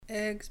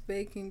Eggs,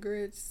 bacon,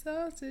 grits,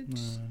 sausage.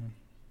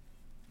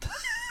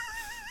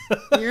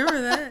 You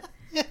remember that?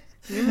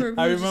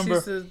 I remember.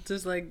 Used to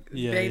just like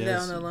bang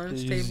down the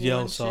lunch table.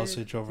 Yell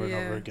sausage over and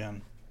over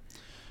again.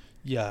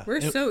 Yeah,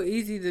 we're so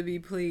easy to be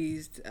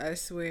pleased. I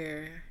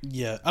swear.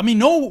 Yeah, I mean,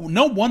 no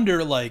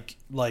wonder like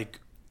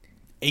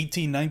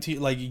 18,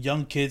 19, like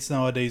young kids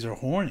nowadays are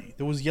horny.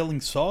 They was yelling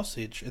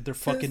sausage at their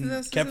fucking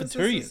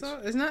cafeterias.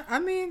 It's not. I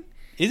mean,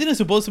 isn't it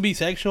supposed to be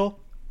sexual?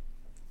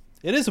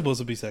 It is supposed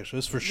to be sexual.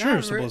 It's for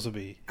sure supposed to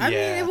be. I mean,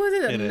 it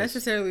wasn't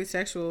necessarily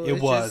sexual.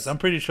 It was. I'm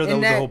pretty sure that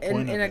was the whole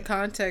point of it. In a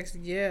context,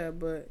 yeah,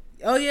 but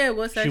it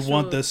was sexual. She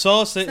want the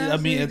sausage. I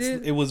mean,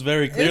 it was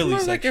very clearly sexual.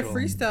 It's more like a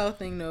freestyle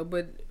thing, though.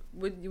 But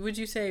would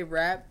you say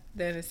rap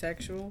then is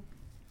sexual?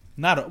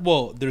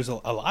 There's a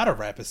lot of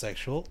rap is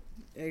sexual.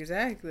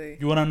 Exactly.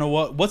 You want to know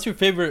what's your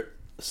favorite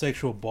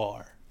sexual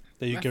bar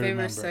that you can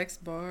remember? My favorite sex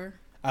bar?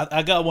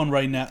 I got one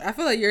right now. I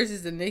feel like yours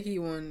is the Nicki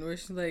one, where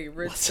she's like,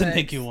 rich what's sex. the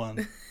Nicki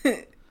one?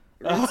 Sex.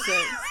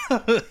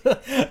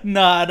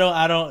 No, I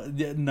don't.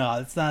 No,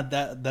 it's not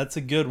that. That's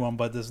a good one,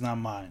 but that's not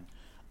mine.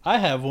 I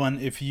have one.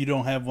 If you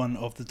don't have one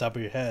off the top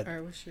of your head, all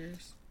right, what's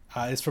yours?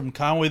 It's from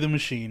Conway the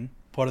Machine,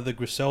 part of the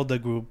Griselda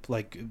group,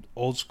 like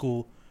old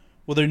school.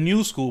 Well, they're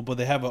new school, but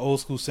they have an old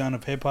school sound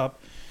of hip hop.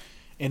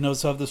 And they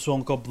also have the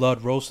song called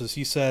Blood Roses.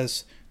 He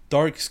says,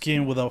 "Dark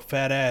skin without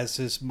fat ass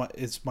is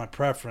my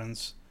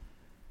preference.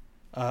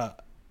 I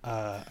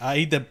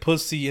eat that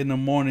pussy in the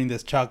morning.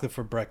 That's chocolate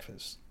for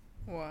breakfast."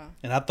 Wow.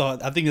 And I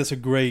think that's a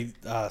great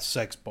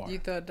sex bar. You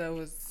thought that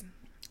was...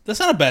 That's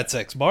not a bad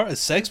sex bar. A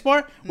sex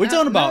bar? We're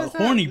talking about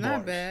horny bars.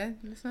 Not bad.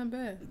 It's not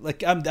bad.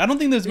 Like I don't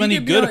think there's many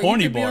good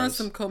horny bars. You could be on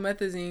some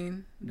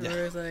comethazine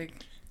where it's like,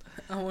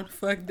 I want to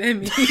fuck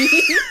Demi.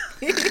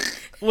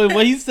 Wait,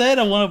 what he said?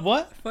 I want to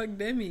what? Fuck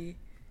Demi.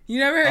 You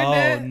never heard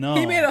that? Oh, no.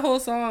 He made a whole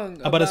song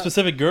about a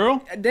specific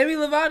girl? Demi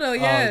Lovato,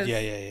 yes. Oh,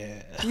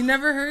 yeah. You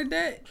never heard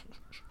that?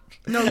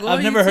 No,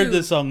 I've never heard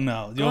this song.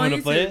 No, do you want me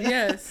to play it?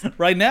 Yes.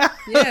 Right now?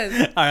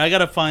 Yes. All right, I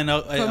gotta find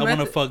out. I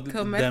want to fuck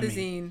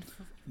comethazine. Demi.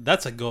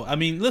 That's a go. I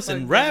mean,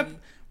 listen, rap,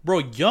 bro.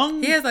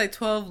 Young. He has like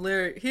 12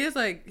 lyrics. He has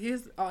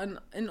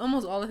in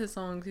almost all of his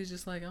songs. He's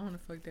just like, I want to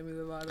fuck Demi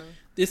Lovato.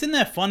 Isn't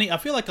that funny? I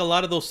feel like a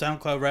lot of those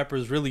SoundCloud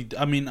rappers really.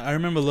 I mean, I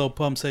remember Lil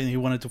Pump saying he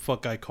wanted to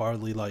fuck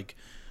iCarly. Like,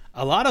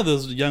 a lot of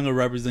those younger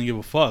rappers didn't give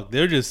a fuck.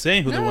 They're just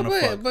saying who they want to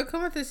fuck. But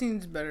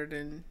comethazine's better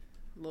than.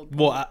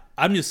 Well,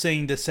 I'm just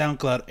saying the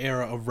SoundCloud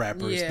era of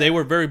rappers. Yeah. They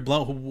were very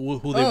blunt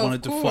who they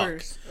wanted to fuck. Of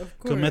course.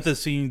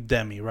 Comethazine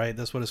Demi, right?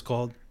 That's what it's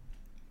called?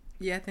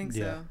 Yeah, I think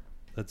so.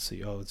 Let's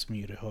see. Oh, it's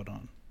muted. Hold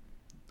on.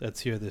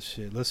 Let's hear this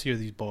shit. Let's hear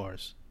these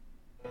bars.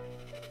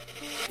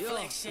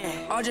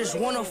 I just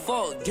wanna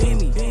fuck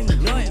Demi,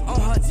 nut on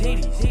her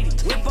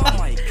titties, whip out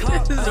my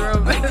cock. This is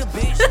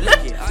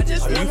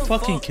romance. Are you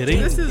fucking kidding?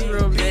 This is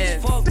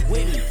romance.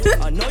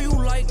 I know you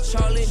like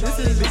chocolate. This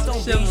is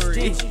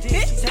chivalry.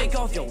 Take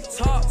off your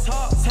top,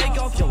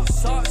 take off your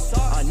socks.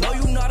 I know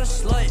you not a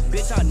slut,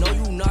 bitch. I know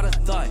you not a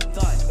thot.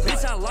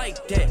 Bitch, I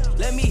like that.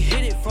 Let me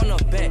hit it from the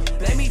back.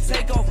 Let me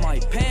take off my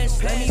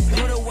pants. Let me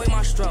put away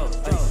my strap.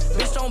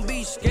 Bitch, don't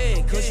be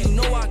scared, cause you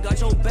know I got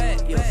your back.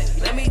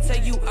 Let me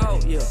take you out.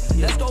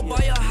 Let's go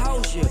buy a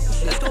house,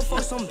 let's go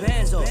fuck some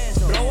bands up.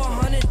 Blow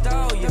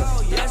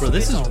 100,000, Bro,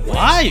 this is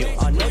wild.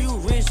 I know you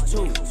rich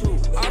too.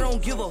 I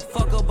don't give a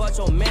fuck about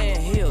your man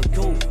here,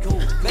 cool.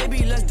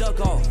 Baby, let's duck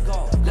off.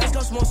 Let's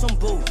go smoke some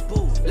boo.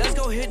 Let's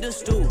go hit the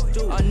stool.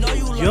 I know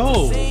you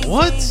love the scene.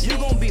 What? You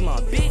gon' be my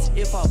bitch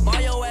if I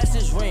buy your ass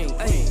this ring.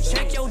 Ay,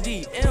 check your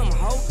DM,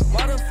 ho.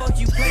 Why the fuck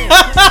you playing? I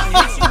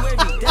hit you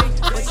every day,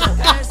 but your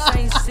ass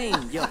ain't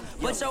seen,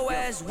 but your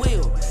ass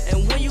will.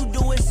 And when you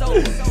do it so,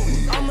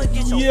 I'ma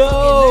get your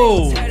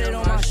fucking name tatted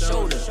on my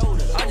shoulder.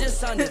 I just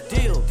signed a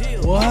deal.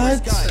 What? I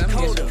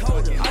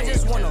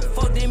just wanna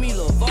fuck Demi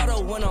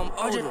Lovato when I'm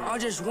older. I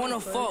just wanna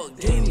fuck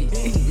Demi.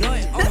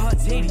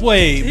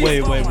 Wait.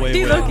 He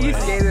low-key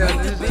skated on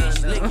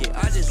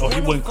this. Oh,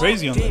 he went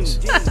crazy on this.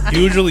 He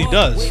usually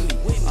does.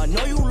 I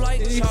know you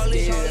like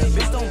Charlie.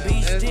 Bitch, don't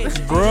be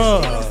stingy.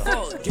 Bruh.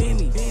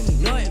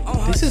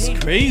 This is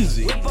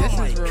crazy. This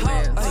is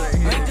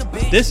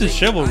romance. This is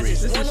chivalry.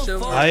 This is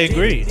chivalry. I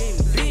agree.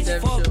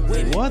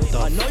 What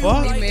the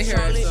fuck? He made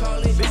her a song.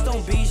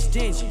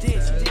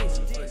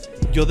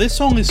 Yo, this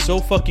song is so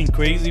fucking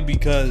crazy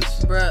because...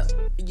 Bruh,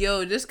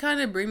 yo, this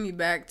kind of bring me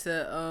back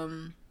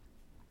to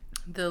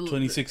the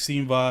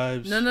 2016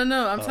 vibes.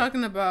 No. I'm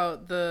talking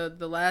about the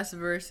last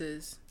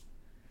verses.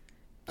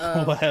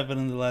 What happened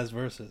in the last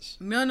verses?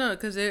 No,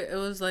 because it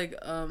was like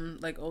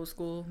old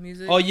school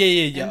music. Oh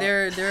yeah. And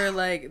they're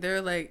like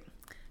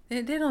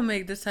they don't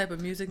make this type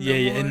of music no more.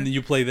 Yeah, and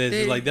you play this.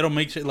 It's like they don't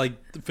make shit like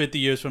 50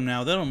 years from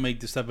now. They don't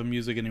make this type of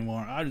music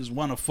anymore. I just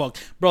want to fuck,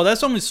 bro. That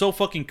song is so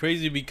fucking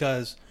crazy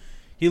because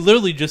he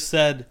literally just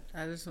said.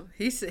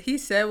 He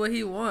said what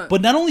he wants.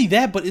 But not only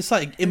that, but it's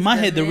like in my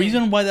head, the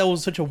reason why that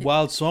was such a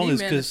wild song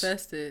is because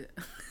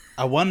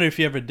I wonder if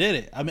he ever did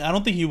it. I mean, I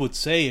don't think he would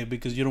say it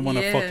because you don't want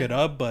to fuck it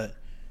up, but.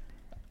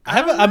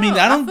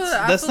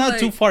 That's not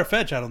too far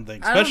fetched. I don't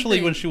think,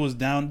 especially when she was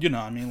down. You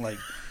know, I mean, like.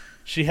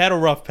 she had a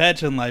rough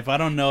patch in life. I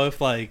don't know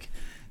if like,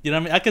 you know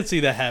what I mean? I could see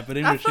that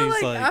happening. I Where feel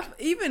she's like, like,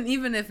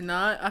 even if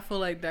not, I feel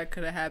like that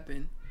could have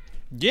happened.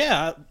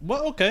 yeah,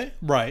 well, okay,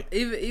 right.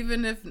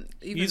 Even if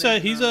He's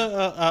if a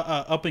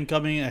not. up and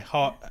coming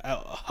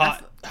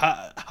hot.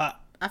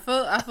 I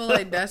feel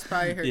like that's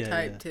probably her Yeah,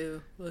 type yeah.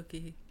 too.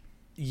 Looky.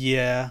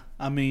 Yeah,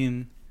 I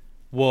mean,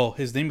 well,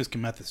 his name is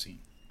Comethazine.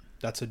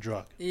 That's a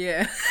drug.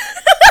 Yeah.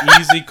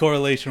 Easy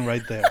correlation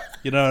right there.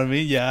 You know what I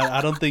mean? Yeah,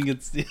 I don't think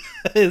it's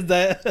is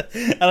that.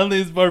 I don't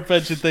think it's far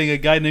fetched to think a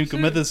guy named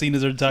Comethazine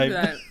is her type.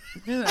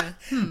 You're like,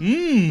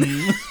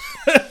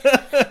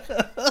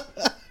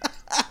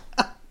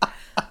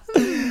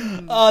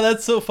 Oh,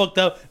 that's so fucked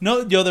up.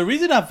 No, yo, the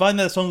reason I find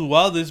that song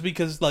wild is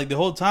because like the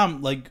whole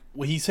time, like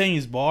when he's saying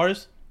his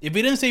bars, if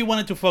he didn't say he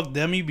wanted to fuck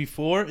Demi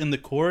before in the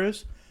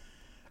chorus,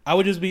 I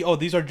would just be, oh,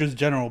 these are just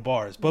general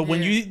bars. But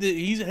when Yeah.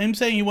 he's him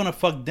saying he want to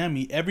fuck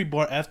Demi, every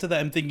bar after that,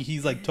 I'm thinking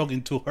he's like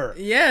talking to her.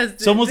 yes.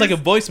 It's almost like a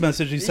voice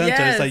message he sent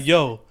her. It's like,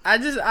 yo,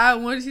 What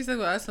did she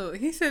say?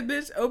 He said,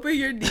 "Bitch, open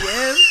your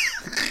DM."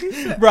 He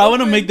said, bro, I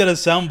want to "Open- make that a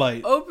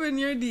soundbite. Open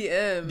your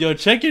DM. Yo,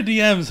 check your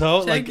DMs,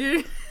 ho. Check Like,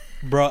 your.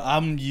 bro,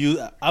 I'm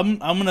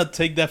gonna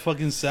take that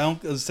fucking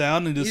sound and just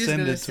You're just send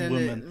gonna it to send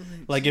women.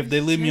 it. Like if they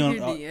leave me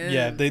Check on, your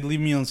yeah, DM. if they leave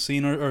me on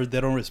scene or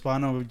they don't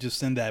respond, I would just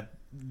send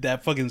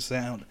that fucking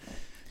sound.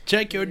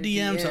 Check your Your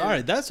DMs. DM. All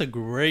right, that's a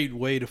great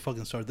way to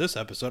fucking start this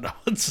episode. I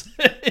would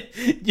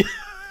say.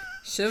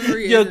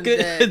 Chivalry Yo, isn't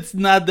dead. it's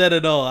not that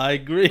at all. I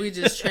agree. We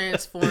just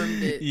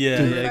transformed it. yeah,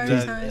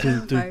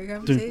 exactly.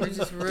 We're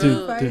just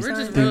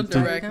real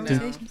direct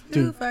now.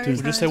 We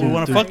just say we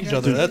want to fuck each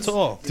other. That's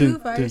all. I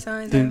mean,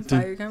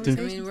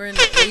 we're in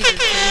the age of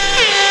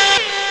Tinder.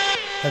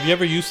 Have you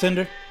ever used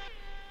Tinder?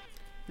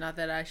 Not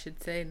that I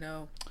should say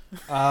no.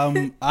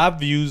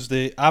 I've used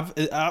it.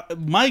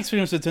 My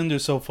experience with Tinder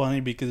is so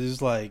funny because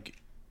it's like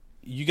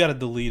you gotta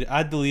delete it.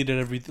 I deleted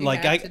everything. You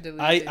Like have to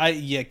delete it.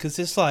 yeah, because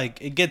it's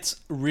like it gets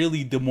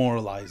really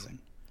demoralizing.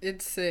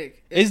 It's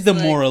sick. It's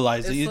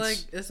demoralizing.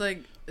 It's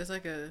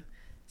like a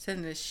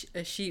sending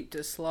a sheep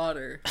to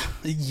slaughter.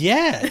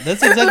 Yeah,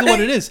 that's exactly what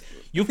it is.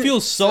 You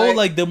feel so Swipe,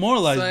 like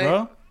demoralized, swipe.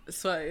 bro.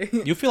 So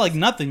You feel like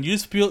nothing. You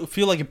just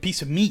feel like a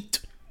piece of meat.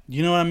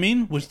 You know what I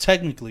mean? Which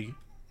technically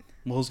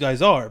most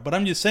guys are, but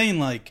I'm just saying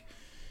like.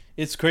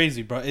 It's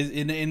crazy, bro.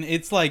 And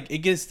it's like it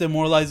gets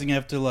demoralizing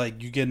after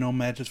like you get no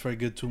matches for a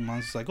good 2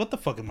 months. It's like, what the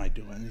fuck am I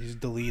doing? You just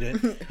delete it,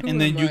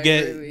 and then am I,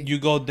 really? you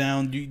go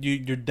down,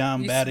 you're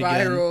down you bad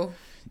spiral. again.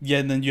 Yeah,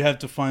 and then you have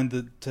to find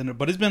the Tinder.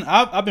 But it's been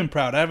I've been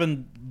proud. I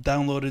haven't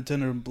downloaded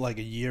Tinder in like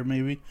a year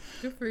maybe.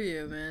 Good for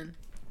you, man.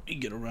 You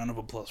get a round of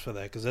applause for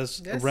that because that's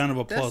a round of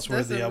applause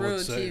that's worthy. a I real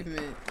would say.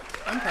 achievement.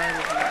 I'm proud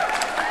of you.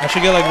 I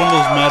should get like one of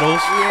those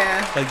medals,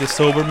 Yeah. like the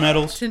sober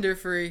medals. Tinder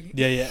free.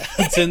 Yeah.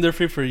 Tinder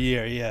free for a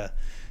year, yeah.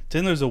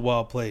 Tinder's a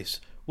wild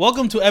place.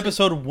 Welcome to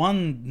episode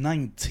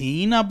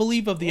 119, I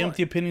believe, of the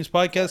Empty Opinions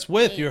podcast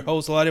with your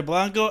host, Eladio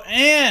Blanco,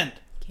 and...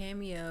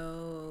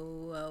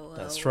 Cameo.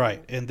 That's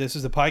right. And this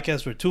is the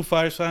podcast where two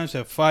fire signs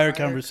have fire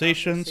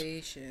conversations.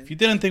 If you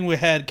didn't think we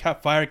had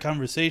fire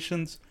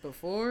conversations...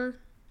 Before...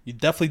 You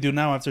definitely do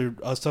now after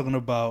us talking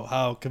about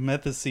how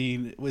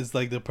Comethazine was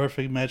like the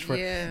perfect match for...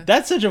 Yeah.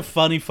 That's such a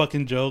funny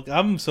fucking joke.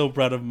 I'm so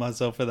proud of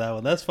myself for that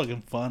one. That's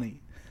fucking funny.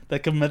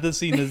 That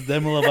Comethazine is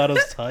Demi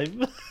Lovato's type.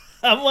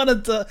 I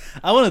want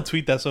to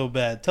tweet that so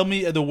bad. Tell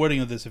me the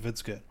wording of this if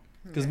it's good.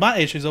 Because my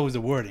issue is always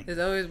the wording. It's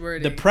always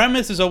wording. The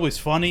premise is always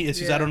funny. It's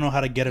just I don't know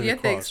how to get it you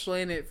have to across.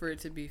 explain it for it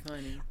to be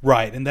funny.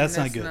 Right, and that's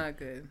And not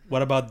good.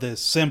 What about this?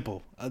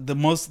 Simple.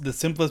 The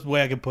simplest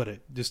way I can put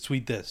it. Just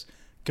tweet this.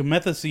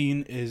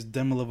 Comethazine is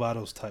Demi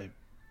Lovato's type.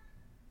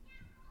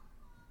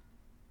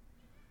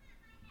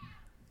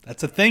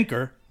 That's a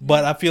thinker,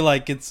 but I feel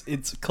like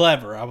it's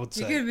clever, I would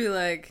say. You could be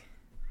like...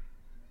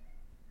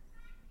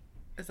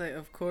 It's like,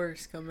 of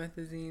course,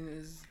 Comethazine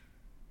is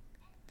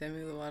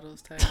Demi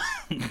Lovato's type.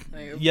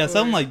 Like, Yeah,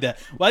 something course. like that.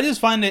 Well, I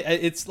just find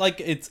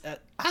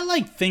I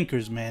like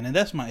thinkers, man, and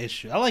that's my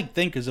issue. I like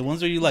thinkers, the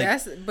ones where you like,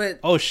 but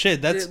oh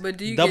shit, that's but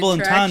do you double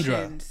get entendre.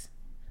 tractions?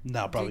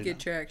 No, Do probably you get not.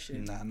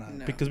 traction? Nah,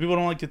 No. because people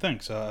don't like to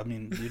think. So I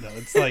mean,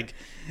 it's like,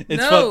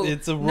 it's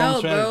it's a wrong no,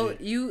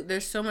 strategy. bro.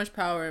 There's so much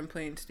power in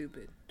playing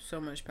stupid. So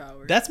much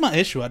power. That's my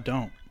issue. I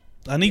don't.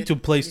 I need to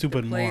play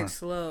stupid play more. It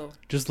slow.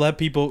 Just let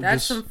people.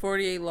 That's just, some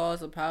 48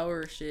 laws of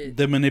power shit.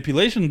 the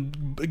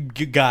manipulation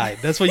guide.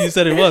 That's what you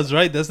said it was,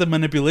 right? That's the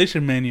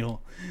manipulation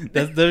manual.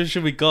 That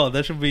should be called.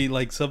 That should be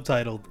like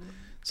subtitled.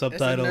 It's a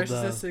Subtitled.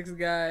 narcissistic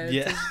guide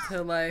yeah.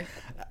 to life.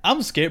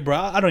 I'm scared, bro.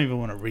 I don't even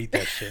want to read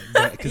that shit.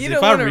 Because You if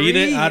don't I wanna read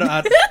it, I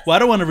read.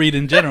 don't want to read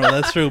in general.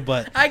 That's true,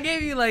 but I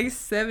gave you like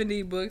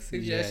 70 book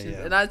suggestions,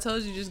 yeah. and I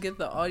told you just get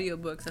the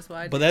audiobooks. That's why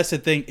I did. but that's the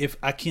thing. If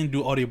I can't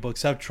do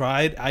audiobooks, I've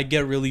tried. I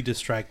get really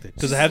distracted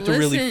because I Just have to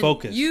really listen.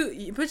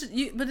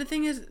 focus. But the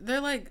thing is,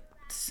 they're like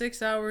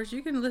 6 hours.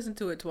 You can listen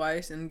to it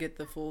twice and get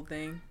the full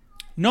thing.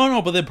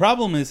 No, but the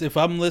problem is if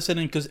I'm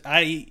listening, because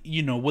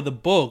with a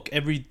book,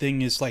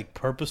 everything is like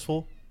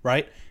purposeful,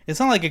 right? It's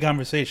not like a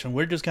conversation.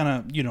 We're just kind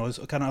of, it's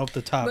kind of off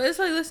the top. But it's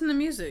like listening to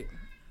music.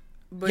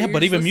 But yeah, you're but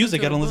just even listening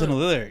music, to I a don't listen to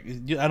book. the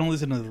lyrics. I don't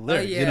listen to the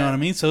lyrics. You know yeah. what I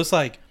mean? So it's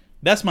like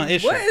that's my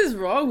issue. What is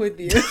wrong with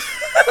you?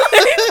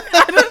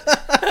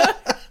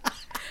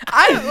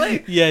 I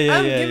like.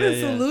 I'm giving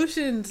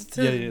solutions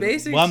to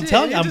basic. Well, I'm shit.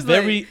 telling you, You're I'm just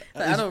very.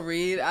 Like, I don't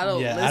read. I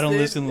don't. Yeah, listen. I don't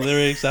listen to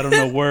lyrics. I don't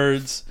know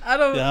words. I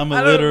don't. Yeah, I'm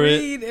I illiterate.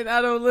 don't read and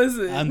I don't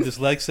listen. I'm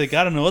dyslexic.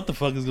 I don't know what the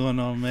fuck is going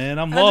on, man.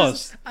 I'm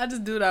lost. I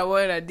just do what I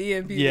want. I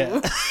DM people.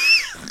 Yeah.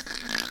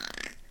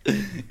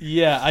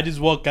 Yeah, I just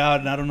walk out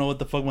and I don't know what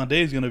the fuck my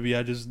day is gonna be.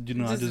 I just,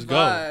 I just go.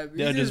 Vibe.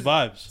 Yeah, just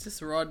vibes.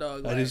 Just raw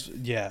dog.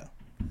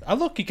 I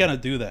look-key kind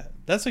of do that.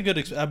 That's a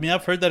good. I mean,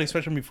 I've heard that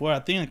expression before. I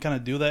think I kind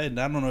of do that, and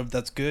I don't know if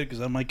that's good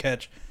because I might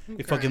catch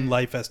a fucking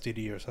life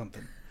STD or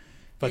something.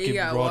 Yeah, you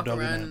gotta raw walk dog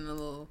around in a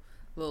little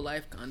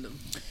life condom.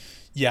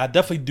 Yeah, I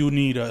definitely do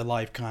need a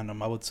life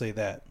condom. I would say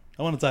that.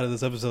 I want to title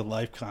this episode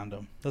 "Life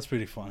Condom." That's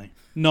pretty funny.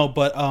 No,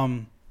 but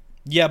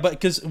yeah, but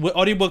because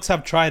audiobooks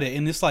have tried it,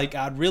 and it's like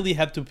I really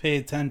have to pay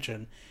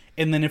attention,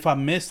 and then if I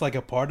miss like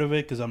a part of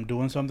it because I'm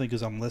doing something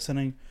because I'm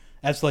listening,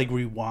 I have to like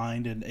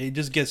rewind, and it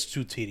just gets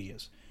too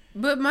tedious.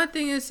 But my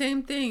thing is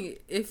same thing.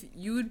 If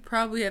you would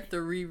probably have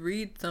to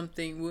reread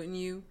something, wouldn't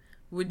you?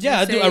 Would you? Yeah,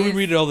 I do. I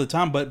reread it all the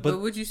time, but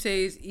would you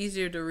say it's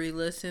easier to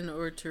re-listen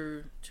or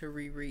to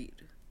reread?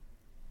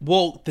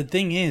 Well, the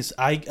thing is,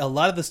 a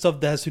lot of the stuff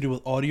that has to do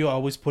with audio, I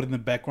always put in the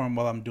background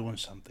while I'm doing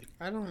something.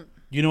 I don't.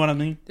 You know what I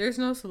mean? There's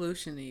no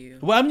solution to you.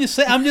 Well, I'm just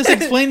saying. I'm just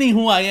explaining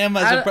who I am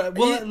as a.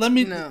 Let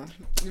me. No.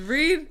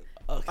 Read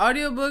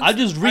audiobooks. I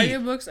just read.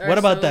 Audiobooks are what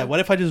about that? What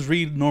if I just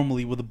read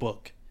normally with a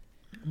book?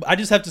 I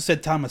just have to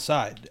set time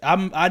aside.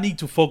 I need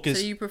to focus.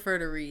 So you prefer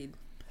to read?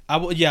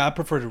 I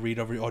prefer to read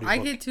over audiobook. I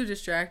get too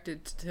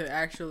distracted to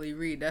actually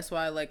read. That's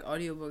why I like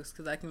audiobooks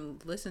because I can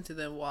listen to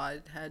them while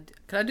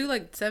Could I do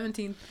like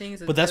 17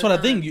 things? But that's what I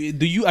think.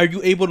 Are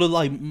you able to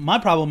like? My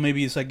problem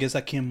maybe is I guess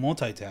I can't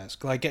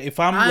multitask. Like if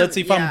let's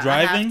say if I'm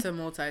driving, I have to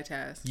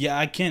multitask. Yeah,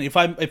 I can't.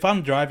 If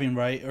I'm driving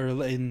right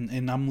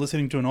and I'm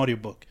listening to an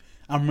audiobook,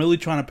 I'm really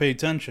trying to pay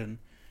attention.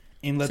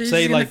 And let's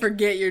say like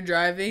forget you're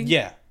driving.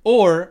 Yeah.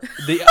 Or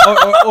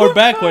or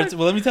backwards.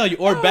 Well, let me tell you.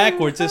 Or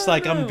backwards. It's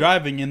like I'm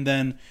driving and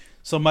then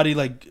somebody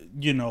like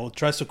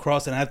tries to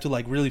cross and I have to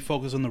like really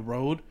focus on the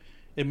road.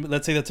 And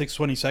let's say that takes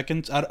 20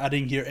 seconds. I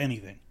didn't hear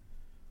anything.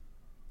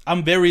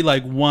 I'm very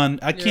like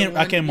I can't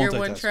multitask. You're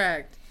one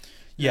tracked.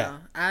 Yeah.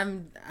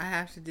 No,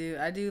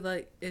 I do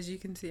like, as you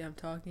can see, I'm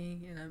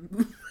talking and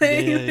I'm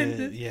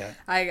playing. Yeah.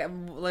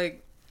 I'm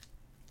like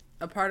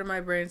a part of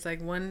my brain's like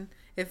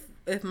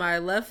if my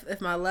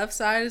left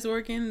side is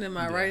working, then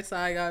my right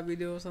side gotta be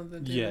doing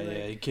something too.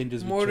 Yeah, you can't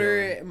just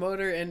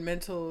motor and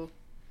mental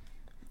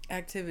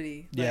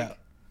activity. Yeah,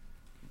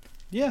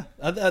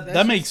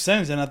 that makes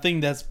sense, and I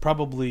think that's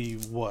probably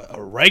what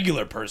a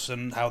regular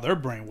person how their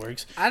brain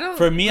works.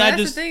 For me, I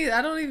just the thing is,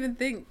 I don't even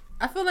think.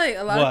 I feel like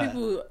a lot of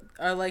people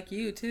are like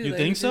you too. You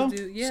think so?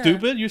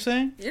 Stupid? You're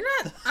saying? You're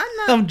not. I'm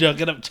not. I'm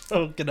joking.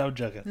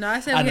 No, I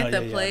said we have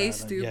to play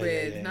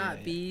stupid,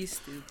 not be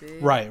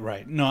stupid.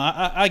 Right. No,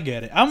 I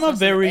get it. I'm a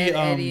very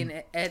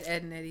Ed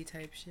and Eddie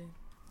type shit.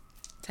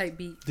 Type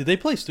beat. Did they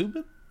play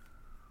stupid?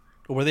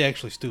 Or were they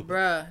actually stupid?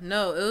 Bruh,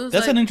 no, it was.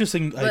 That's an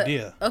interesting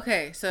idea.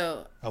 Okay,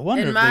 so I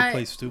wonder if they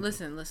play stupid.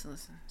 Listen.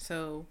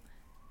 So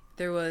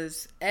there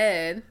was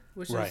Ed,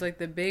 which was like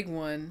the big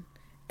one.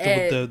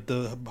 Ed,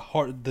 the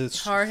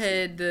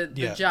hardhead,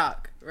 the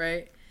jock,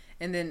 right?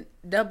 And then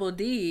Double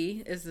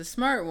D is the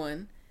smart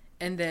one,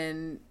 and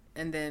then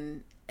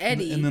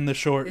Eddie, and then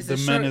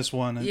the menace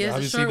one,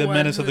 obviously the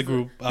menace of the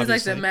group. He's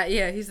like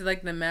he's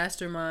like the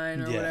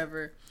mastermind or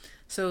whatever.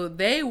 So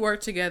they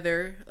work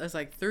together as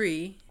like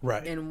three,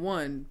 in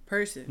one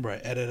person, right?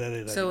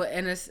 Ed. So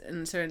in a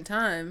certain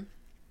time,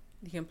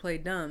 you can play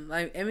dumb.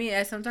 Like I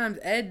mean, sometimes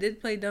Ed did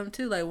play dumb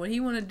too. Like when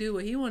he want to do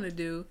what he want to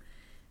do,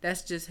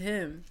 that's just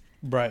him.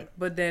 Right.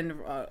 But then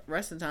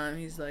rest of the time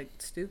he's like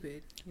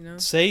stupid, Turn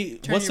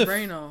your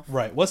brain off.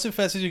 Right. What's the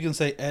fastest you can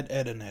say Ed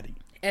and Eddie?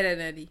 Ed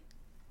and Eddie.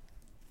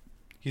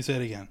 You say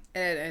it again.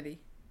 Ed and Eddie.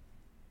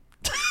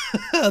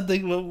 I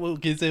think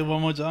can you say it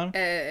one more time?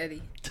 Ed and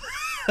Eddie.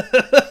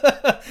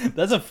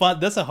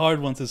 That's a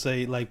hard one to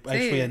say. Like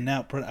say actually, it.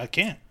 now I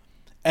can't.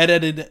 Ed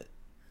and Eddie.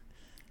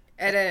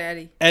 Ed and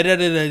Eddie. Ed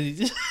and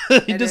Eddie.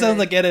 He just sounds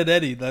like Ed and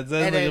Eddie. That's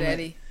Ed and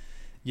Eddie.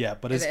 Yeah,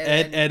 but it's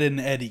Ed and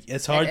Eddie.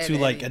 It's hard to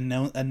like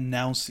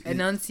enunciate.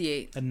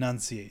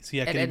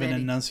 See, I can't even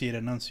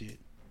enunciate.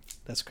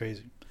 That's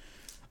crazy.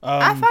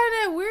 I find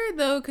that weird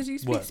though, because you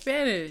speak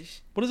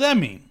Spanish. What does that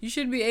mean? You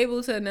should be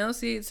able to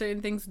enunciate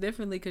certain things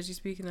differently because you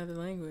speak another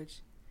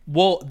language.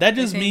 Well, that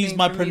just means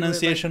my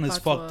pronunciation is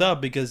fucked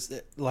up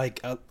because,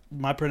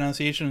 my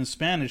pronunciation in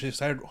Spanish is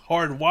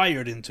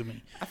hardwired into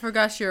me. I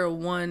forgot you're a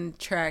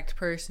one-tracked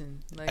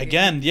person.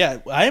 Again,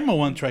 I am a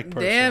one-track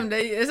person. Damn,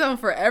 it's on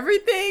for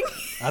everything.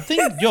 I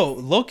think,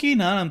 low-key,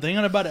 now I'm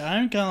thinking about it,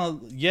 I'm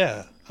kind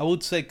of, I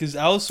would say, because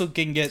I also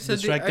can get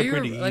distracted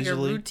pretty easily. Like a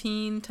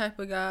routine type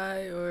of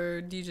guy,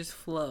 or do you just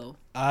flow?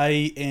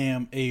 I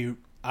am a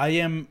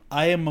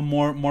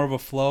more of a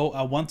flow.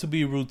 I want to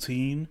be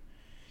routine.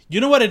 You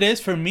know what it is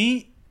for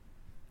me?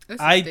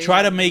 I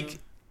try to make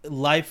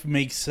life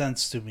make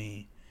sense to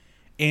me,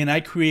 and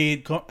I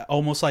create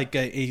almost like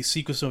a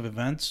sequence of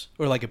events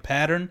or like a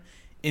pattern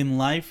in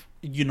life,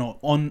 you know,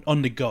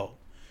 on the go.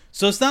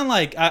 So it's not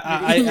like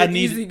I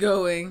need easy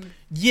going.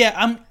 Yeah,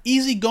 I'm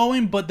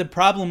easygoing, but the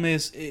problem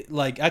is,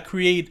 like, I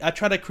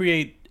try to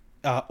create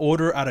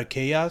order out of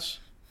chaos,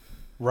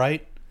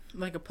 right?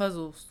 Like a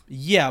puzzle.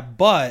 Yeah,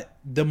 but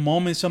the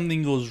moment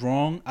something goes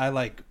wrong, I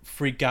like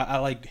freak out. I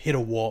like hit a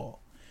wall,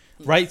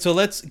 right? So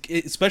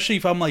especially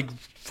if I'm like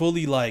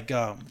fully like.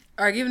 All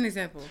right, give an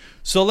example.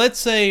 So let's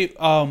say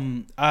I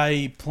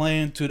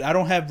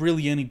don't have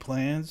really any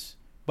plans,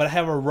 but I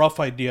have a rough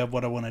idea of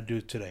what I want to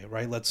do today,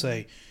 right? Let's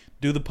say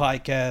do the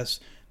podcast,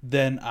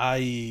 then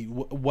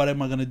what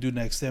am I going to do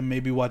next? Then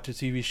maybe watch a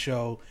TV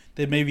show,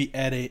 then maybe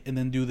edit, and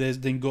then do this,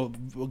 then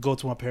go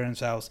to my parents'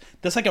 house.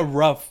 That's like a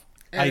rough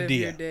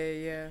idea. Your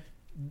day, yeah.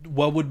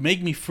 What would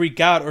make me freak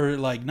out, or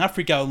like not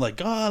freak out,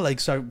 like like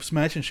start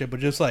smashing shit, but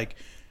just like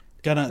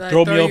kind of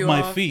throw me off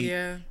my feet,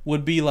 yeah.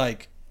 would be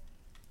like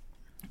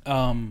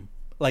I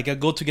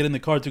go to get in the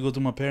car to go to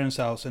my parents'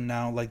 house, and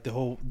now like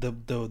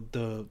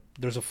the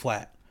there's a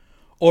flat,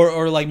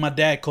 or like my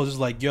dad calls, is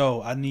like,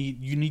 yo,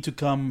 you need to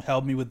come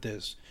help me with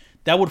this.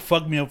 That would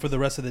fuck me up for the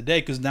rest of the day,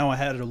 because now I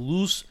had a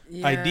loose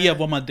idea of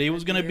what my day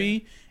was gonna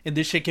be, and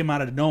this shit came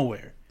out of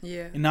nowhere.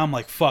 Yeah. And now I'm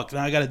like, fuck,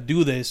 now I gotta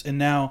do this, and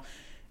now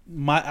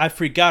I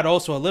freak out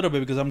also a little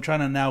bit, because I'm trying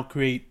to now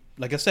create,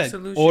 like I said,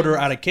 solutions. Order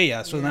out of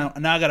chaos. So now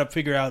I gotta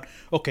figure out,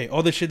 okay,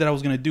 all the shit that I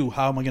was gonna do,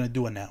 how am I gonna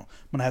do it now?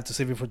 I'm gonna have to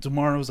save it for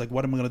tomorrow. It's like,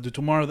 what am I gonna do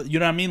tomorrow? You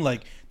know what I mean?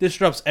 Like, this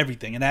disrupts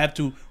everything, and I have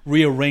to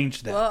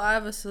rearrange that. Well, I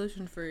have a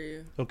solution for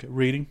you. Okay,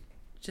 reading.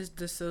 Just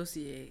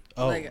dissociate.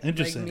 Oh,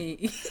 interesting.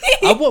 Like me.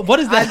 What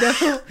is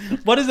that?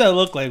 What does that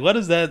look like? What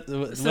does that?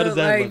 What does that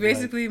like look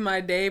basically my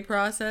day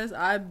process.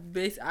 I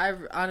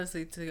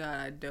honestly, to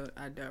God,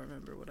 I don't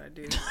remember what I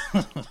do.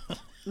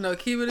 No,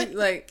 keep it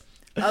like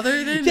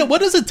other than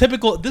What is a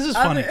typical? This is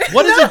funny.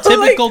 What does a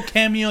typical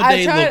cameo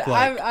day look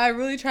like? I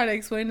really try to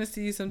explain this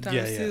to you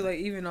sometimes too, like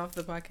even off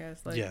the podcast.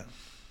 Like,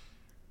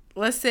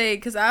 let's say,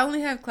 because I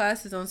only have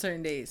classes on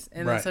certain days,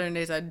 and on certain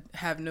days I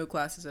have no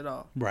classes at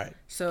all. Right.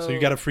 So you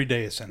got a free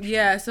day essentially.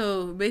 Yeah.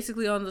 So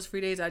basically, on those free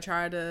days, I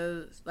try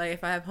to, like,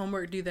 if I have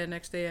homework due that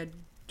next day, I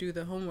do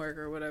the homework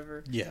or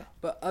whatever. Yeah.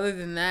 But other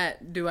than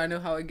that, do I know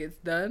how it gets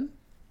done?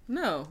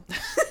 No.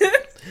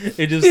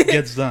 It just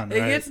gets done. Right?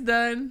 It gets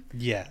done.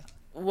 Yeah.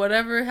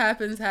 Whatever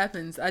happens,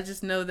 happens. I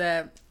just know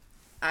that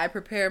I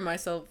prepare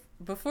myself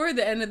before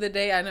the end of the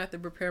day. I have to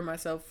prepare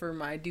myself for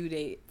my due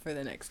date for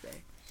the next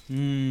day.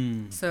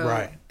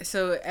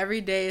 So every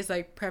day is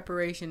like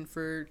preparation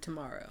for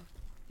tomorrow,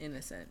 in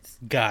a sense.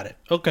 Got it.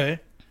 Okay.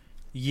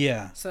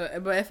 Yeah. So,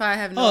 but if I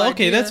have no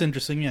idea, that's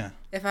interesting. Yeah.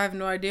 If I have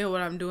no idea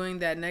what I'm doing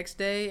that next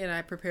day and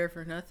I prepare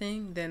for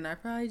nothing, then I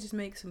probably just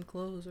make some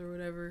clothes or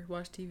whatever,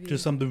 watch TV.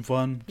 Just something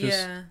fun.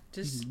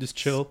 Just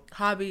chill.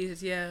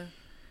 Hobbies. Yeah.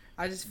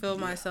 I just fill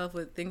myself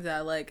with things that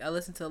I like. I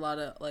listen to a lot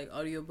of like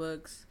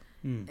audiobooks.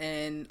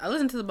 And I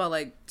listened to about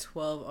like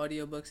 12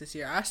 audiobooks this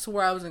year. I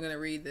swore I wasn't going to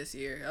read this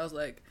year. I was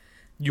like,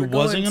 you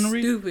wasn't going to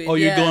read? Stupid. Oh,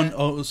 you're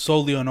going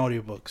solely on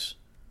audiobooks.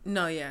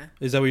 No, yeah.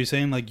 Is that what you're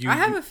saying? Like I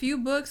have a few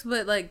books,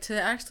 but like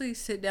to actually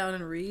sit down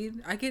and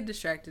read, I get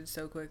distracted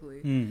so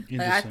quickly.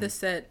 Like I have to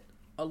set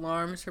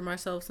alarms for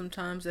myself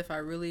sometimes if I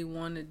really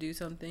want to do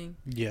something.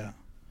 Yeah.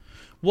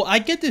 Well, I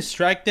get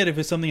distracted if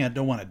it's something I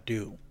don't want to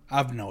do.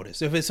 I've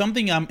noticed. If it's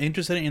something I'm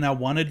interested in and I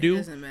want to do, it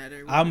doesn't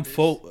matter. I'm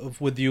full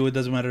with you. It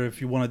doesn't matter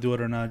if you want to do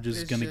it or not.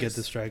 Just gonna get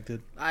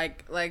distracted.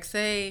 Like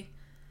say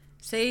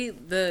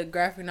the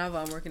graphic novel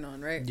I'm working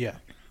on, right? Yeah.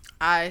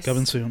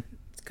 Coming soon.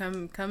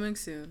 Coming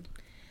soon.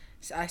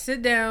 So I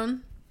sit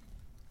down.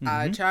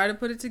 I try to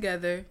put it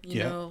together.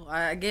 You know,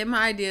 I get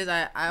my ideas.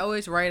 I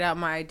always write out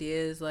my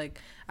ideas. Like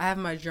I have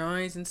my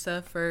drawings and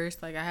stuff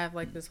first. Like I have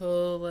like this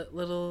whole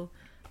little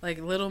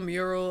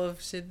mural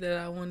of shit that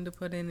I wanted to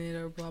put in it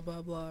or blah,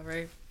 blah, blah,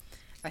 right?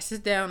 I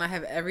sit down, I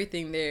have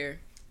everything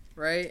there,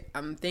 right?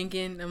 I'm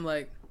thinking, I'm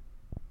like,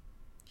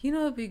 you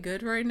know, it'd be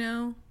good right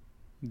now?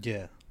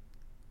 Yeah.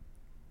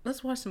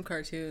 Let's watch some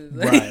cartoons.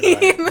 Right.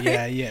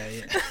 Yeah.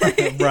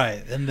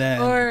 Right. And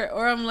then...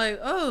 Or I'm like,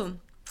 oh,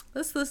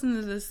 let's listen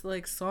to this,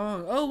 like,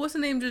 song. Oh, what's the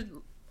name?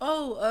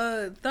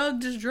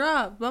 Thug just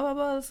dropped. Blah, blah,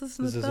 blah. Let's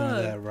listen to Thug. Listen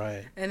to that,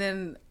 right. And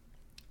then...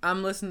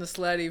 I'm listening to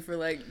Slutty for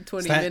like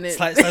 20 minutes.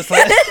 Slide. I listen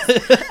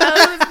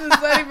to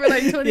Slutty for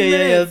like 20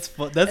 minutes.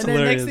 Yeah, that's and hilarious. And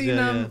then next thing you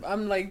know,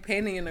 I'm like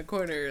painting in a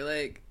corner,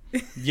 like.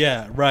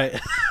 Yeah, right.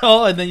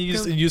 Oh, and then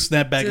you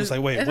snap back. It's like,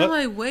 wait, and what? I'm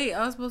like, wait,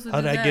 I was supposed to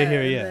do that. How did I get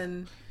here?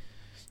 And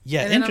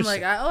yeah, then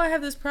interesting. I'm like, I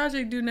have this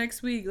project due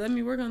next week. Let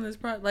me work on this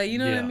project. Like, you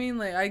know what I mean?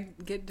 Like, I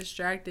get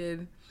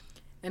distracted,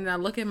 and I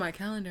look at my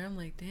calendar. I'm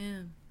like,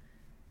 damn,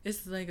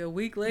 it's like a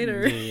week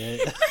later.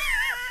 Yeah.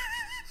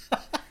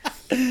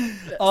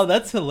 Oh,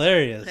 that's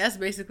hilarious. That's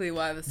basically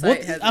why the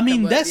site hasn't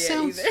come up that yet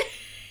sounds either.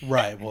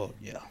 Right. Well,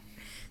 yeah.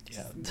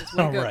 Just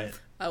All right.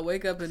 I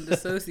wake up and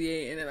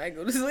dissociate, and then I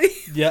go to sleep.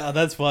 Yeah,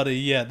 that's funny.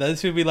 Yeah, that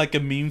should be like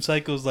a meme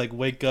cycle. Is like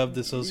wake up,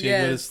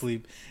 dissociate, go to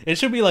sleep. It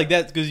should be like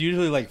that because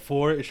usually like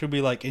 4, it should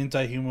be like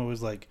anti-humor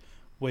was like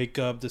wake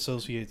up,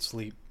 dissociate,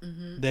 sleep.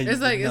 Mm-hmm. Then it's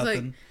like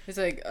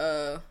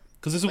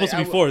because it's supposed to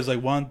be 4. It's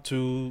like 1,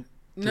 2,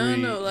 3.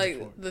 No. Like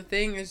 4. The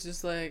thing is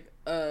just like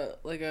a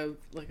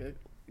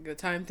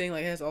time thing.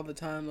 Like it has all the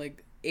time.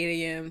 Like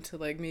 8 a.m. to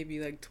like maybe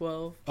like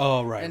 12.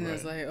 Oh right. And right.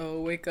 It's like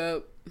wake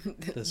up,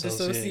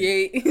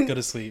 dissociate, go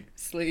to sleep.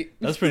 Sleep.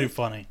 That's pretty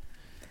funny.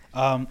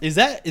 Is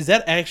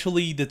that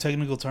actually the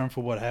technical term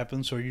for what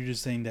happens, or are you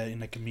just saying that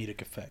in a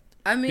comedic effect?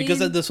 I mean, because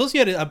the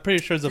dissociated, I'm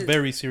pretty sure it's a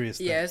very serious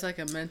thing. Yeah, it's like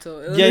a mental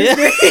illness. Yeah.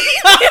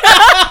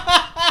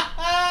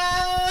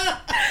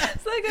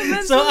 It's like a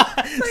mental.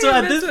 So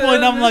at this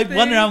point, I'm like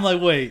wondering. I'm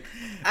like, wait.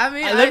 I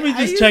mean, let me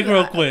just check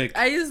real quick.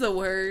 I use the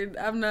word.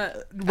 I'm not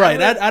right.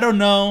 I don't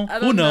know.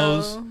 Who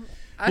knows?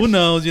 Who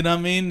knows? You know what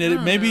I mean?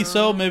 Maybe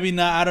so, maybe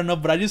not. I don't know.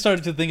 But I just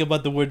started to think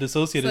about the word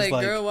dissociated. It's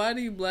like, girl, why do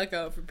you black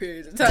out for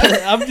periods of time?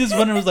 I'm just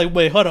wondering. I was like,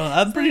 wait, hold on.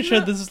 I'm pretty sure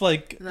this is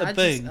like a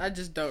thing. I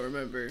just don't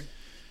remember.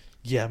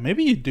 Yeah,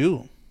 maybe you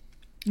do.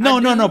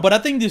 No. But I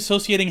think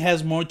dissociating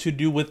has more to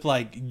do with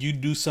like you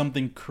do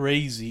something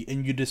crazy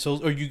and you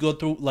dissociate, or you go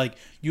through like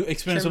you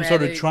experience some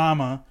sort of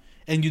trauma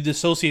and you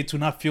dissociate to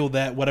not feel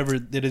that whatever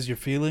it is you're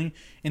feeling,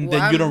 and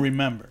then you don't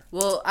remember.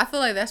 Well, I feel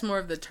like that's more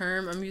of the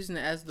term. I'm using it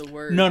as the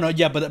word. No,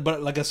 yeah,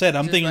 but like I said,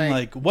 I'm just thinking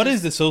like what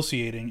is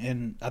dissociating,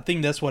 and I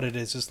think that's what it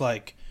is. It's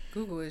like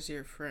Google is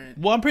your friend.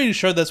 Well, I'm pretty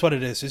sure that's what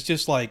it is. It's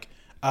just like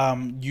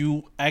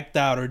you act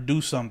out or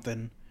do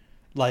something.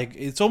 Like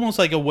it's almost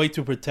like a way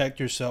to protect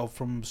yourself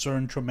from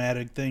certain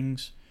traumatic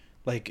things,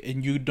 like,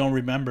 and you don't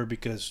remember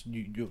because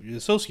you're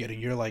associating.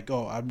 You're like,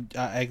 oh, I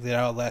acted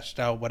out, lashed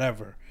out,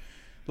 whatever.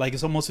 Like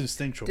it's almost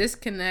instinctual.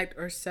 Disconnect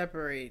or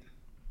separate.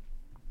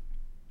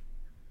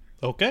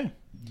 Okay.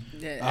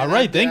 Yeah, all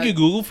right. Thank you,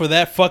 Google, for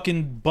that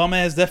fucking bum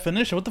ass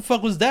definition. What the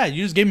fuck was that?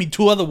 You just gave me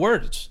 2 other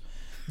words.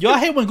 Yo, I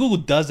hate when Google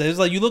does that. It's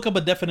like you look up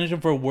a definition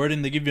for a word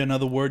and they give you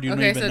another word you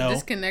don't even know. Okay, so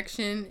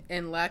disconnection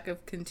and lack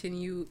of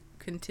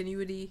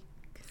continuity.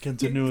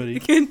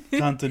 Continuity.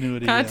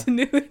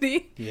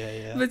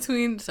 Yeah.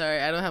 Between, sorry,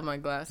 I don't have my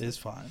glasses. It's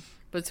fine.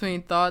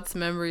 Between thoughts,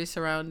 memories,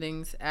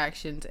 surroundings,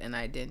 actions, and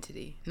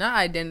identity. Not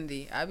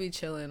identity. I be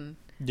chilling.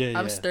 Yeah,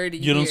 I'm sturdy.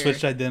 You don't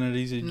switch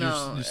identities. You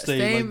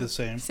stay like the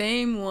same.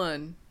 Same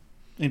one.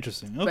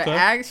 Interesting. Okay. But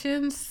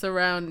actions,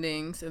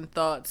 surroundings, and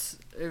thoughts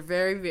are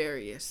very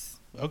various.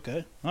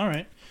 Okay. All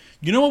right.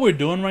 You know what we're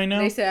doing right now?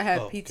 They say I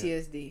have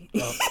PTSD.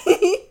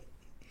 Okay.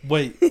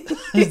 Wait.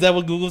 Is that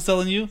what Google's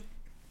telling you?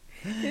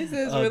 It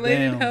says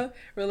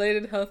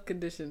related health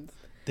conditions.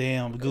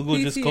 Damn, Google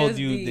PTSD, just called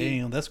you.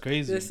 Damn, that's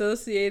crazy.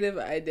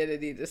 Dissociative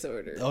identity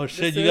disorder. Oh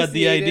shit, you got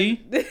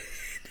DID?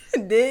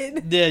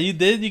 Did? Yeah, you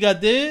did. You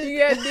got did. You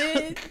got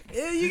did.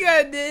 You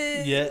got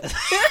did. Yeah.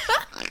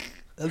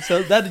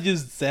 So that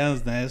just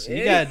sounds nasty.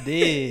 You got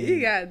did. You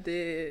got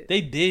did.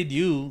 They did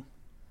you.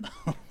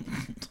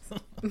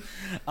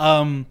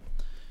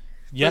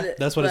 Yeah,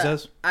 that's what it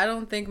says. I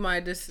don't think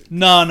my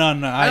No.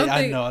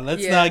 I know.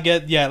 Let's not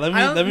get. Yeah, let me.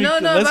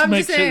 Let's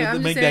make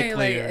that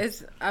clear.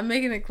 I'm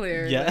making it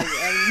clear. Yeah,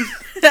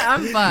 like,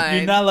 I'm fine.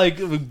 You're not like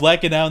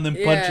blacking out and then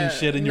punching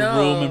shit in your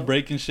room and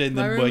breaking shit and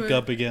then wake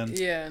up again.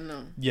 Yeah,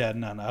 no. Yeah,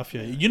 no. I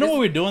feel you. You know what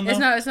we're doing though?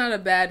 It's not a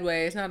bad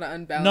way. It's not an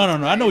unbalanced. No.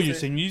 way. I know what you're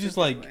saying. You just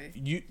like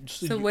you.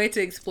 It's a way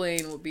to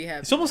explain what be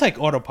happening. It's almost like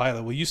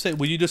autopilot. Will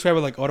you describe it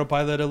like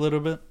autopilot a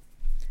little bit?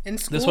 In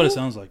school, that's what it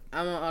sounds like.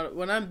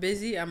 When I'm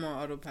busy, I'm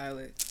on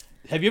autopilot.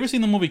 Have you ever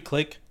seen the movie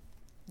Click?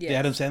 Yes. The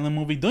Adam Sandler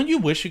movie. Don't you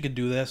wish you could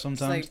do that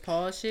sometimes? Just like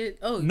pause shit.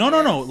 Oh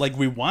no, like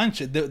rewind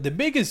shit. The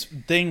biggest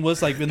thing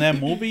was like in that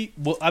movie.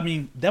 Well, I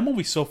mean that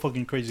movie's so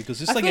fucking crazy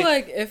because it's I feel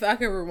like if I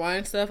could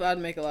rewind stuff, I'd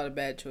make a lot of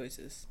bad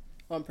choices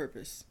on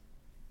purpose.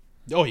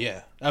 Oh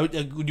yeah,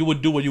 you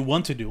would do what you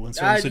want to do in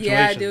certain situations.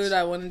 Yeah, I do what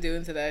I want to do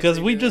into that. Because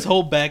we just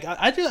hold back.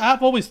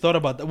 I've always thought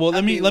about that. Well,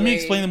 let me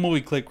explain the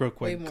movie Click real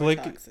quick.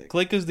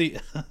 Click is the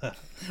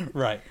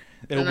right.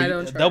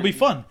 That'll be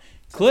fun.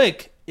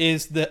 Click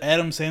is the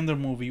Adam Sandler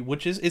movie,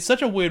 which it's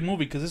such a weird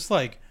movie because it's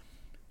like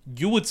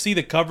you would see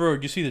the cover or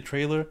you see the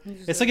trailer.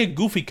 It's like a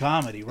goofy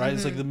comedy, right? Mm-hmm.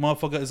 It's like the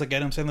motherfucker. It's like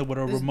Adam Sandler with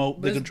a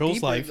remote that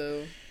controls life.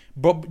 Though.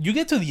 But you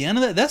get to the end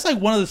of that, that's like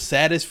one of the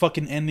saddest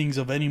fucking endings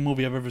of any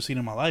movie I've ever seen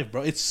in my life,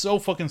 bro. It's so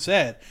fucking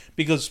sad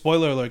because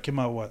spoiler alert, came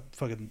out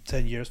fucking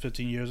 10 years,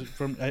 15 years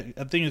from I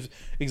think it's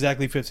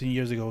exactly 15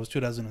 years ago. It was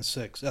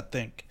 2006, I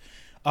think.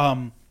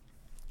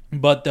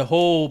 But the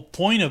whole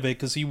point of it,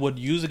 because he would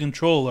use a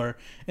controller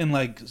and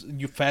like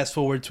you fast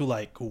forward to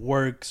like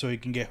work so he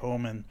can get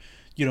home and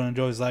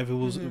enjoy his life. It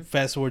was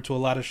fast forward to a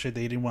lot of shit that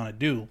he didn't want to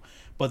do.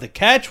 But the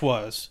catch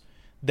was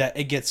that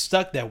it gets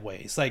stuck that way.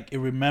 It's like it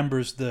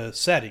remembers the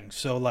settings.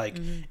 So like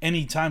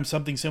anytime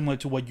something similar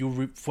to what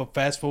you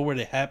fast forward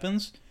it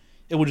happens,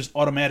 it will just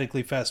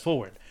automatically fast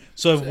forward.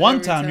 So if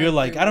one time you're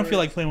like, I don't feel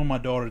like playing with my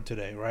daughter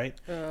today, right?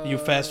 You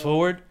fast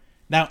forward.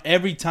 Now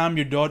every time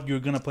you're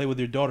gonna play with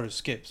your daughter, it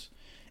skips.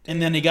 And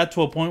then it got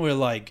to a point where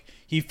like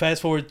he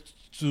fast forward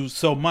to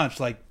so much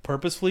like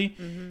purposefully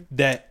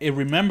that it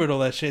remembered all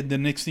that shit. And the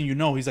next thing you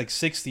know, he's like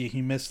 60.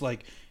 He missed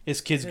like his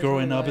kids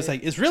growing up. It's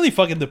like it's really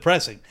fucking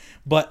depressing.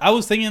 But I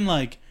was thinking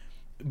like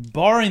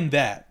barring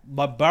that,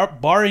 but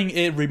barring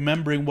it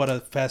remembering what a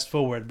fast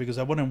forward, because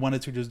I wouldn't want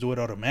it to just do it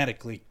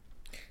automatically.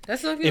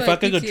 That's what if I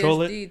could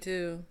control it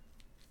too.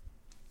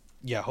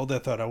 Yeah, hold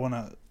that thought. I want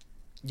to.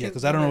 Yeah,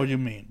 because I don't know what you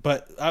mean,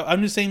 but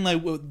I'm just saying,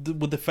 like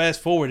with the fast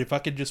forward, if I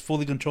could just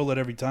fully control it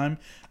every time,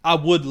 I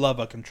would love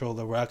a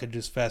controller where I could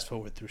just fast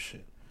forward through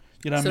shit.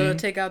 You know what I mean? So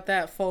take out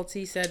that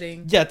faulty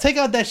setting. Yeah, take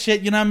out that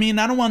shit. You know what I mean?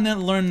 I don't want to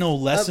learn no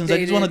lessons. I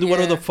just want to do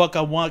whatever the fuck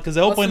I want. Because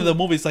the whole point of the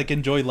movie is like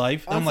enjoy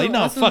life. I'm like,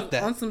 no, fuck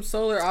that. On some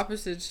solar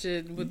opposite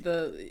shit with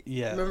the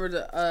Remember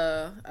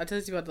the I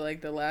told you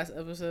about the last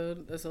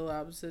episode, the solar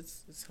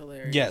opposites. It's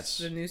hilarious. Yes.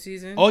 The new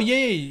season. Oh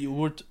yeah.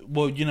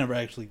 Well, you never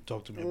actually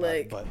talked to me about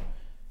it, but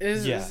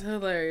it's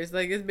hilarious.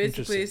 Like it's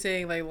basically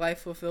saying like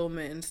life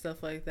fulfillment and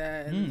stuff like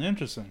that. And,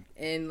 interesting.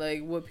 And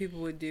like what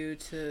people would do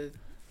to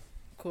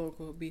quote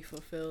unquote be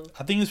fulfilled.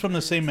 I think it's from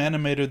the same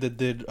animator that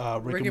did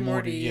Rick and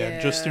Morty. Yeah,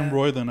 Justin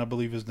Roiland, I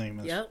believe his name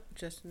is. Yep,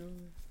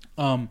 Justin.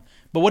 But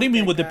what do you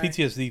mean with the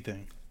PTSD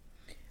thing?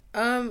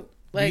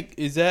 Like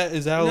is that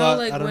a lot?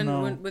 Like I don't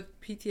know. When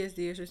with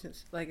PTSD or something,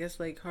 like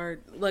it's like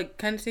hard. Like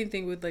kind of same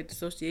thing with like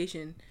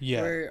dissociation.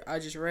 Yeah. Where I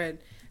just read.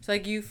 It's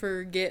like you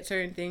forget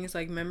certain things,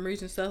 like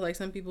memories and stuff. Like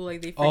some people,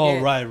 like they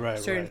forget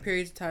certain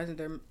periods of times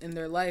in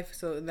their life.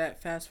 So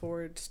that fast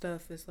forward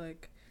stuff is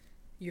like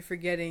you're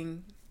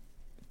forgetting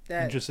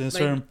that. Just in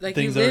certain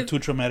things that are too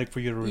traumatic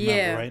for you to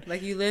remember, right?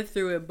 Like you live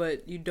through it,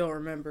 but you don't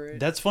remember it.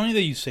 That's funny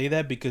that you say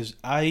that because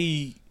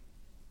I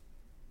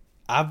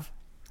was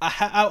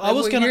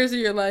what years of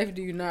your life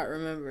do you not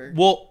remember?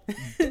 Well,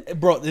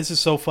 bro, this is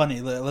so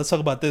funny. Let's talk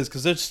about this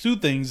because there's two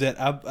things that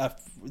I've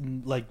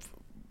like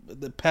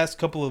the past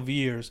couple of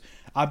years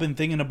I've been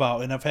thinking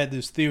about, and I've had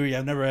this theory.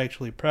 I've never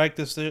actually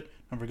practiced it.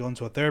 Never gone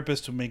to a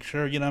therapist to make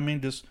sure. You know what I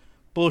mean? Just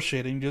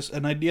bullshitting, just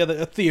an idea,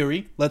 a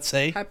theory. Let's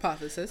say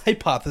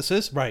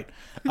hypothesis, right?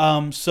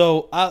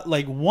 So I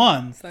like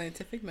one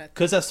scientific method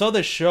because I saw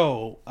this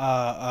show.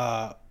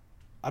 I'm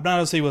not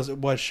gonna say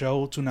what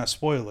show to not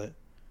spoil it.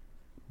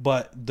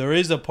 But there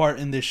is a part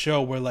in this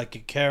show where like a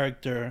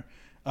character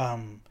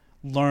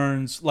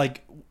learns,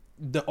 like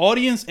the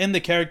audience and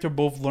the character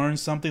both learn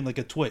something, like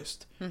a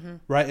twist,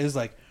 right? It's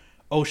like,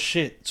 oh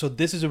shit, so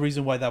this is the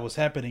reason why that was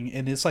happening.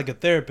 And it's like a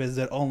therapist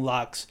that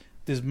unlocks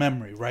this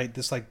memory, right?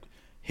 This like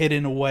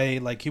hidden away,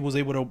 like he was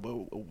able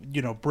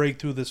to, break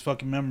through this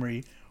fucking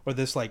memory or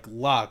this like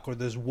lock or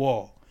this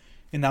wall.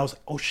 And I was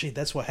like, oh shit,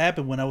 that's what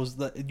happened when I was,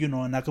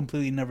 and I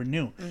completely never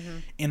knew.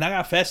 And I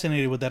got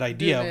fascinated with that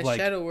idea of like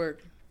shadow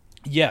work.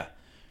 Yeah,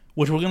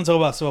 which we're going to talk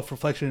about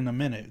self-reflection in a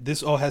minute.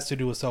 This all has to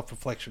do with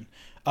self-reflection.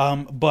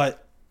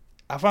 But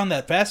I found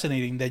that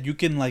fascinating that you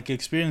can like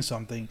experience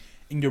something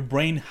and your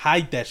brain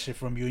hide that shit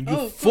from you and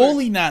you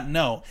fully not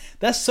know.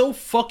 That's so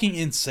fucking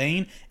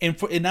insane. And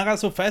I got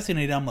so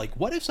fascinated. I'm like,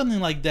 what if something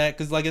like that?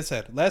 Because like I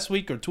said, last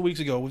week or 2 weeks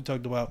ago, we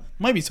talked about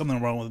might be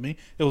something wrong with me.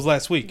 It was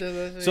last week.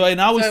 So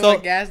and I always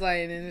thought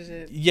gaslighting and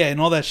shit. Yeah,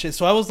 and all that shit.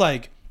 So I was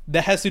like,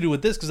 that has to do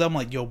with this because I'm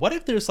like, yo, what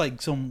if there's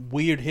like some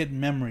weird hidden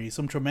memory,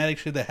 some traumatic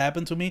shit that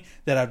happened to me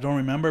that I don't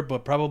remember,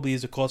 but probably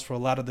is a cause for a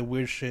lot of the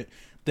weird shit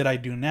that I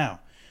do now.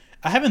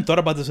 I haven't thought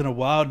about this in a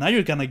while. Now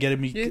you're kind of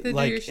getting me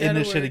like in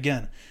this shit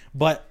again.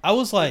 But I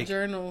was like,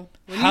 journal.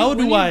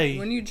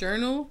 When you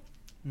journal,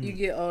 you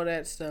get all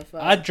that stuff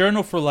out. I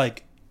journal for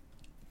like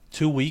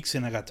 2 weeks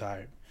and I got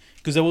tired.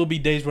 Because there will be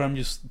days where I'm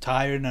just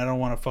tired and I don't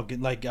want to fucking,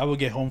 like, I would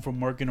get home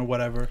from working or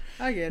whatever.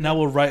 I get it. And I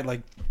would write,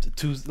 like,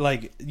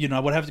 I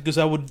would have to, because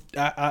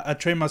I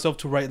trained myself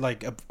to write,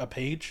 like, a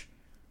page,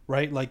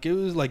 right? Like, it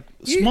was, like,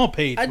 a small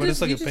page, but it's,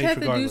 like, a page regardless. You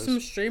just have to do some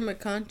stream of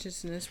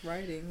consciousness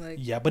writing. Like.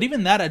 Yeah, but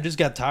even that, I just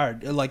got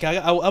tired. Like,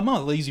 I'm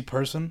a lazy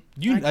person.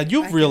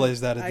 You've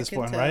realized that at this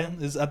point, right?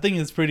 I think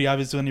it's pretty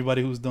obvious to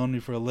anybody who's known me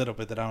for a little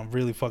bit that I'm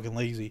really fucking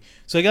lazy.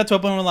 So I got to a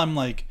point where I'm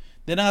like,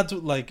 then I had to,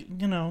 like,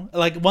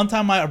 like one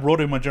time I wrote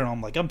in my journal,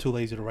 I'm like, I'm too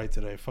lazy to write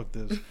today. Fuck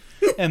this.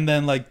 And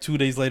then like 2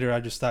 days later, I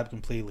just stopped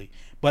completely.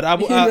 But I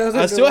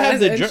still have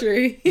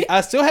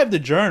I still have the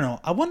journal.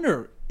 I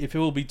wonder if it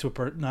will be too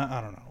personal. I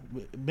don't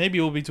know. Maybe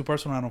it will be too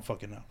personal. I don't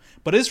fucking know.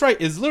 But it's right.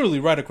 It's literally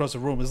right across the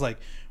room. It's like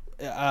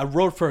I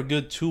wrote for a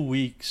good 2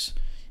 weeks,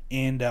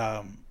 and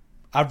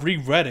I've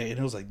reread it, and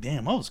it was like,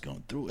 damn, I was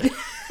going through it.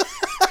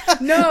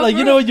 No, like,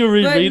 bro, you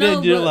reread it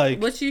and you're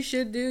like, what you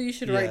should do, you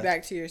should write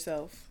back to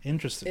yourself.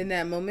 Interesting. In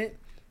that moment,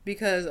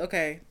 because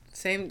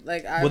same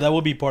like well, that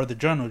would be part of the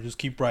journal. Just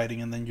keep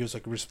writing and then use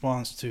like a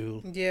response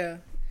to this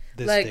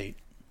date.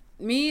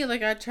 Me,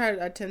 like I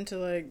tend to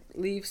like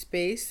leave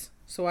space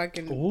so I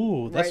can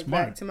write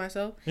back to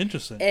myself.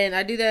 Interesting. And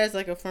I do that as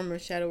like a form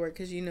of shadow work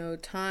because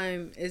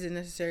time isn't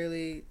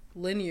necessarily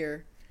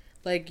linear.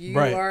 Like, you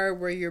are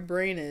where your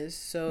brain is.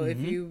 So if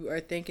you are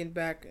thinking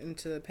back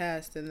into the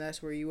past, then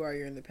that's where you are.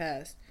 You're in the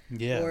past.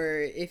 Yeah.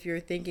 Or if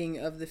you're thinking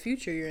of the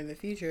future, you're in the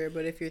future.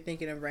 But if you're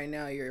thinking of right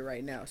now, you're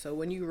right now. So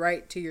when you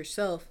write to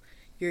yourself,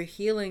 you're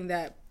healing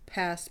that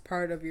past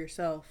part of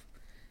yourself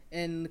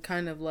and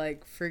kind of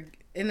like,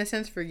 in a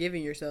sense,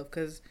 forgiving yourself.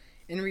 Because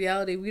in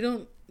reality, we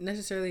don't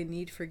necessarily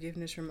need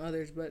forgiveness from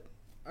others, but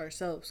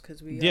ourselves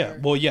because we are.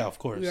 Well, yeah, of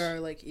course. We are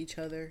like each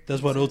other.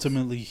 That's what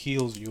ultimately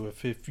heals you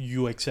if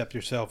you accept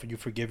yourself and you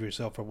forgive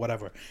yourself or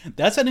whatever.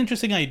 That's an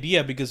interesting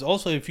idea because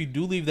also if you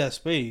do leave that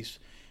space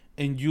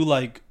and you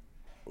like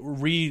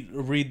read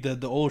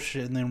the old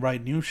shit and then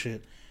write new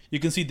shit, you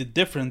can see the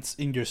difference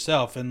in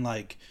yourself and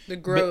like the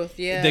growth,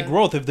 the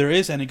growth if there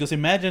is any. Because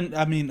imagine,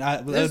 I mean,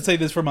 I'd say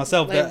this for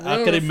myself like that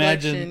I could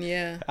imagine.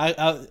 Yeah,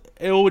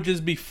 it would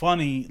just be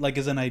funny. Like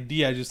as an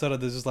idea, I just thought of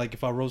this as like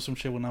if I wrote some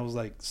shit when I was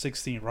like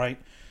 16, right?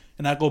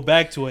 And I go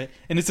back to it,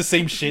 and it's the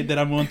same shit that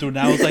I'm going through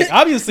now. It's like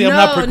obviously I'm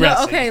not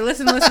progressing. No, okay,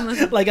 listen.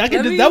 Like I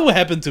can that would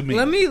happen to me.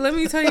 Let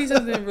me tell you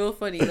something real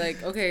funny.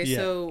 Like okay,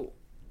 so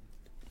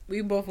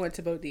we both went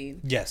to Bodine.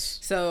 Yes.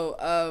 So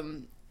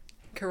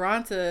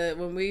Karanta,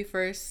 when we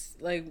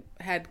first like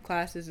had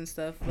classes and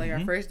stuff, like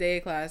our first day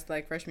of class,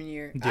 like freshman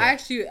year, I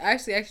actually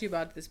asked you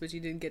about this, but you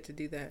didn't get to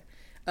do that.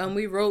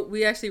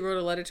 We actually wrote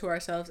a letter to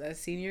ourselves as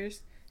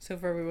seniors. So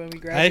for when we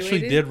graduated, I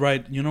actually did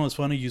write. You know, it's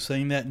funny you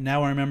saying that.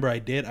 Now I remember I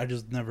did. I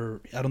just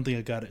never. I don't think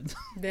I got it.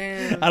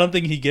 Damn. I don't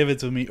think he gave it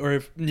to me, or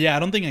if I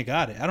don't think I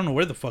got it. I don't know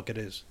where the fuck it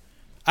is.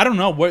 I don't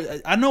know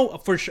where. I know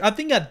for sure. I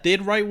think I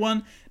did write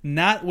one.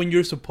 Not when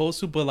you're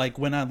supposed to, but like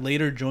when I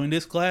later joined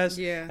this class.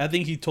 Yeah. I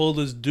think he told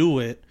us do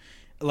it,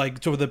 like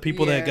to the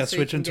people that got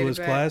switched into his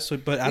class. So,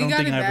 but I don't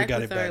think I ever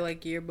got it back. Our,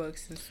 like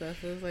yearbooks and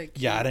stuff. It was like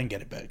yeah, I didn't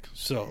get it back.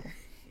 So.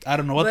 I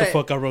don't know what the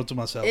fuck I wrote to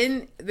myself.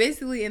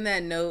 Basically in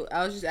that note,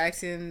 I was just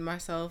asking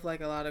myself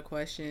like a lot of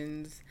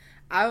questions.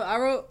 I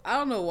wrote. I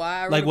don't know why.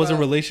 I wrote like was it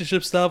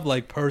relationship stuff,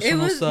 like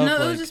personal stuff? No,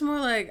 like, it was just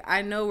more like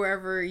I know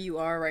wherever you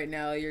are right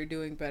now, you're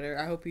doing better.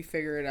 I hope you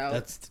figure it out.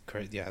 That's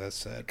crazy. Yeah, that's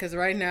sad. Because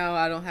right now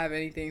I don't have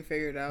anything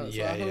figured out.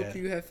 So I hope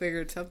you have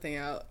figured something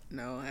out.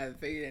 No, I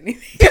haven't figured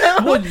anything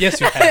out. Well, yes,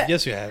 you have.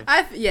 Yes, you have.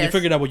 Yes. You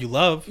figured out what you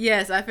love.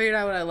 Yes, I figured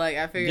out what I like.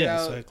 I figured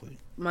out exactly.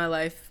 my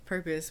life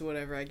purpose,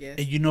 whatever, I guess.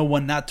 And you know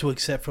what not to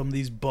accept from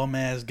these bum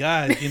ass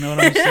guys. You know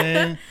what I'm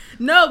saying?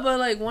 No, but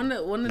like one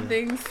of the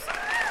things.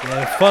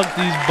 Yeah, fuck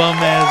these bum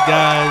ass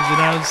guys. You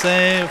know what I'm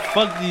saying?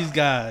 Fuck these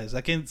guys.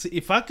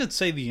 If I could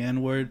say the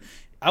N word,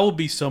 I would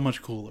be so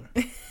much cooler.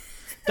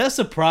 That's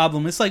the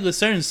problem. It's like with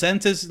certain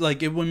sentences,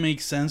 like it would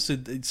make sense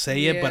to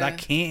say it, but I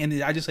can't.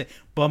 And I just say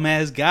bum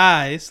ass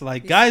guys.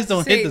 Like guys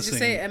don't hit the same. Just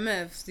say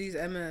MFs. These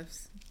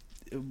MFs.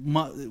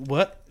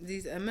 What?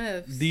 These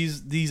MFs.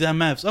 These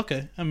MFs.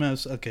 Okay,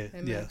 MFs. Okay,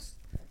 MFs. Yeah.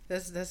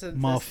 That's a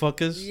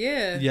motherfuckers.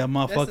 Yeah. Yeah,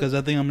 motherfuckers.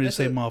 I think I'm gonna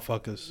say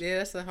motherfuckers. Yeah,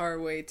 that's a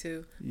hard way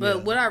too.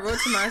 But what I wrote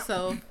to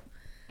myself.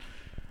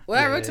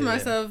 I wrote to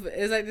myself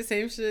is like the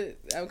same shit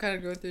I'm kind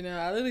of going through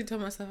now. I literally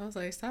told myself, I was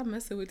like, stop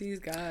messing with these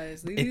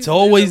guys. It's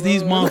always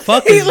these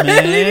motherfuckers,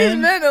 man. Leave these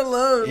men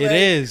alone. It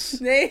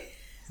is.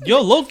 Yo,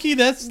 low-key,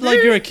 that's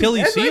like your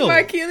Achilles heel. That's like my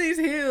Achilles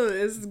heel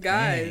is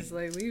guys. Dang.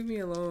 Like, leave me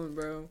alone,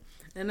 bro.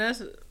 And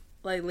that's,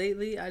 like,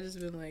 lately, I just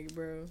been like,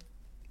 bro.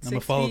 I'm going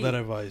to follow that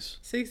advice.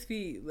 6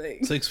 feet.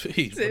 Like 6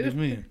 feet? What do you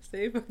mean?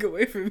 Stay fuck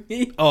away from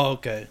me. Oh,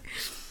 okay.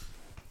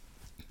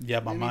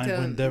 Yeah, my mind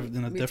went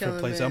in a different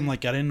place. I'm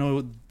like, I didn't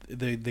know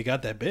they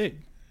got that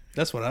big.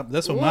 That's what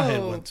my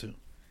head went to.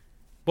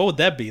 What would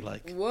that be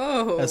like?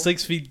 Whoa. A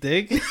 6 feet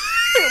dick? Why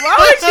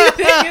would you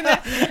think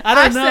that?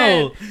 I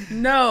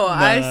don't know.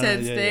 I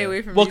said stay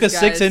away from me. Well, because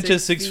 6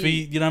 inches, 6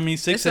 feet. You know what I mean?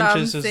 6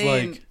 inches is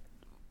like.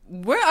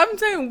 I'm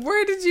saying,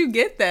 where did you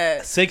get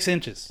that? 6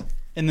 inches.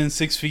 And then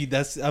 6 feet.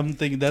 That's what I'm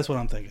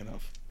thinking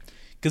of.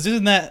 Because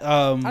isn't that...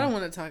 I don't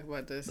want to talk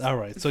about this. All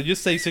right. So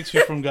just say 6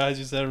 feet from guys.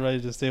 You said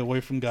right. Just stay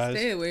away from guys.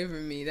 Stay away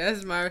from me.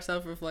 That's my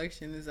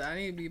self-reflection. Is I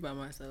need to be by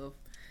myself.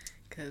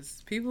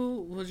 Because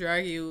people will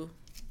drag you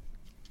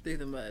through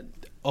the mud.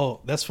 Oh,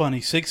 that's funny.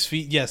 6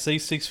 feet. Yeah, say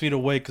 6 feet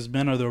away because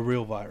men are the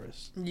real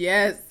virus.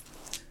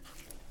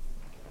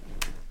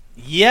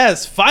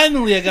 Yes,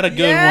 finally I got a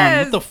good one.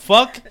 What the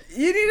fuck?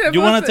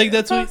 You want to take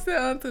that tweet? Post it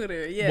on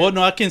Twitter. Yeah. Well,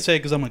 no, I can't say it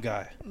because I'm a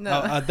guy. No.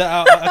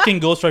 I can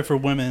ghostwrite for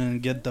women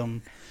and get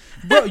them.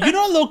 Bro, you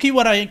know, low key,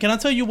 can I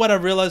tell you what I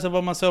realized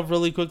about myself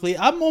really quickly?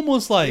 I'm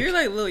almost like you're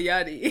like Lil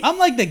Yachty. I'm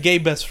like the gay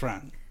best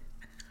friend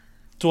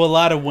to a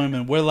lot of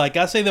women. Where like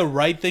I say the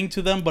right thing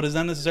to them, but it's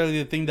not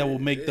necessarily the thing that will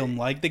make them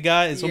like the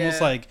guy. It's almost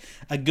like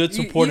a good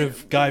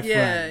supportive guy friend.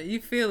 Yeah,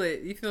 you feel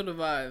it. You feel the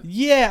vibe.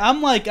 Yeah,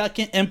 I'm like I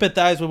can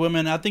empathize with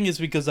women. I think it's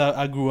because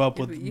I grew up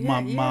with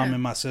my mom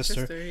and my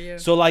sister.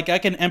 So like I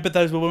can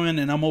empathize with women,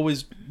 and I'm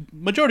always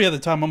majority of the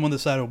time I'm on the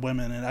side of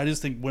women, and I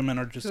just think women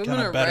are just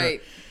kind of better.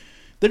 Right.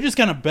 They're just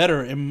kind of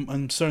better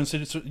in certain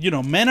situations. You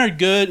know, men are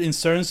good in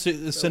certain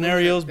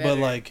scenarios, but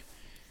like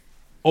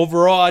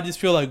overall, I just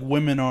feel like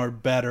women are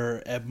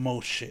better at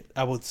most shit,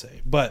 I would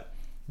say. But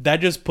that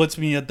just puts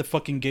me at the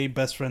fucking gay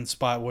best friend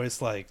spot where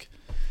it's like,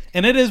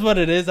 and it is what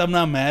it is. I'm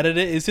not mad at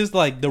it. It's just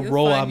like the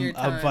role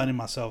I'm finding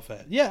myself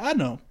at. Yeah, I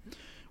know.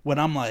 When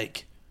I'm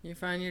like, you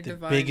find your the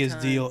biggest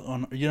time. Deal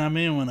on, you know what I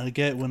mean? When I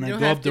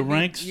go up the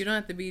ranks, you don't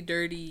have to be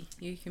dirty.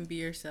 You can be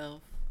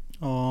yourself.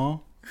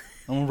 Oh.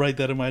 I'm gonna write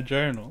that in my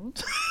journal.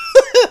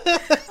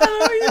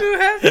 Oh, you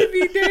don't have to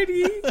be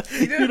dirty.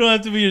 You don't You don't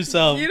have to be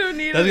yourself. You don't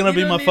need. That's gonna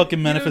be my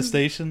fucking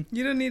manifestation.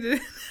 You don't need to.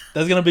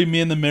 That's gonna be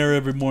me in the mirror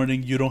every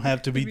morning. You don't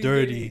have to be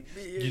dirty.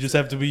 You just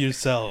have to be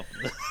yourself.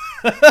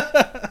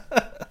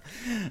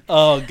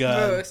 Oh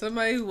god. Bro,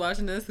 somebody who's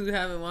watching this who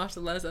haven't watched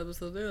the last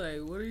episode, they're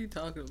like, "What are you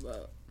talking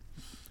about?"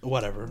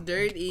 Whatever.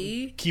 Dirt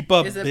E. Keep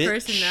up. Is a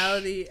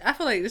personality. I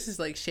feel like this is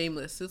like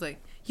shameless. It's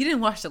like you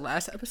didn't watch the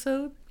last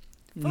episode.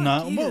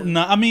 No.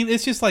 I mean,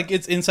 it's just like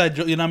it's inside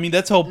joke. You know what I mean?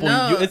 That's the whole point.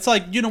 No. It's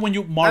like, you know, when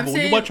you Marvel,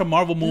 saying, you watch a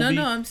Marvel movie.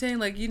 No, I'm saying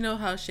like, you know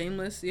how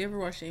Shameless. You ever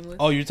watch Shameless?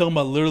 Oh, you're talking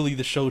about literally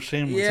the show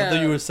Shameless. Yeah. I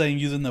thought you were saying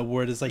using the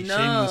word. It's like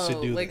shameless to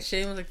do like that.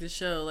 Shameless, like the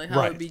show, like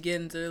how it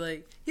begins. Or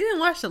like, you didn't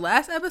watch the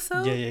last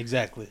episode? Yeah,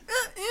 exactly.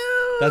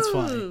 Ew. That's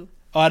funny.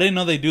 Oh, I didn't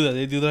know they do that.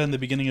 They do that in the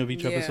beginning of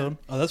each episode.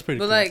 Oh, that's pretty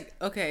cool. But like,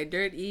 okay,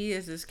 Dirt E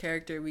is this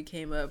character we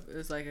came up. It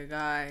was like a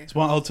guy. It's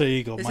my alter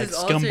ego. My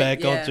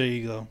scumbag alter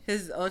ego.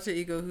 His alter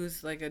ego,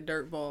 who's like a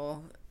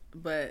dirtball,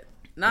 but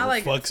not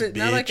like a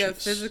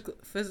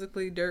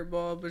physically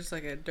dirtball, but just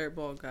like a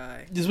dirtball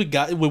guy. Just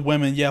with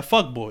women,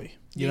 fuck boy.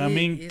 You know what I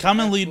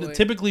mean?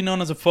 Typically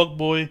known as a fuck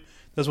boy.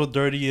 That's what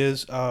Dirty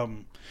is.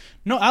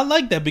 No, I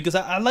like that because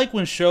I like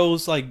when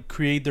shows like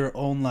create their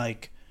own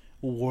like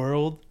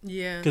world.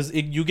 Yeah. Because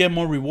you get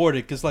more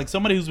rewarded. Because like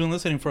somebody who's been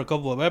listening for a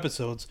couple of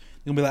episodes,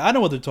 they're gonna be like, I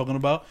know what they're talking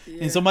about.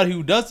 Yeah. And somebody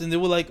who doesn't, they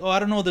were like, oh, I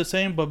don't know what they're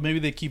saying, but maybe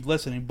they keep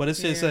listening. But it's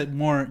just like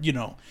more, you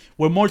know,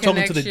 we're more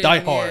talking to the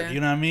diehard. You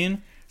know what I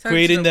mean?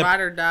 Creating that ride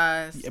or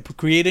dies.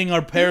 Creating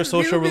our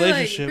parasocial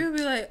relationship. People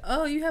be like,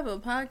 oh, you have a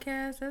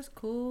podcast? That's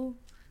cool.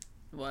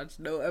 Watch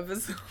no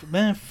episode.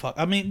 Man, fuck.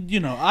 I mean, you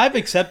know, I've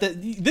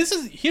accepted.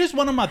 Here's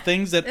one of my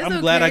things that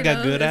I'm glad I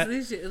got good at.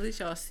 At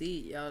least y'all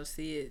see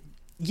it.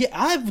 Yeah,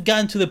 I've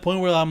gotten to the point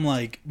where I'm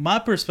like, my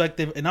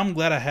perspective, and I'm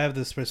glad I have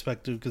this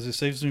perspective because it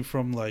saves me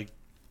from like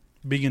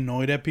being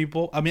annoyed at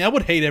people. I mean, I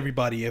would hate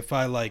everybody if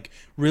I like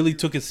really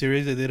took it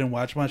serious and didn't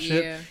watch my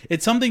shit. Yeah.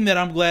 It's something that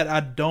I'm glad I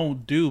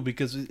don't do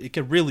because it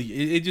could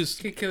really, it just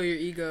could kill your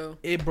ego.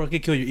 It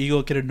could kill your ego.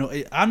 It could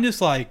annoy. I'm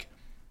just like,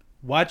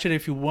 watch it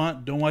if you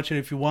want. Don't watch it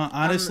if you want.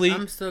 Honestly,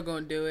 I'm still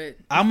gonna do it.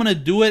 I'm gonna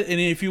do it, and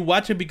if you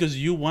watch it because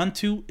you want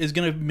to, it's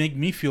gonna make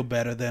me feel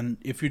better than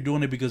if you're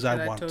doing it because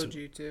I want to. I told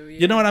you to. Yeah.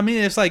 You know what I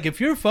mean? It's like if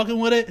you're fucking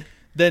with it,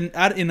 then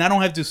I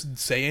don't have to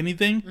say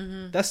anything.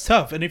 Mm-hmm. That's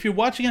tough. And if you're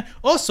watching it,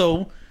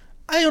 also,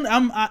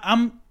 I'm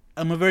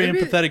a very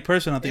empathetic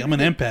person. I think I'm an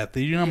empath.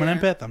 You know I'm an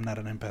empath? I'm not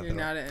an empath. You're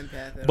not an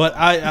empath. But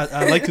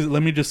I like to,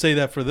 let me just say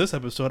that for this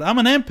episode. I'm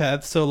an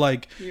empath. So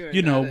like,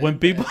 you know, when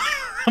people,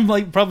 I'm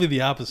like probably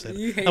the opposite.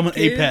 I'm an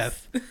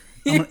apath.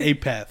 I'm an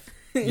apath.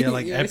 Yeah,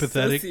 like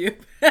empathetic.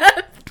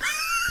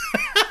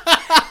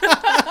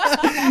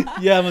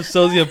 Yeah, I'm a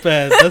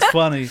sociopath. That's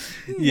funny.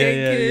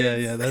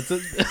 Yeah. That's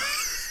it.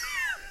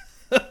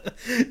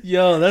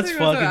 Yo, that's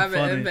fucking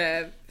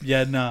funny.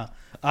 Yeah, nah.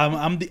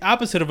 I'm the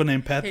opposite of an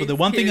empath, but the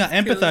one thing I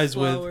empathize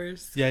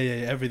with,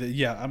 everything.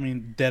 Yeah, I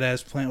mean, dead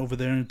ass plant over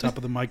there on top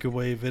of the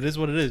microwave. It is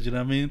what it is. You know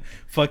what I mean?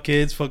 Fuck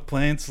kids, fuck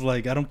plants.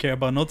 Like I don't care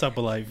about no type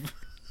of life.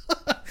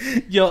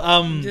 Yo,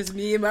 just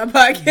me and my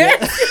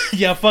podcast.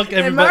 Yeah, fuck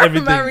everybody.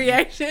 Everything. My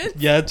reaction.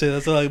 Yeah, I'd say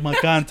that's like my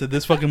content.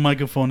 This fucking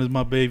microphone is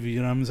my baby.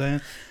 You know what I'm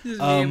saying?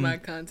 Just me and my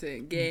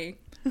content, gang.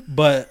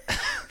 But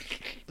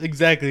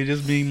exactly,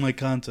 just being my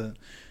content.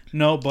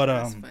 No, but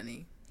that's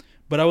funny.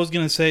 But I was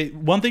going to say,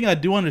 one thing I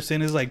do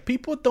understand is, like,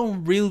 people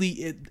don't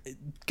really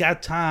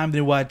got time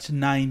to watch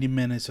 90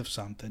 minutes of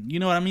something. You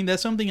know what I mean?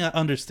 That's something I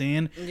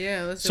understand.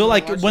 Yeah, let's so,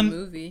 like, watch a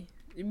movie.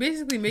 You're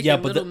basically making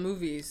little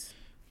movies.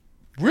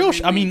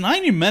 I mean,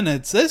 90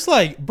 minutes, that's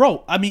like,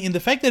 bro, I mean, in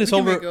the fact that it's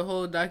over. You can make a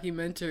whole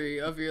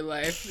documentary of your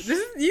life.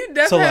 You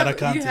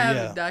definitely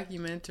have a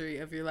documentary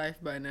of your life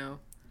by now.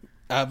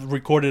 I've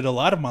recorded a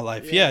lot of my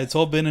life. Yeah, it's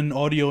all been in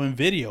audio and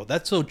video.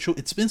 That's so true.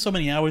 It's been so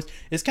many hours.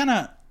 It's kind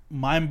of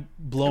mind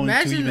blowing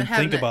to even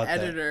think about that.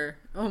 Editor.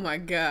 Oh my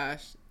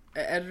gosh,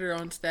 an editor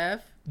on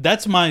staff.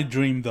 That's my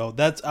dream, though.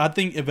 I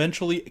think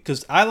eventually,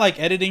 because I like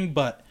editing,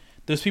 but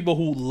there's people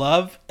who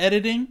love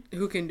editing,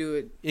 who can do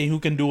it, and who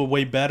can do it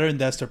way better, and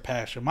that's their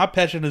passion. My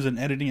passion isn't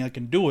editing. I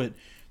can do it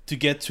to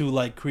get to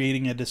like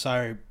creating a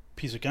desired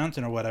piece of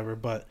content or whatever,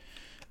 but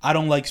I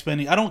don't like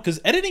spending.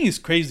 Because editing is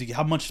crazy.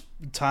 How much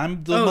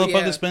time the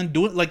motherfuckers spend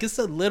doing? Like it's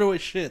the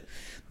littlest shit.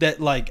 That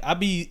like I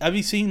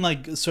be seeing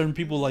like certain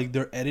people like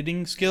their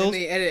editing skills. And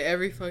they edit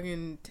every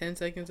fucking 10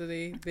 seconds of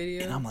the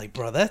video. And I'm like,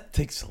 bro, that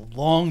takes a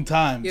long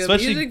time. Yeah,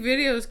 especially music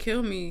videos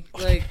kill me.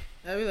 Like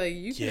I'd be like,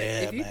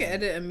 if you can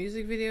edit a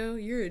music video,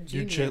 you're a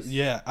genius.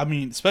 I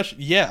mean,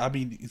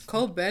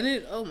 Cole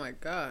Bennett. Oh my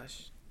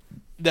gosh.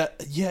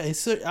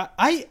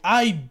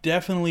 I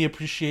definitely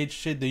appreciate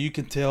shit that you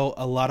can tell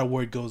a lot of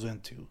work goes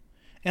into,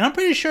 and I'm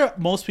pretty sure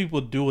most people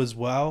do as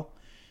well.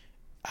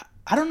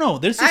 I don't know.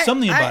 There's just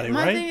something about it,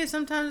 right? My thing is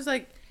sometimes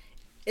like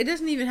it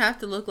doesn't even have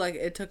to look like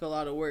it took a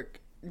lot of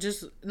work.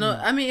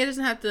 I mean, it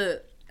doesn't have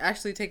to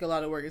actually take a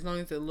lot of work as long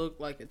as it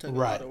looked like it took a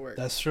lot of work.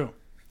 That's true.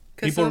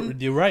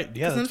 You're right.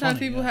 Yeah, sometimes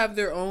people have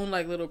their own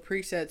like little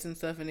presets and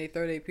stuff, and they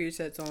throw their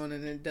presets on,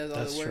 and it does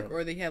all the work. True.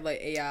 Or they have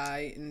like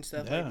AI and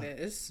stuff like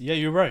that.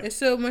 You're right. It's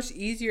so much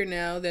easier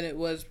now than it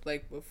was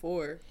like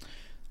before.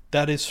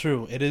 That is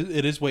true. It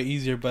is way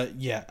easier, but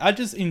yeah, I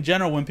just in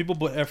general when people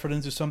put effort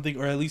into something,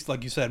 or at least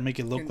like you said, make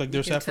it look like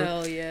there's effort.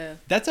 Tell, yeah.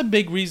 That's a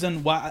big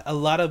reason why a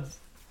lot of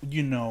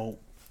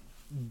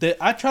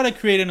I try to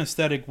create an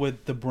aesthetic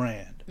with the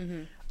brand.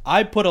 Mm-hmm.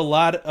 I put a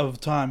lot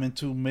of time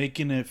into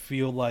making it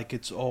feel like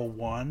it's all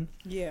one.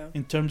 Yeah.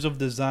 In terms of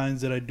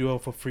designs that I do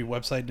off a free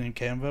website in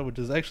Canva, which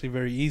is actually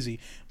very easy,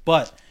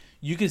 but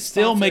you can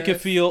still make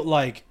it feel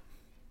like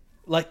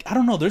I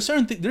don't know. There's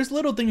there's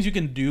little things you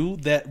can do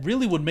that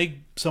really would make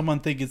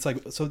someone think it's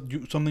like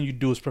something you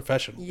do is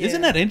professional. Yeah.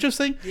 Isn't that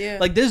interesting? Yeah.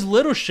 Like there's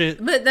little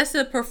shit. But that's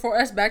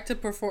that's back to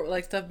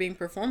like stuff being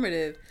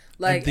performative.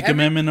 Like the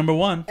commandment number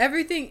 1.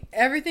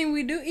 Everything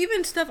we do,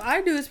 even stuff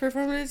I do is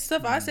performative.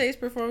 Stuff I say is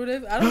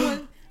performative. I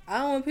don't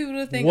want people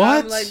to think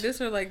I'm like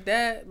this or like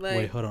that. Like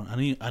wait, hold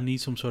on. I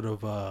need some sort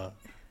of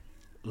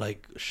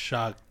like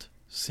shocked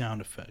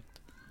sound effect.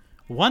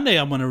 One day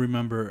I'm gonna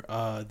remember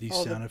these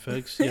sound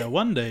effects. Yeah,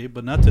 one day,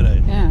 but not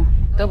today. Yeah,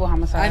 double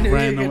homicide. I knew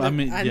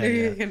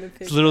you were gonna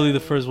pick it's literally the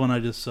first one I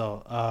just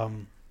saw.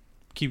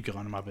 Keep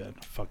going. My bad.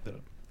 I fucked it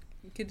up.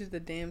 You could do the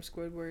damn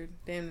Squidward.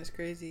 Damn, that's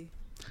crazy.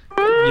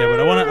 Yeah, but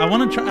I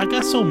wanna try. I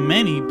got so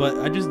many, but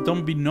I just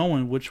don't be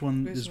knowing which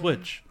one is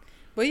which.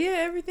 But yeah,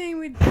 everything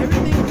we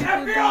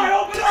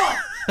FBI, open up!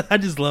 I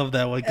just love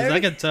that one because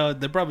I can tell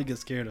they probably get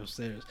scared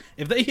upstairs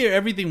if they hear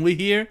everything we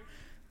hear.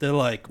 They're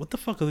like, what the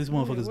fuck are these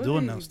motherfuckers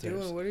doing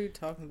downstairs? What are you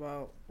talking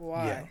about?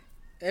 Why? Yeah.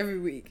 Every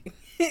week.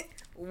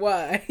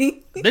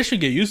 Why? They should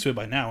get used to it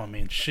by now. I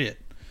mean, shit.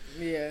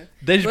 Yeah.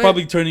 They should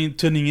probably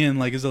tuning in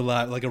like it's a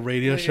lot like a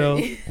radio show.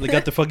 They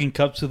got the fucking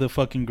cups to the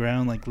fucking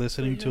ground, like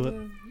listening to it.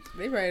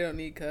 They probably don't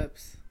need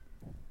cups.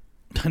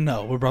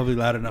 No, we're probably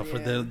loud enough for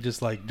them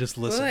just listen.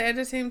 Well, at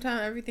the same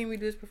time, everything we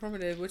do is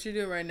performative. What you're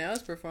doing right now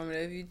is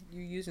performative.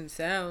 You're using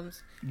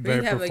sounds.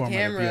 Very we have a performative,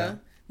 camera. yeah.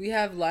 We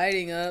have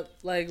lighting up.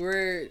 Like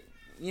we're...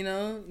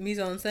 mise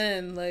en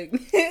scène, like,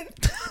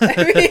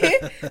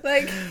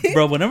 like.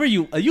 Bro, whenever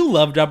you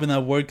love dropping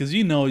that word because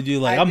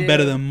I'm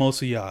better than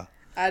most of y'all.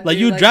 Like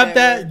you drop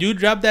that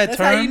term. That's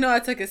how you know I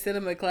took a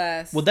cinema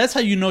class. Well, that's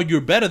how you know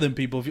you're better than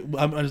people.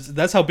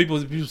 That's how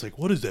people's like,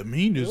 what does that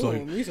mean? It's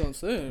like, mise en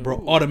scène.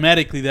 Bro,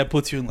 automatically that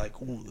puts you in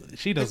like, ooh,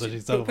 she knows what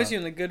she's talking about. Puts you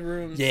in the good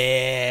rooms.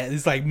 Yeah,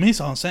 it's like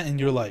mise en scène, and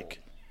you're like.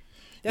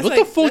 What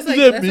the fuck does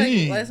that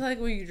mean? That's like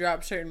when you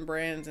drop certain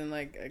brands in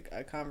like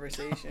a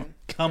conversation.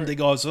 Comme des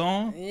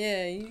garçons.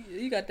 Yeah,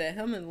 you got that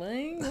Helmut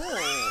Lang.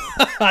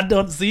 I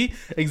don't see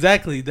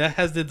exactly. That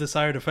has the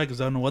desired effect because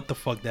I don't know what the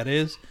fuck that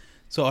is.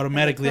 So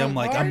automatically I'm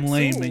like I'm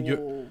lame and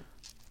you're.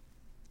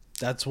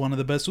 That's one of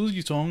the best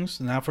Uzi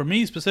songs. Not for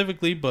me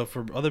specifically, but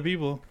for other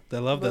people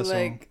that love that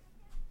song.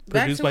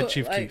 Produced by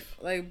Chief Keef.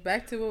 Like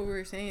back to what we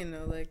were saying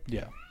though. Like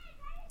yeah,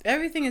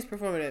 everything is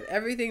performative.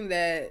 Everything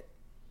that.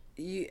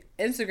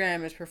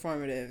 Instagram is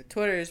performative.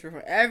 Twitter is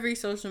performative. Every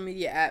social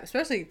media app,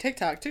 especially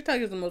TikTok. TikTok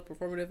is the most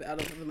performative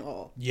out of them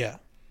all. Yeah.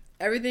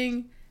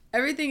 Everything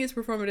is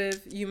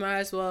performative. You might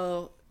as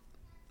well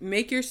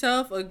make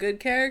yourself a good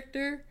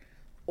character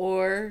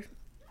or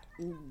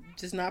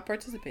just not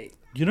participate.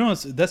 You know,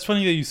 that's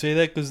funny that you say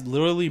that because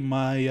literally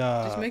my...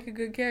 just make a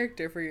good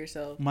character for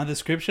yourself. My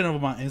description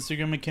of my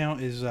Instagram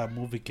account is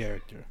movie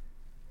character.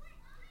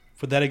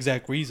 For that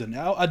exact reason.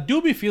 I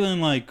do be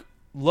feeling like...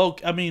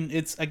 I mean,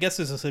 I guess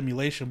it's a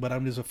simulation, but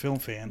I'm just a film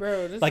fan.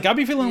 Bro, I'll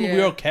be feeling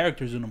real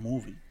characters in a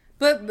movie.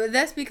 But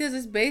that's because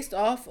it's based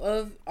off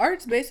of...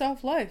 Art's based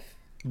off life.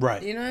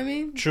 Right. You know what I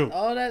mean? True.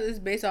 All that is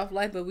based off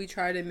life, but we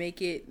try to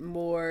make it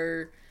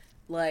more,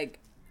 like,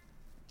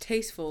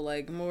 tasteful,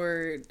 like,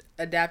 more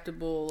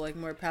adaptable, like,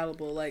 more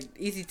palatable, like,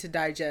 easy to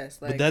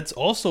digest. Like, but that's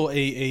also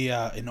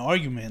an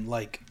argument.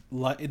 Like,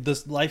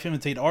 does life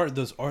imitate art?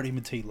 Does art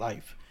imitate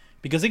life?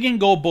 Because it can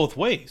go both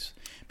ways.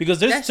 Because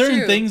there's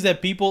certain things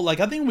that people like.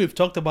 I think we've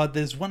talked about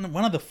this one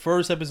of the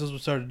first episodes we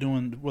started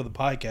doing for the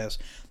podcast.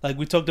 Like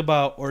we talked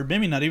about, or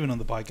maybe not even on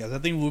the podcast. I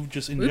think we've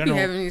just we've been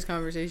having these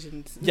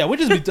conversations. Yeah, we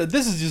just be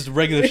this is just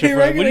regular shit.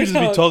 Right? We just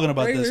be talking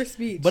about this.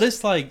 Speech. But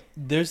it's like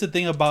there's the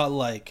thing about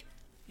like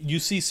you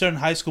see certain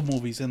high school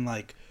movies and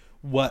like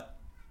what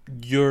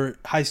your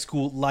high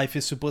school life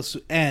is supposed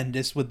to end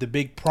is with the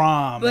big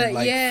prom and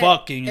like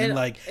fucking and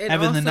like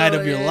having also, the night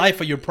of your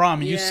life at your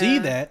prom, and you see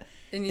that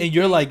and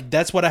you're like,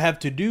 that's what I have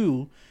to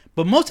do.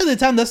 But most of the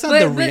time, that's not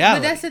the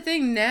reality. But that's the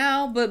thing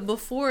now. But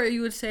before,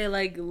 you would say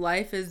like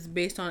life is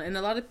based on, and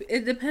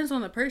it depends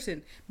on the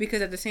person,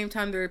 because at the same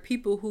time, there are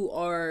people who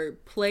are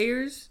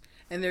players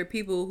and there are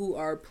people who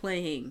are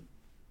playing.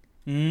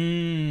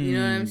 You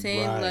know what I'm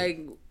saying?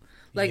 Right.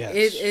 Like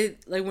yes.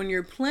 Like when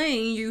you're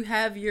playing, you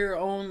have your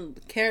own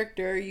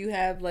character. You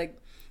have like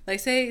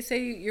say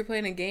you're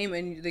playing a game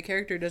and the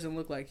character doesn't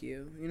look like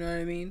you. You know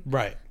what I mean?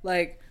 Right.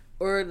 Like.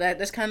 Or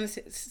that's kind of,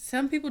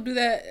 some people do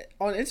that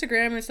on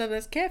Instagram and stuff.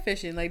 That's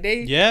catfishing. Like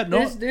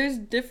there's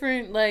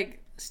different like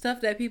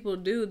stuff that people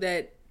do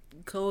that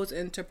goes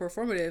into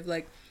performative.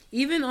 Like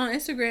even on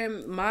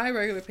Instagram, my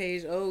regular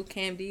page,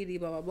 Cam Didi,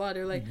 blah blah blah.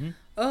 They're like,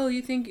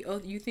 you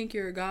think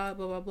you're a god,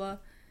 blah blah blah.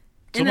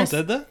 Someone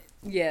said that?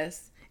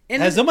 Yes.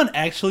 Has someone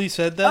actually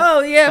said that?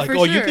 Oh yeah, like, for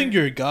sure. You think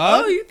you're a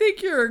god? Oh, you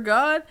think you're a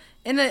god?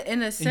 In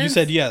a sense, and you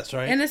said yes,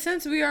 right? In a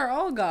sense, we are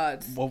all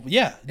gods. Well,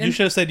 yeah, you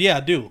should have said yeah, I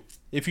do.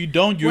 If you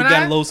don't, you've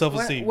got low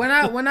self-esteem. When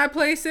I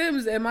play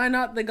Sims, am I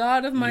not the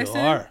god of my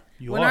Sim?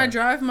 You when are. I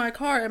drive my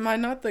car, am I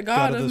not the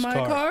god of my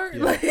car?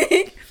 Yeah.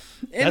 Like,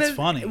 that's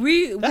funny.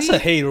 That's a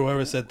hater,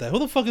 whoever said that. Who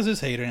the fuck is this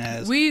hater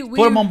ass?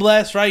 Put him on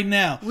blast right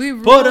now.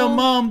 Put him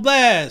on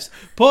blast.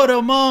 Put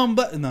him on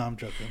blast. No, I'm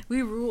joking.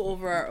 We rule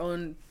over our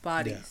own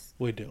bodies. Yeah,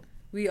 we do.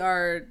 We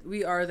are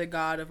the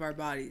god of our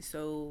bodies.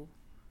 So,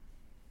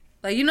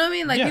 like, you know what I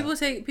mean?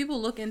 Like, people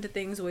look into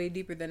things way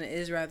deeper than it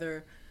is.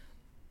 Rather,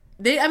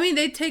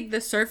 they take the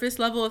surface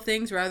level of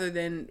things rather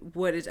than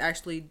what is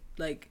actually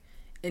like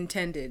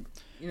intended.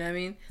 You know what I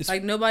mean?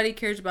 Like, nobody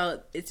cares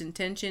about its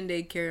intention.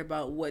 They care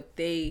about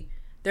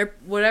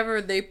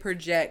whatever they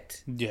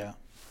project. Yeah.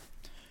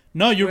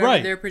 No, you're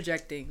right. They're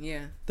projecting.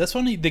 Yeah. That's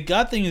funny. The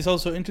God thing is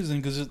also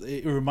interesting because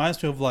it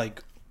reminds me of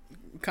like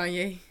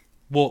Kanye.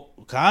 Well,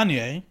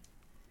 Kanye,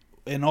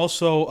 and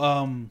also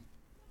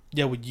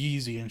with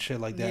Yeezy and shit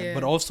like that. Yeah.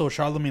 But also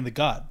Charlemagne the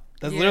God.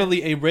 That's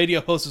literally a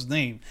radio host's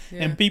name,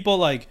 and people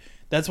like.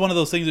 That's one of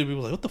those things that people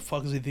are like, what the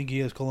fuck does he think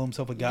he is calling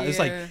himself a god? Yeah. It's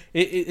like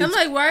I'm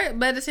like, why?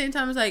 But at the same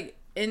time, it's like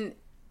in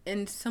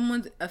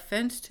someone's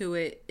offense to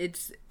it,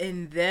 it's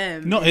in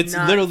them. No, it's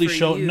literally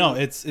shown. No,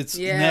 it's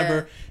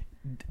never.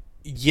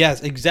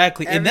 Yes,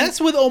 exactly, and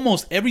that's with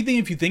almost everything.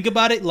 If you think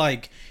about it,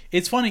 like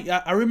it's funny.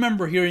 I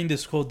remember hearing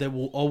this quote that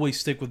will always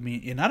stick with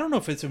me, and I don't know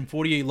if it's in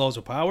 48 Laws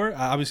of Power.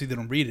 I obviously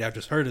didn't read it. I've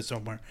just heard it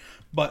somewhere,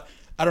 but.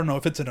 I don't know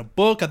if it's in a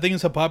book. I think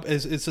it's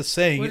it's a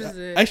saying. What is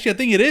it? Actually, I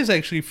think it is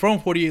actually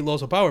from 48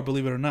 Laws of Power,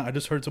 believe it or not. I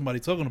just heard somebody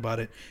talking about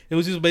it. It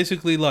was just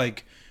basically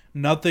like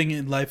nothing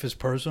in life is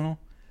personal.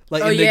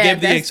 Like, and they gave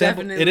the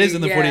example. It is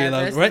in the 48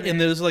 Laws, right? And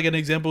there's like an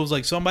example. It was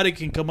like somebody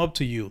can come up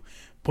to you,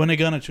 point a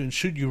gun at you, and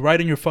shoot you right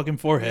in your fucking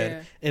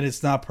forehead, and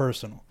it's not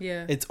personal.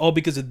 Yeah. It's all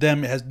because of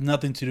them. It has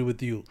nothing to do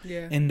with you.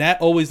 Yeah. And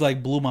that always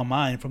like blew my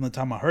mind from the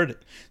time I heard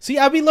it. See,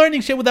 I be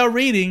learning shit without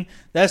reading.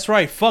 That's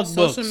right. Fuck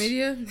books. Social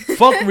media?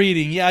 Fuck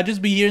reading. Yeah, I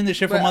just be hearing this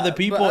shit from other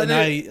people and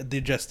I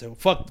digest it.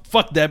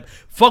 Fuck that.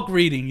 Fuck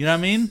reading. You know what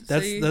I mean?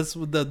 That's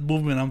the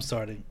movement I'm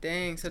starting.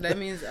 Dang. So that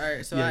means, all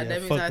right. So that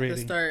means I have to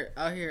start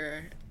out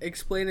here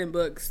explaining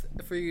books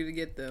for you to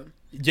get them.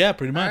 Yeah,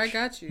 pretty much. I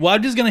got you. Well,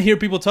 I'm just going to hear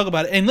people talk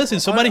about it. And listen,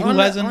 somebody who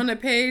hasn't... On the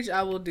page,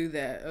 I will do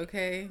that,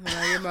 okay? When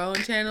I get my own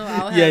channel,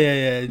 I'll have...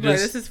 Yeah.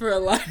 Just, this is for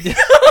Eladio.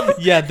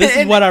 Yeah, this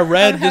is what I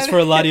read just for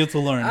Eladio to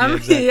learn. I'm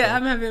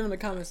having him in the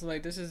comments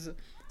like, this is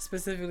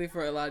specifically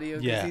for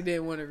Eladio because he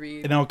didn't want to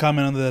read. And I'll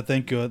comment under that,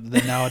 thank you.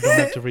 Then now I don't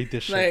have to read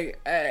this shit. Like,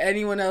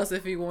 anyone else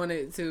if you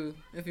wanted to,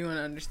 if you want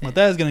to understand. My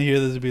dad's going to hear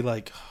this and be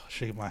like, oh,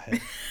 shaking my head.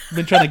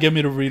 Been trying to get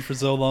me to read for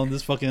so long,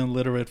 this fucking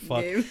illiterate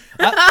fuck.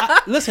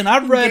 Listen,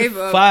 I've read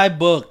 5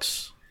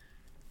 books.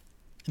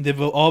 They've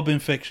all been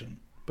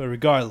fiction, but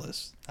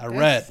regardless, I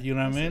read. You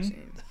know what I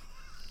mean?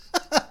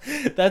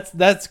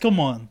 That's come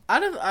on.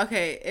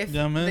 If you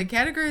know what I mean? The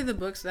category of the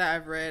books that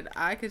I've read,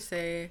 I could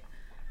say,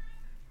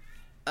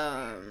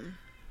 I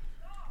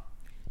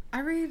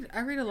read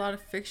a lot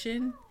of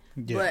fiction,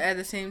 but at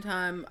the same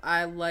time,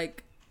 I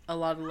like a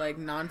lot of like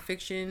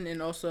nonfiction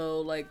and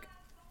also like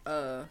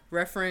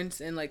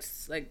reference and like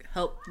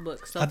help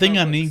books. I think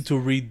I need to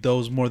read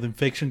those more than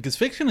fiction because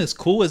fiction is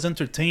cool, it's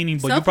entertaining,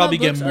 but you probably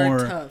get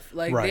more are tough.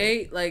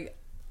 Like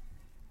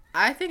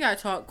I think I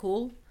talk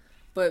cool,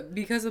 but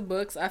because of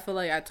books, I feel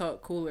like I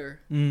talk cooler.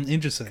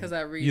 Interesting. Because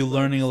I read. You're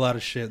learning a lot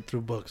of shit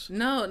through books.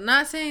 No,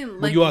 not saying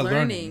like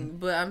learning,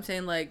 but I'm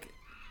saying like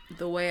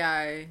the way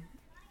I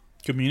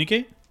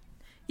communicate.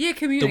 Yeah,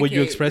 communicate. The way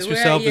you express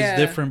yourself is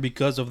different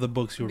because of the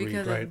books you read, right?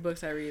 Because of the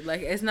books I read.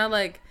 Like, it's not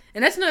like...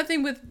 And that's another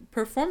thing with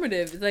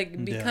performative. It's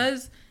like,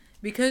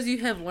 because you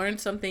have learned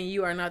something,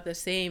 you are not the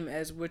same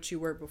as what you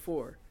were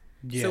before.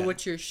 Yeah. So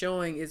what you're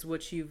showing is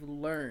what you've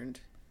learned.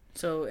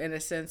 So, in a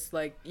sense,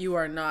 like, you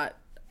are not,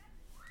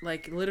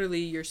 like,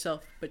 literally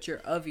yourself, but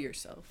you're of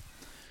yourself,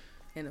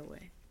 in a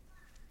way.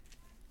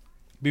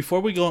 Before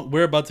we go...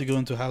 We're about to go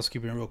into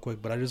housekeeping real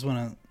quick, but I just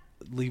want to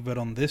leave it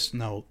on this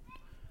note.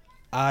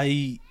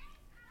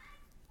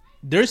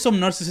 There's some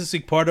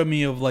narcissistic part of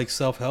me of like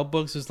self-help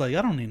books. It's like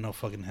I don't need no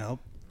fucking help.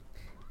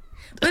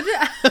 But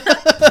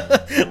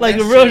like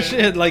real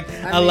shit. Like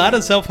a lot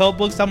of self-help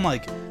books, I'm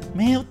like,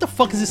 man, what the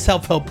fuck is this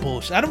self-help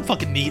bullshit? I don't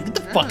fucking need it. Get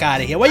the fuck out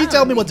of here. Why are you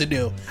telling me what to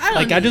do?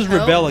 I just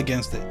rebel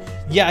against it.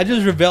 Yeah, I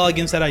just rebel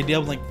against that idea.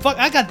 I'm like, fuck,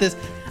 I got this.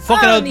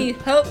 Fuck I don't need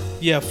help.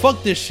 Yeah,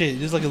 fuck this shit.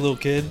 Just like a little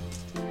kid.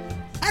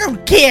 I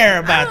don't care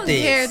about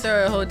this. I don't care.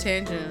 Throw a whole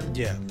tangent.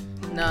 Yeah.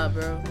 Nah,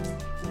 bro.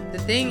 The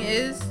thing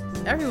is,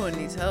 everyone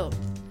needs help.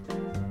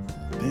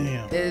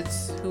 Damn.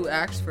 It's who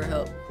asks for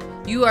help.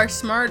 You are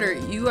smarter.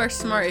 You are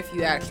smart if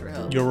you ask for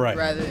help. You're right.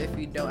 Rather if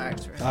you don't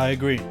ask for help. I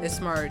agree. It's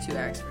smarter to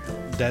ask for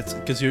help. That's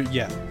because you're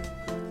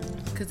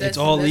it's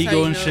all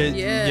ego and shit.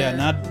 Yeah.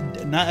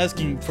 Not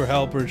asking for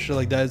help or shit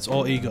like that. It's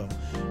all ego.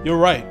 You're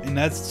right, and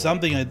that's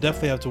something I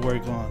definitely have to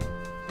work on.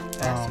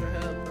 Ask for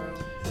help, bro.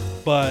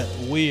 But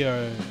we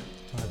are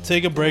gonna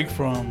take a break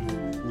from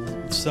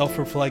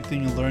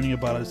self-reflecting and learning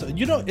about it.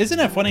 You know, isn't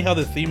it funny how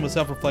the theme of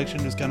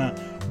self-reflection just kind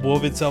of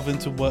wove itself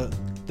into what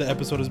the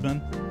episode has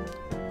been.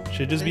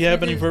 Should just be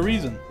happening for a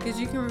reason. Because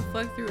you can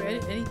reflect through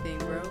anything,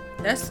 bro.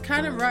 That's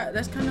kind of right.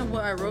 That's kind of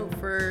what I wrote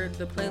for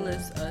the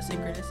playlist,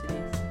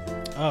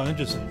 Synchronicity. Oh,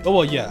 interesting. Oh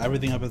well, yeah,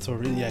 everything up until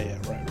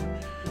right.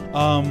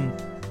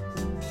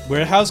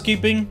 We're at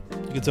housekeeping.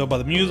 You can tell by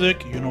the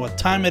music. You know what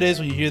time it is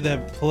when you hear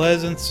that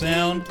pleasant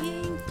sound.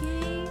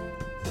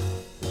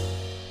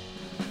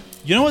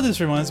 You know what this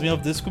reminds me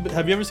of?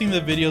 Have you ever seen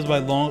the videos by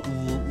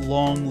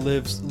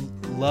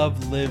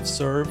Love Live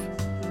Serve?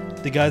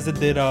 The guys that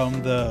did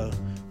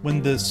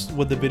when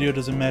the video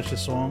doesn't match the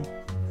song.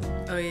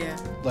 Oh yeah.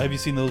 Have you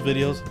seen those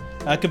videos?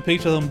 I can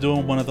picture them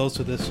doing one of those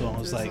to this song.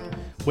 It's like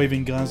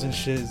waving guns and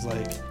shit. It's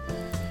like,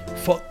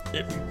 fuck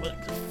everybody,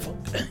 fuck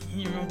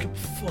you don't give a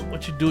fuck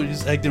what you do. You're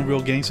just acting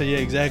real gangster. Yeah,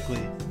 exactly.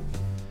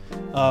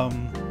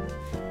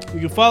 You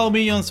can follow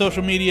me on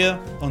social media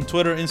on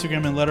Twitter,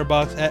 Instagram, and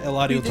Letterboxd at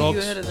Eladio Talks.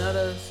 You had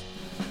another.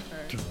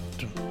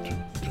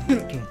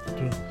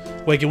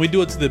 Wait, can we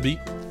do it to the beat?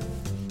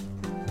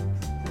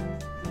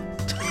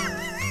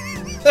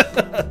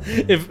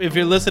 if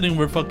you're listening,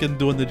 we're fucking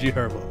doing the G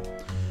Herbo.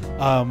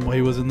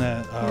 He was in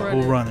that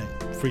We'll Run It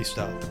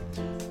freestyle.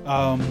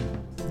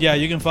 Yeah,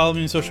 you can follow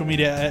me on social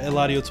media at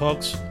Eladio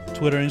Talks,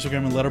 Twitter,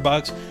 Instagram, and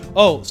Letterboxd.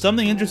 Oh,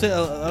 something interesting.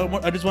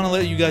 I just want to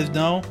let you guys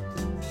know.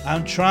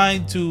 I'm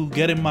trying to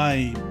get in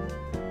my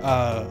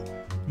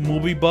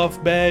movie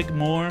buff bag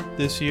more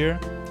this year.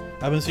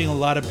 I've been seeing a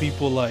lot of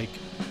people like,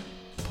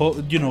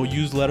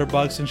 use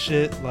Letterboxd and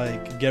shit,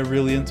 like get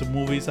really into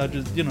movies. I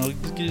just,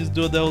 just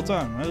do it the whole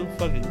time.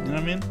 Fuck it, you know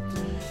what I mean?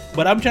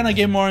 But I'm trying to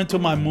get more into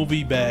my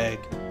movie bag.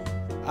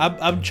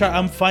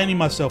 I'm finding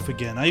myself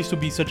again. I used to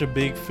be such a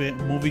big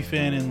movie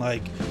fan in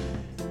like,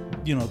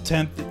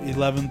 10th,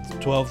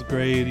 11th, 12th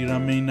grade. You know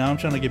what I mean? Now I'm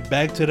trying to get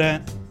back to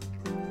that.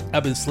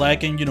 I've been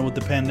slacking, with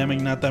the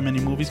pandemic, not that many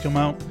movies come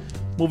out.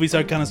 Movies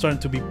are kind of starting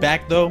to be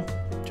back though.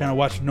 I'm trying to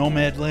watch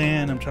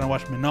Nomadland. I'm trying to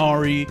watch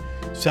Minari,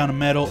 Sound of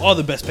Metal, all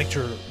the Best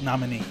Picture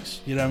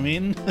nominees. You know what I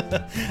mean?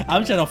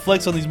 I'm trying to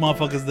flex on these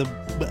motherfuckers the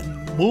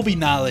movie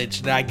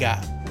knowledge that I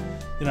got.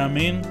 You know what I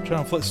mean? I'm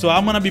trying to flex. So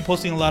I'm gonna be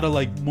posting a lot of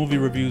like movie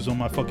reviews on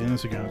my fucking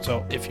Instagram.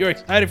 So if you're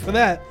excited for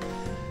that,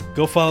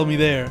 go follow me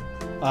there.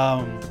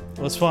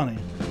 What's funny?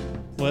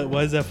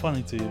 Why is that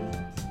funny to you?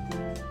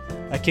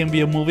 I can't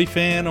be a movie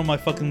fan on my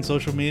fucking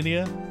social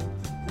media.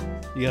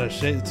 You gotta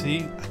see.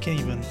 I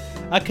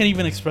can't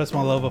even express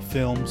my love of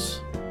films.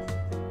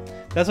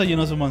 That's how you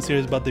know someone's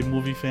serious about their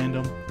movie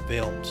fandom.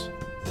 Films.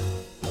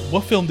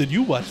 What film did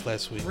you watch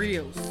last week?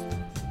 Reels.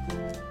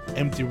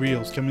 Empty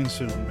Reels coming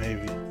soon,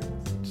 maybe.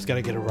 Just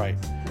gotta get it right.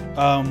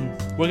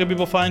 Where can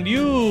people find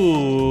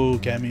you,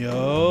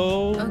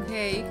 Cameo?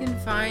 Okay, you can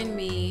find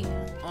me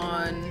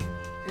on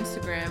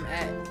Instagram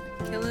at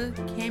Killer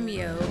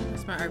Cameo.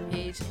 That's my art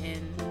page,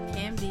 and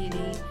Cam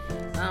Didi.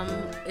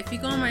 If you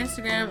go on my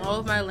Instagram, all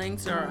of my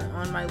links are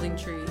on my link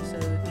tree. So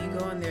if you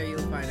go on there, you'll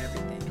find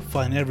everything.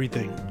 Find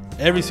everything.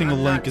 Every single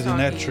link is in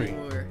that tree.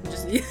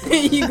 Just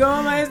you go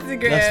on my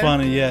Instagram. That's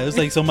funny. Yeah, it's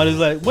like somebody's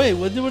like, "Wait,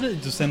 what did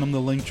it?" Just send them the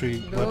link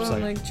tree go website.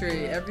 On link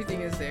tree.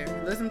 Everything is there.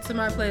 Listen to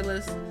my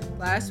playlist.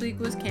 Last week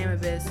was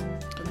Cannabis.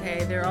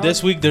 Okay, they're all.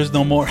 This week there's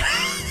no more.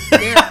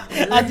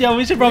 Yeah,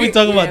 we should probably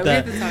talk about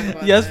that.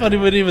 Yeah, it's funny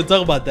we didn't even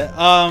talk about that.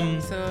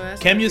 So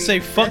can you say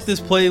fuck this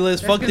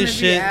playlist, fuck this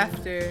shit?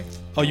 After.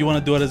 Oh, you want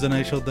to do it as an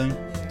actual thing? Yeah.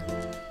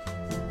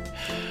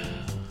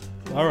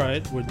 All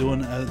right, we're doing.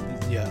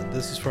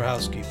 This is for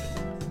housekeeping.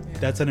 Yeah.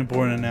 That's an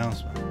important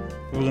announcement.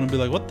 We're gonna be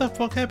like, what the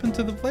fuck happened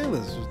to the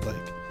playlist? It's like,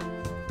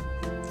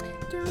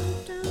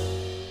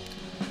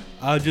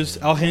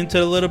 I'll hint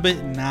it a little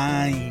bit.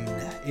 9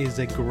 is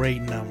a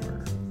great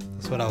number.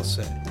 That's what I'll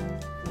say.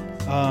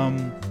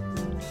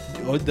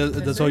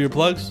 That's all your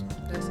plugs?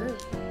 That's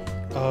it.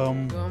 Go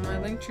on my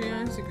link tree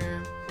on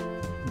Instagram.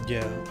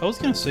 Yeah, I was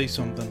gonna say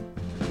something.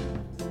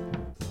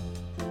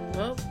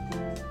 Well.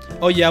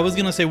 Oh yeah, I was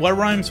gonna say what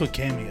rhymes with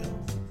Cameo.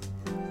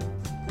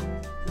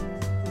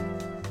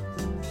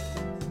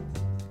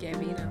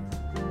 Gambino.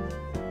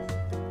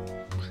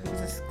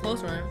 It's a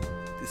close rhyme.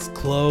 It's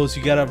close.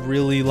 You gotta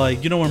really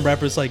like, when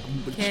rappers like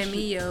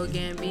Cameo,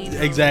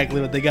 Gambino.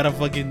 Exactly, but they gotta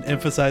fucking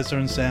emphasize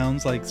certain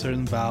sounds, like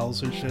certain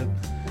vowels or shit.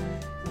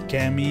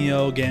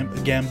 Cameo,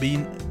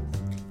 Gambino.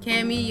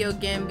 Cameo,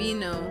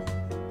 Gambino.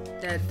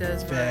 That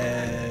does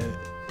rhyme.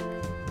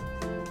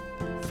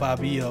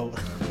 Fabio.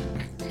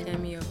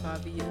 Cameo,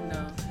 Fabio.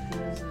 No, that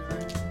doesn't rhyme.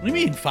 What do you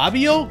mean,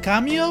 Fabio?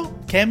 Cameo?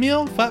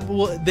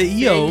 The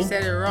EO. You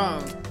said it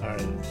wrong. All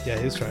right. Yeah,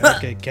 he's right.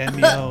 Okay,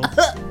 Cameo.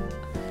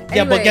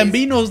 Yeah, but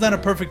Gambino is not a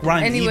perfect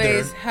rhyme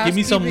either. Give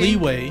me some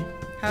leeway.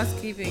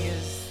 Housekeeping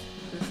is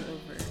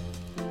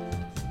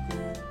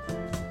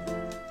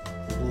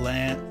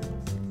over.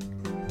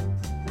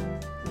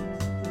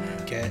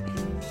 Okay.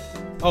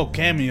 Oh,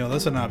 Cameo.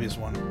 That's an obvious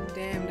one.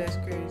 Damn, that's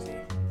crazy.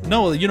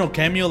 No,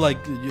 Cameo, like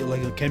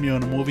a cameo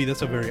in a movie.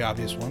 That's a very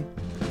obvious one.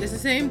 It's the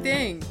same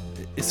thing.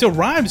 It still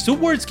rhymes. 2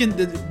 words can.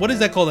 What is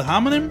that called? A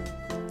homonym?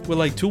 Where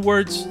like 2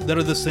 words that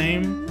are the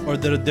same or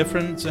that are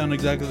different sound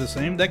exactly the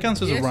same. That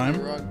counts as a rhyme.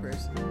 You're the wrong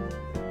person.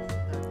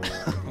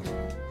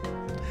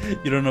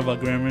 You don't know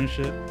about grammar and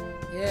shit?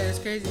 Yeah, it's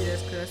crazy.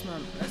 That's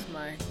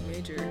my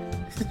major.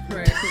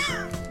 Right.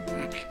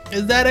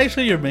 Is that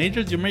actually your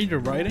major? Your major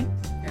writing?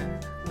 Yeah,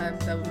 I have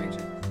double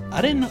major.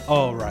 I didn't know.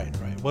 Oh, right.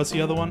 What's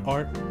the other one?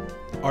 Art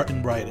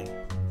and writing.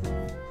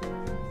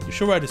 You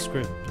should write a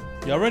script.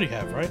 You already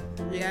have, right?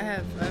 Yeah, I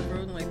have. I've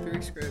written like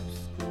 3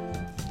 scripts.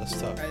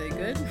 That's tough. Are they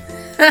good?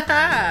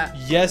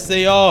 Yes,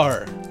 they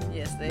are.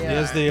 Yes, they are.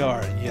 Yes, they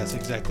are. Yes,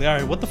 exactly. All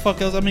right, what the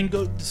fuck else? I mean,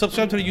 go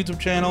subscribe to the YouTube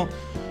channel.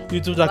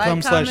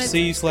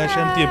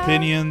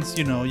 YouTube.com/C/emptyopinions.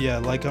 You know, yeah,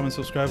 like, comment,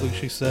 subscribe, like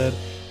she said.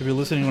 If you're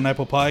listening on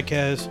Apple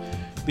Podcasts,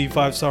 leave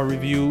 5-star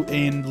review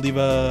and leave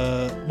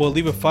a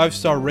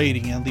 5-star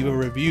rating and leave a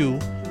review.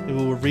 We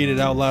will read it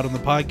out loud on the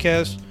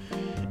podcast.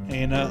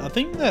 And I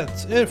think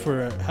that's it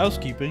for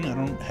housekeeping. I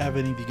don't have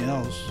anything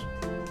else.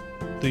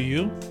 Do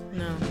you?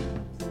 No.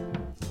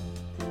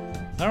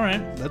 All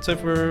right, that's it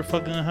for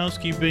fucking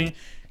housekeeping.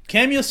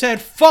 Cameo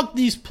said, "Fuck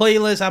these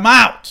playlists. I'm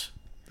out."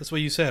 That's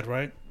what you said,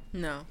 right?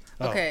 No.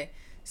 Oh. Okay,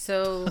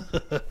 so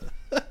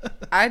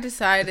I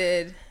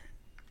decided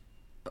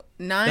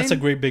 9. That's a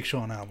great Big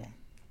Sean album.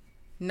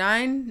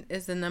 9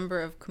 is the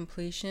number of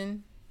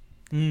completion,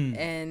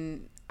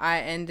 and I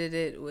ended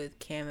it with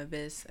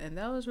Cannabis, and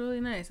that was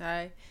really nice.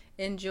 I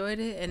enjoyed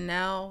it, and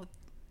now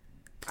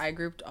I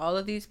grouped all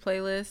of these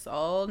playlists,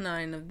 all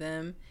 9 of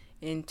them,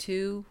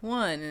 into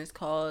one, and it's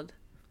called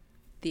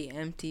The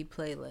Empty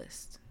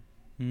Playlist.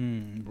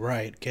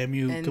 Right.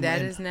 Cameo. And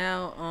that is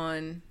now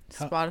on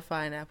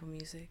Spotify and Apple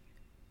Music.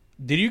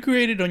 Did you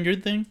create it on your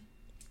thing?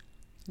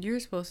 You were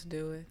supposed to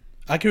do it.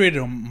 I created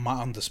it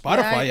on the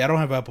Spotify. I don't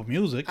have Apple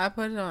Music. I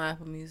put it on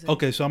Apple Music.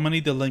 Okay, so I'm gonna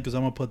need the link because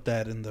I'm gonna put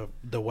that in the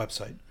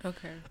website.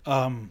 Okay.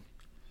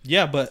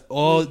 Yeah, but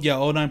all 9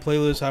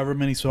 playlists, however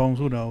many songs,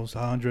 who knows,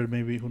 100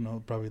 maybe, who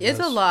knows, probably less.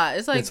 It's a lot.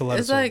 It's like a lot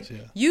of songs,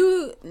 yeah.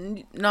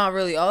 Not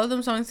really. All of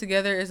them songs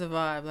together is a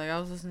vibe. Like I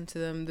was listening to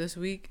them this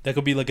week. That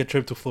could be like a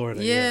trip to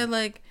Florida. Yeah,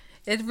 like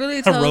it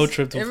really tells a road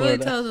trip to Florida.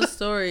 Really tells a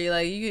story.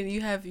 Like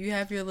you have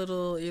your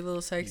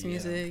little sex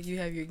music. You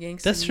have your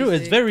gangster. That's true.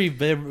 Music. It's very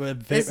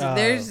there's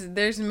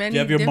many. You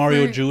have your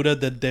Mario Judah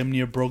that damn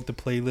near broke the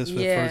playlist for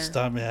the first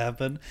time it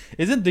happened.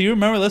 Do you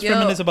remember? Let's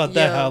reminisce about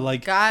that. How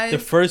like guys, the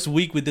first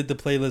week we did the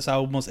playlist, I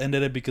almost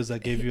ended it because I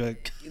gave you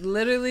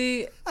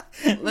literally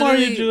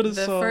Mario Judah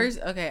song.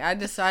 I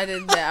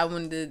decided that I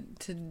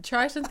wanted to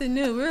try something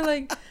new. We were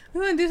like,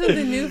 we want to do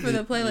something new for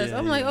the playlist.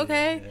 I'm like,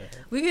 okay,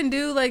 we can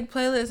do like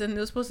playlists, and it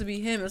was supposed to be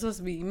him. It's supposed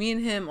to be me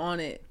and him on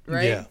it,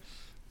 right? Yeah.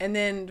 And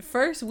then the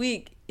first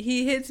week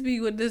he hits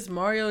me with this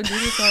Mario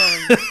Judah song,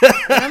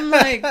 and I'm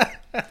like,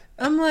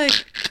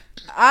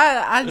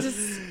 I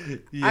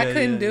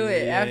couldn't do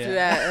it after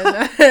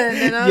that. And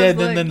then I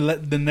was then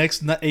the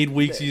next 8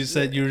 weeks you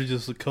said you were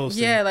just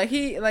coasting. Yeah,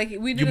 we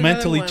did. You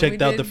mentally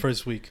checked out the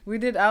first week. We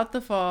did Out the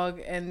Fog,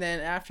 and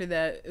then after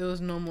that it was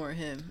no more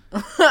him.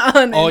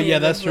 Oh yeah,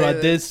 that's true. I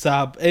did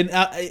stop,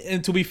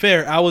 and to be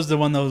fair, I was the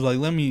one that was like,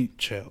 let me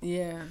chill.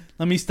 Yeah.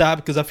 Let me stop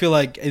because I feel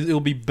like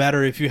it'll be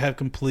better if you have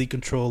complete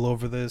control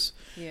over this.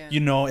 Yeah. You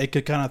know, it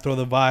could kind of throw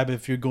the vibe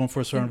if you're going for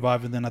a certain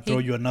vibe, and then I throw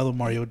you another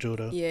Mario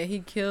Judah. Yeah, he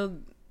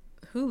killed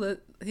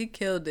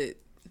it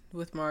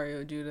with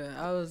Mario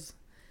Judah.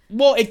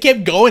 Well, it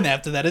kept going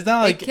after that. It's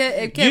not like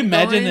it kept you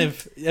imagine going.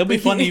 if it'll be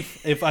funny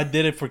if I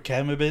did it for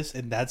Cannabis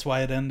and that's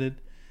why it ended.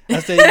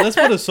 I say let's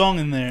put a song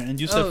in there, and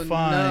you said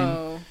fine,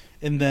 no.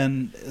 And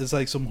then it's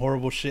like some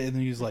horrible shit, and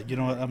then he's like, you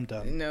know what, I'm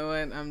done. You know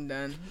what, I'm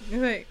done.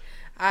 Like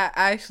I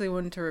actually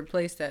wanted to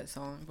replace that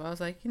song, but I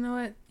was like, you know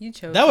what, you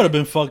chose. That would have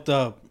been fucked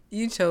up.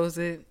 You chose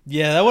it.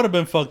 Yeah, that would have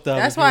been fucked up.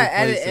 That's why I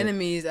added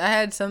enemies. I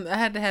had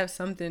to have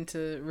something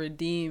to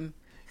redeem.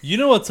 You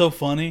know what's so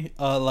funny?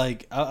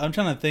 I'm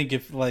trying to think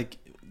if like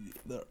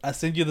I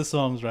send you the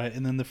songs, right,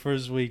 and then the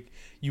first week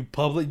you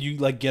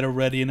like get it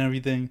ready and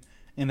everything,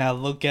 and I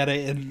look at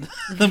it and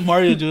the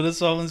Mario Judah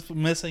song is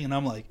missing, and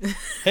I'm like,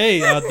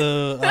 hey,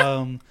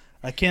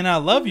 I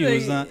Cannot Love You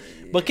is not.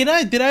 But did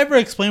I ever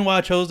explain why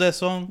I chose that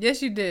song?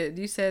 Yes, you did.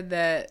 You said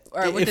that.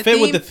 It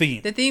fit with the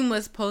theme. The theme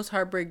was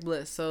post-heartbreak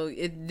bliss, so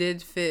it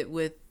did fit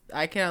with.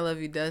 I Cannot Love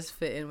You does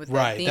fit in with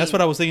that theme. That's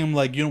what I was thinking.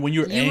 Like, you know, when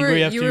you're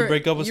angry after you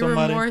break up with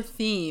somebody, you were more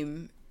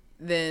theme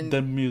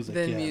than music.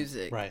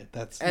 Music, right?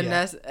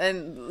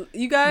 And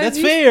you guys. That's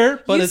fair,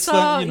 but it's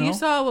like, you know, you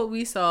saw what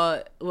we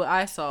saw, what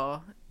I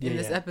saw in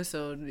this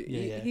episode.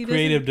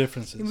 Creative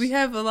differences. We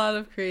have a lot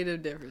of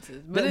creative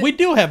differences, but we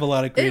do have a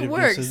lot of creative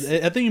differences.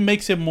 I think it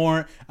makes it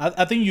more.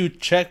 I think you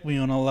check me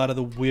on a lot of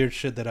the weird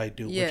shit that I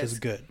do, which is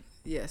good.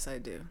 Yes, I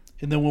do.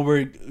 And then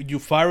when you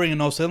firing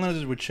in all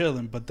cylinders, we're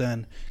chilling. But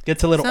then it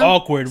gets a little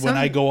awkward when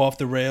I go off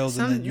the rails,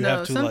 and then you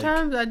have to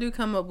sometimes I do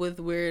come up with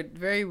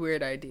very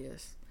weird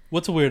ideas.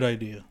 What's a weird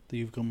idea that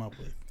you've come up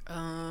with?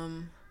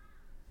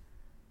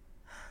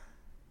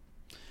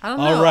 I don't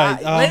know. All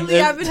right.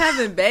 Lately, I've been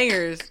having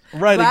bangers.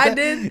 Right. But I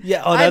did.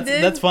 Yeah. Oh,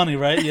 that's funny,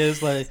 right? Yeah.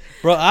 It's like,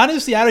 bro.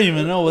 Honestly, I don't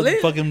even know what the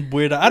fucking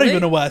weird. I don't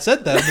even know why I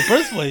said that in the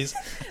first place.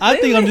 I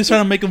think I'm just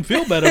trying to make them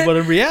feel better, but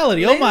in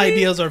reality, all my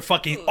ideas are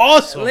fucking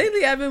awesome.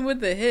 Lately, I've been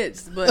with the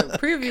hits, but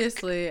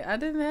previously, I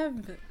didn't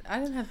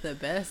have the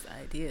best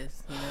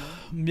ideas. You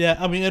know? Yeah.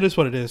 I mean, it is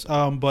what it is.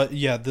 But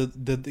yeah, the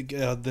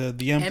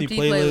empty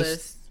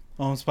playlist.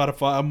 On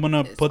Spotify, I'm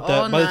gonna put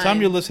that. By the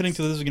time you're listening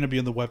to this, it's gonna be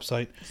on the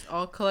website. It's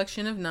all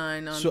collection of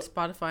 9 on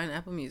Spotify and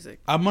Apple Music.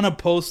 I'm gonna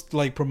post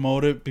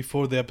promote it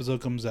before the episode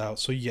comes out.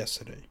 So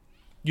yesterday,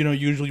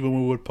 usually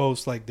when we would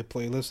post the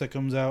playlist that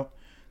comes out,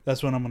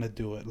 that's when I'm gonna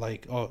do it.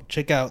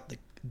 Check out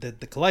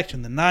the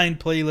collection, the 9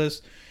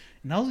 playlists.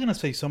 And I was gonna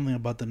say something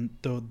about the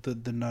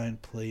 9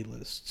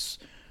 playlists.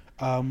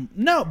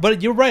 No,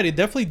 but you're right. It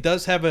definitely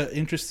does have an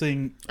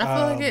interesting. I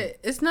feel like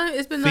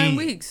it's been 9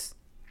 weeks.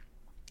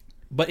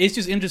 But it's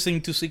just interesting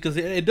to see because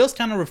it does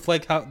kind of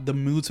reflect how the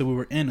moods that we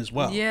were in as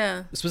well.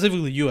 Yeah.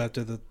 Specifically you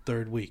after the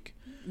 3rd week.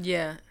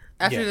 Yeah.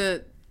 After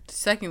the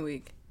 2nd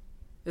week,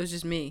 it was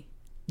just me.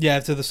 Yeah,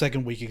 after the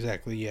 2nd week,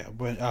 exactly. Yeah.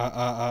 But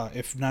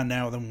if not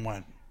now, then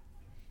when?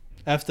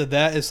 After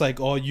that, it's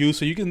all you.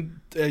 So you can,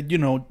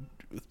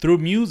 through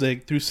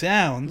music, through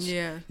sounds,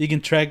 you can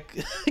track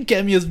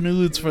Cameo's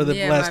moods for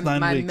the last 9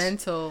 weeks. My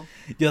mental.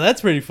 Yeah,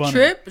 that's pretty funny.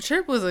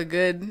 Trip was I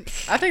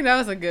think that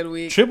was a good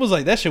week. Trip was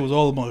that shit was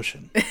all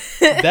emotion.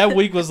 That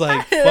week was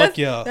fuck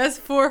yeah. That's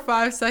 4 or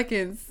 5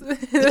 seconds.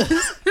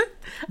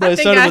 I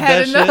think I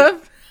had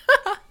enough.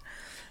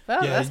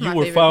 Well, yeah, you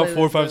were 4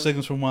 or 5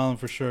 seconds from Wildin'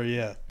 for sure,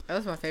 yeah. That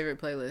was my favorite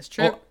playlist.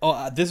 Trip.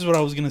 This is what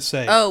I was going to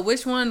say. Oh,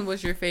 which one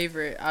was your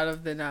favorite out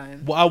of the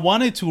 9? Well, I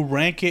wanted to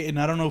rank it, and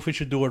I don't know if we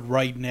should do it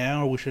right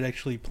now or we should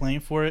actually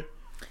plan for it.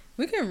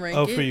 We can rank it.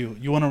 Oh, for you.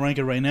 You want to rank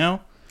it right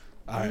now?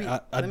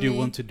 I do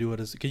want to do it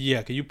as...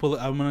 Yeah, can you pull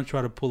it? I'm going to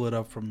try to pull it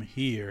up from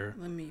here.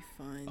 Let me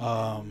find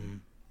it.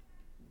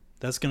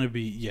 That's going to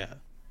be... Yeah.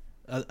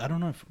 I don't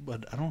know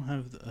but I don't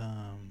have...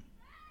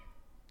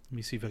 let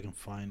me see if I can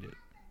find it.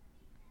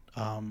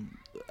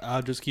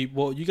 I'll just keep.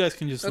 Well, you guys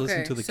can just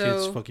listen to the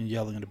kids fucking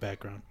yelling in the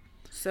background.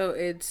 So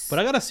it's. But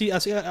I gotta see.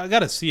 I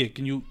gotta see it.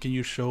 Can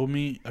you show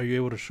me? Are you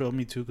able to show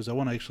me too? Because I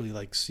want to actually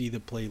see the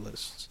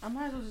playlists. I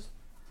might as well just.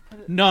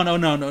 Put it...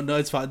 No.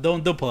 It's fine.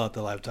 Don't pull out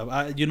the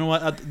laptop. You know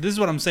what? This is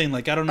what I'm saying.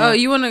 I don't know. Oh,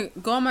 you want to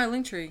go on my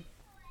link tree?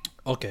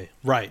 Okay,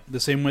 right. The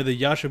same way that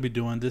y'all should be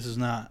doing. This is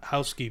not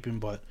housekeeping,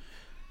 but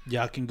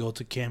y'all can go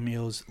to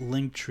Cameo's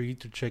link tree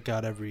to check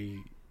out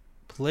every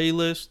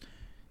playlist.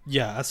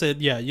 Yeah, I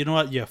said, yeah, you know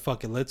what? Yeah,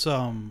 fuck it. Let's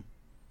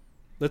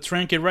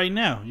rank it right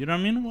now. You know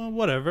what I mean? Well,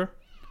 whatever.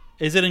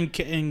 Is it in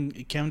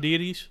Cam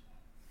Deities?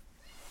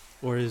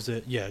 Or is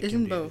it, yeah. It's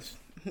in both.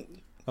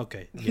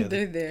 Okay. Yeah.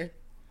 They're there.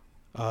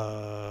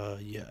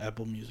 Yeah,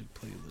 Apple Music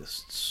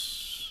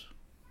playlists.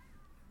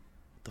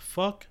 What the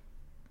fuck?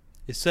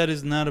 It said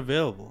it's not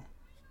available.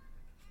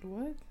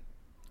 What?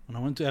 When I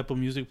went to Apple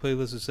Music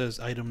playlist, it says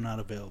item not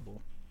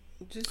available.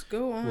 Just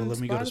go on. Well,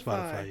 let me go to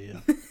Spotify,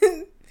 yeah.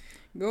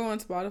 Go on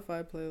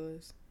Spotify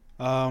playlist.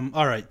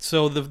 All right.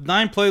 So the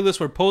 9 playlists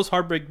were Post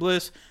Heartbreak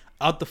Bliss,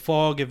 Out the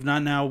Fog, If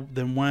Not Now,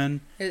 Then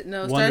When. It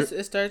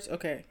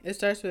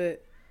starts with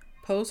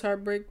Post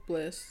Heartbreak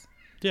Bliss.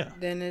 Yeah.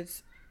 Then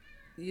it's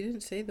you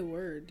didn't say the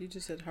word. You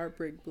just said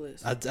Heartbreak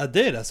Bliss. I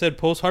did. I said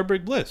Post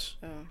Heartbreak Bliss.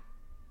 Oh.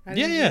 I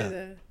didn't hear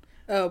that.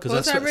 Oh,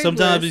 Post Heartbreak Bliss.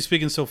 Sometimes I be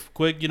speaking so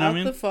quick. You know what I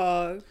mean? Out the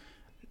Fog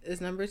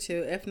is number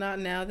 2. If Not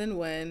Now, Then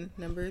When.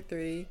 Number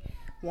 3.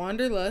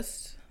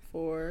 Wanderlust.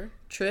 4.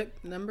 Trip,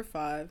 number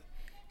 5.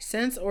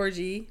 Sense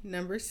Orgy,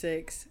 number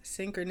 6.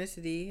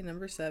 Synchronicity,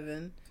 number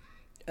 7.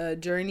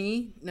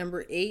 Journey,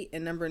 number 8.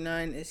 And number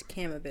 9 is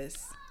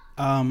Cannabis.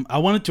 I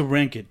wanted to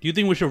rank it. Do you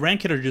think we should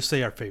rank it or just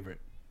say our favorite?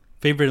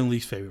 Favorite and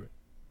least favorite?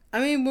 I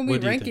mean, when we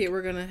rank it,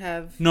 we're going to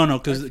have... No,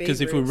 because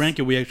if we rank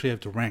it, we actually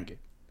have to rank it.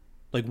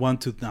 1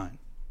 to 9.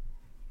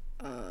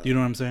 Do you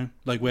know what I'm saying?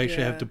 We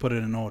actually have to put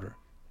it in order.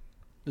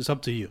 It's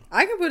up to you.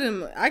 I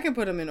can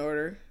put them in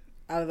order.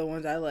 Out of the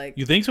ones I like.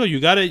 You think so? You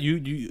got it? You're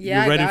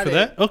ready for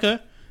that? Okay.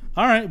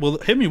 All right. Well,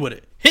 hit me with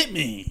it. Hit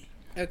me.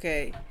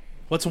 Okay.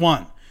 What's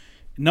 1?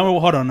 No,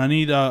 hold on. I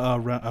need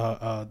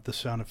the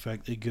sound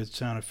effect. A good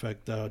sound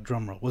effect.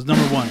 Drum roll. What's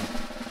number 1?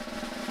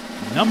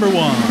 Number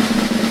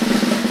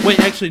 1. Wait,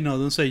 actually, no.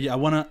 Don't say. I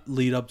want to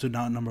lead up to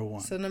not number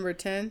 1. So number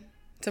 10.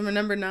 So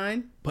number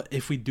 9. But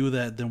if we do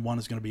that, then 1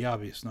 is going to be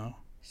obvious. No.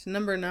 It's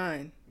number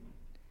 9.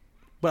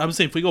 But I'm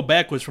saying if we go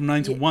backwards from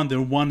 9 to 1,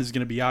 then 1 is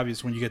going to be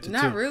obvious when you get to 2.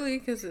 Not really,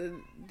 because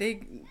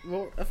they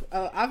won't.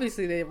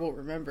 Obviously, they won't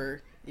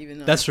remember. Even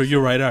though that's true.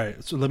 You're right. All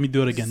right. So let me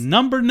do it again.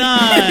 Number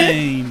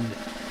 9,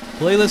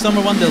 playlist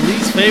number 1, the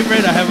least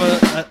favorite. I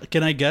have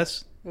can I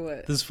guess?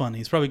 What? This is funny.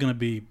 It's probably going to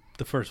be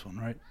the first one,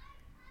 right?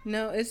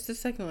 No, it's the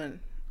second one.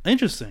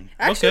 Interesting.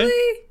 Actually,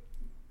 okay.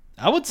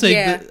 I would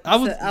say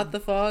Out the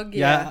Fog.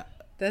 Yeah.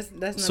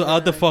 That's so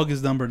Out the Fog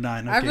is number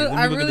 9. Okay.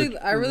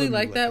 I really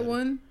like that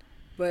one.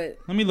 But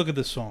let me look at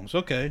the songs.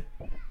 Okay,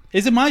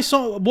 is it my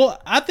song?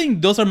 Well, I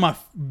think those are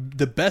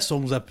the best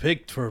songs I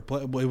picked for.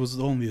 It was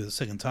only the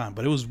second time,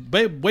 but it was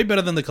way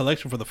better than the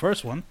collection for the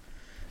first one.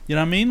 You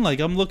know what I mean? Like,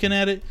 I'm looking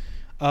at it.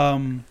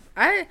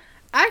 I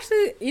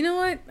actually, you know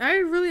what? I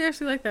really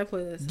actually like that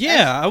playlist.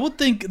 Yeah, I would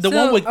think the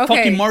one with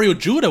fucking Mario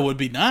Judah would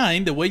be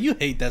 9. The way you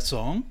hate that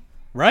song,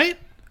 right?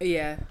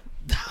 Yeah.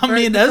 I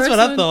mean, that's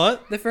what I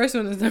thought. The first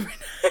one is number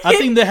 9. I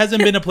think there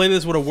hasn't been a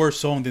playlist with a worse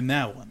song than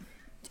that one.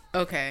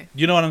 Okay.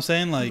 You know what I'm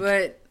saying? Like,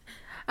 but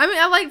I mean,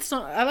 I like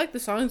the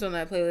songs on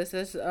that playlist.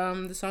 That's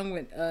the song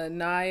with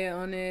Naya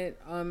on it.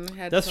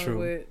 Had that's the song true.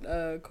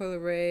 With Coi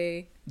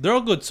Leray. They're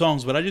all good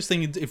songs, but I just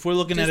think if we're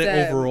looking at it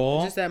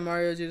overall, just that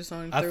Mario Judah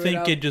song. I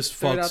think it just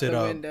fucks it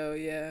up. Window,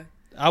 yeah.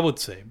 I would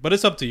say, but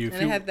it's up to you.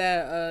 And it had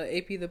that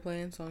AP The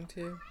Plan song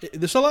too.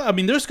 There's a lot. I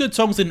mean, there's good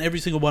songs in every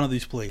single one of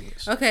these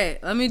playlists. Okay,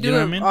 let me do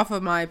it off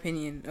of my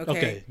opinion.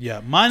 Okay,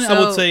 yeah, mine. So I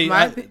would say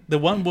the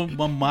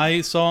one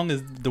my song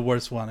is the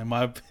worst one in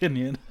my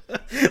opinion.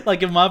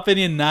 Like in my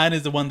opinion, 9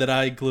 is the one that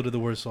I included the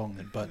worst song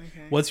in. But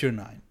what's your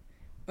 9?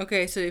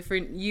 Okay, so for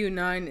you,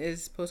 9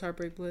 is Post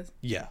Heartbreak Bliss.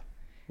 Yeah,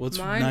 what's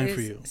mine 9 is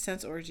for you?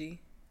 Sense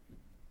Orgy.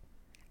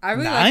 I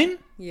really 9?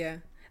 Yeah,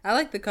 I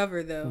like the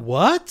cover though.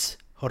 What?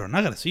 Hold on,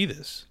 I gotta see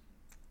this.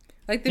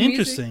 Like the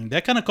interesting. Music?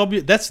 That kind of copy.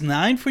 That's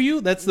 9 for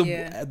you. That's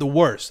the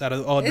worst out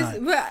of all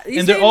 9,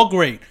 and they're all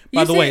great.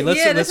 By the way,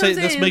 let's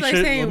make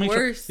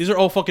sure. These are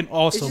all fucking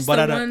awesome. It's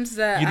but the ones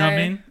that you know what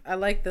I mean? I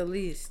like the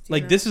least.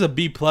 Like this is a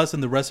B plus,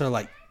 and the rest are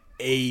like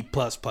A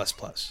plus,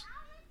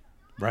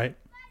 right?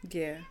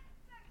 Yeah.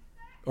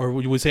 Or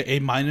would we say A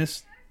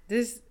minus?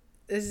 This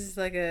is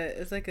like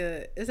it's an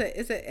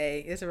A.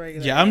 It's a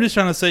regular. Yeah, I'm just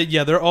trying to say.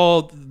 Yeah, they're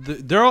all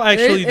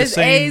actually the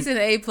same. A's and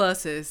A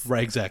pluses.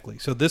 Right, exactly.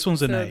 So this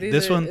one's an A.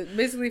 This one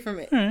basically from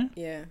A. Right.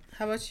 Yeah.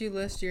 How about you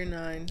list your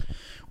 9?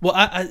 Well,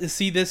 I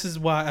see. This is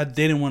why I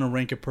didn't want to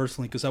rank it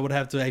personally, because I would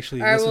have to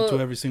actually listen to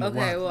every single one.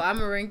 Okay, well, I'm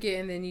gonna rank it,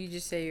 and then you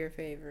just say your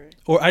favorite.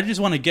 Or I just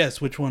want to guess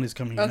which one is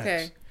coming next.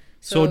 Okay.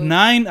 So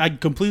 9, I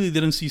completely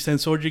didn't see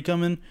Sense Orgy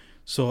coming.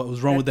 So I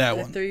was wrong with that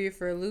one. Threw you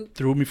for a loop?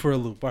 Threw me for a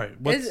loop. All right.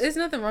 It's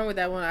nothing wrong with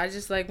that one. I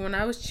just, like, when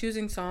I was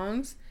choosing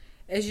songs,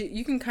 as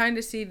you can kind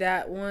of see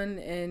that one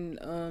and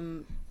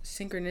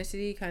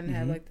Synchronicity kind of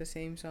have, like, the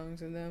same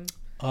songs in them.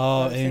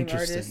 Oh,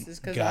 interesting.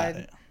 Got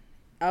it.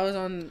 I was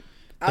on...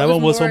 That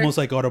one was almost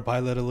like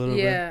autopilot a little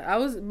bit. Yeah, I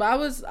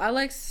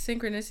like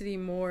Synchronicity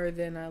more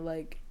than I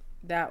like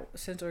that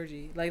Sense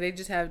Orgy. Like, they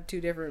just have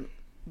 2 different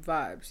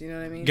vibes, you know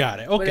what I mean? Got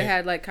it. Okay. But it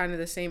had, like, kind of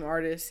the same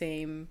artist,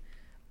 same...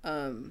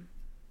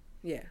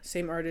 Yeah,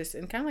 same artist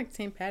and kind of like the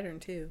same pattern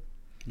too.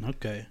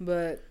 Okay.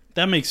 But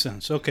that makes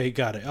sense. Okay,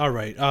 got it. All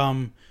right.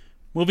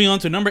 Moving on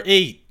to number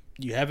 8.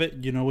 You have it?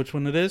 You know which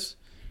one it is?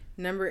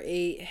 Number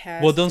 8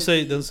 has don't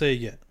say it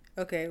yet.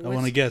 Okay. I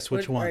want to guess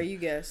which one. Or you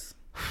guess.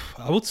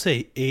 I would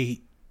say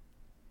 8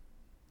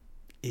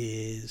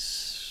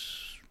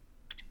 is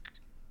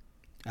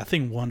I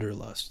think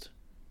Wanderlust.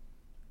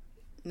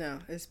 No,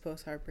 it's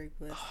Post Heartbreak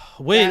Bliss.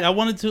 Wait, I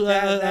wanted to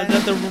I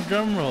got the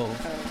drum roll.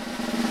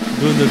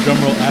 Doing the drum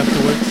roll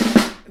afterwards.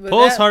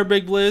 Post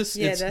Heartbreak Bliss.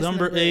 Yeah, it's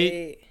number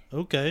 8.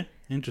 Okay,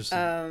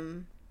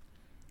 interesting.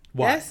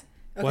 Why?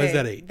 Why is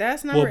that 8?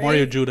 That's number 8.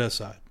 Mario Judah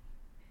aside.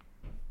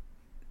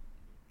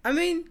 I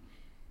mean,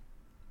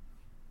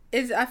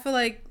 I feel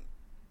like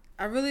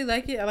I really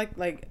like it. I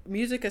like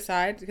music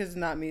aside, because it's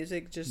not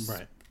music, just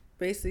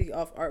basically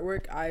off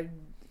artwork.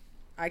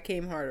 I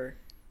came harder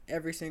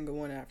every single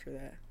one after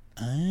that.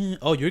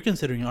 Oh, you're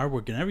considering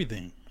artwork and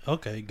everything.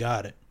 Okay,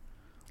 got it.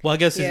 Well, I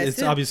guess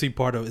it's obviously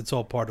it's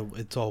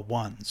all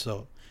one.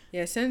 So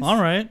yeah, all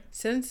right.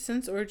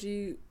 Since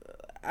Orgy,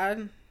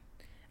 I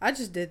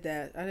just did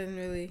that. I didn't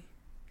really.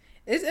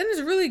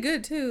 It's really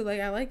good too.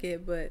 Like, I like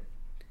it, but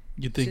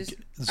you think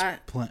it's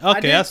plain?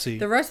 Okay, I see.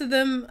 The rest of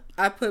them,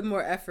 I put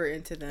more effort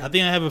into them. I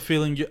think I have a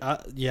feeling.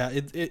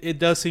 It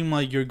does seem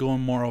like you're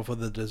going more off of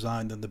the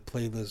design than the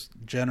playlist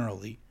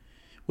generally.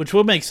 Which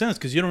would make sense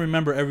because you don't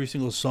remember every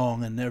single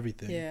song and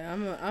everything. Yeah,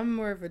 I'm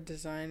more of a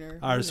designer.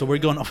 All right, so we're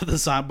going off of the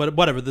design, but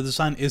whatever. The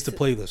design is the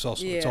playlist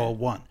also. Yeah. It's all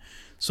one.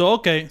 So,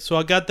 okay. So,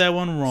 I got that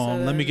one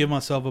wrong. Let me give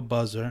myself a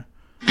buzzer.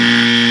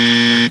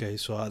 Okay,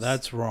 so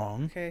that's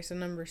wrong. Okay, so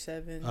number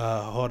 7.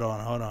 Hold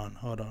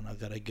on. I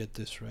got to get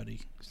this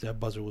ready because that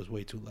buzzer was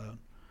way too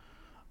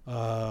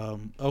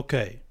loud.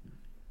 Okay.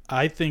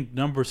 I think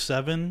number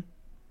 7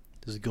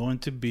 is going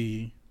to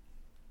be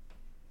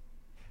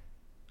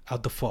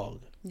Out the Fog.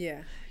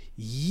 Yeah.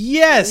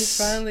 Yes.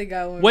 You finally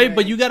got one. Wait, right.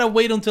 but you gotta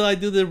wait until I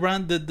do the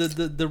round,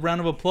 the round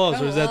of applause,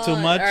 or is that too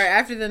much? All right,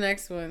 after the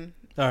next one.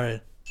 All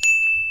right.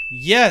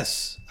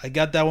 Yes, I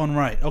got that one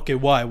right. Okay,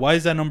 why? Why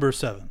is that number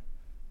 7?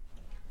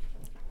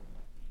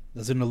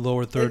 That's in the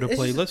lower third of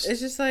playlist.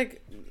 It's just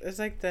like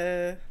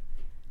the.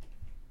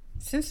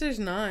 Since there's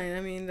 9,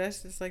 I mean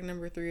that's just like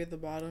number 3 at the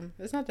bottom.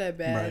 It's not that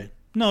bad. Right.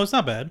 No, it's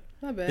not bad.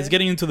 Not bad. It's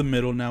getting into the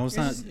middle now. It's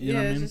not. Just, you know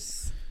what I mean?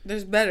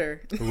 There's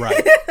better.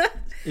 Right.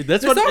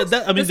 That's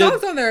the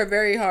songs on there are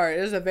very hard.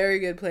 It's a very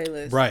good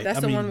playlist. Right.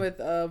 That's one with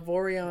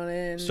Vori on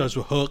it. Starts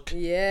with Hook.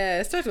 Yeah,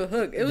 it starts with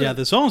Hook.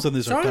 The songs on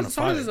this are kind of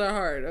fire. Songs are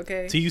hard.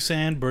 Okay.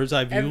 T-Sand, Bird's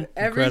Eye View,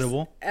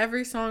 incredible.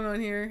 Every song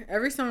on here,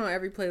 every song on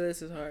every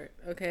playlist is hard.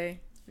 Okay.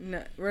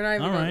 No, we're not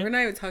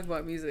even talking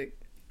about music.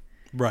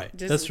 Right.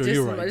 That's true.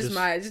 You're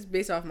right. Just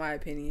based off my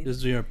opinion. This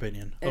is your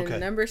opinion. And okay.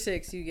 Number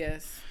 6, you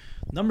guess.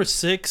 Number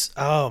 6.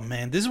 Oh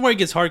man, this is where it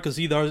gets hard because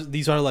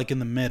these are like in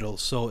the middle,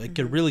 so it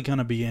could really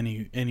kind of be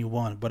any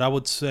one. But I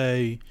would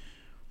say,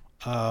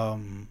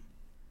 Wanderlust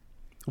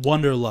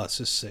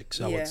is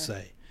 6. I would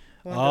say.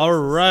 All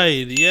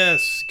right.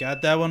 Yes,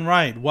 got that one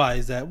right. Why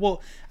is that?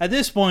 Well, at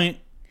this point,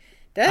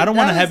 I don't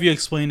want to have you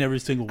explain every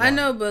single one. I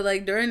know, but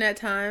like during that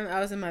time, I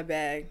was in my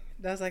bag.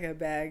 That was like a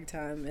bag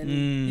time,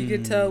 and you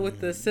could tell with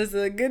the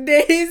SZA Good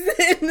Days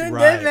and the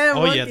Dead Man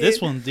Walking. Yeah,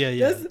 this one,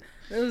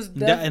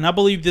 and I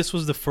believe this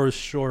was the first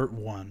short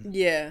one.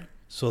 Yeah.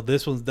 So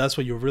that's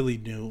what you really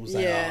knew. It was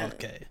like, oh,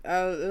 okay.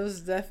 It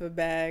was definitely a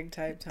bag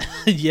type time.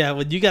 Yeah,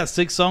 when you got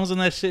 6 songs on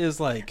that shit, it's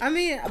like,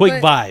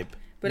 quick vibe.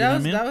 But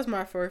that was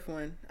my fourth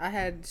one. I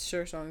had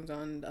short songs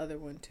on the other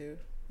one too.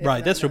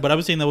 Right, that's true. But I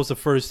was saying that was the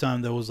first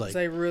time that was like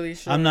really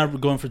short. I'm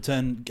not going for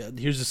 10.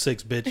 Here's the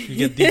 6, bitch. You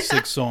get these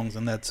 6 songs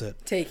and that's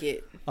it. Take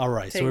it. All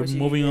right, so we're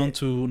moving on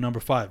to number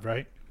 5,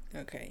 right?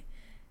 Okay,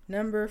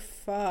 number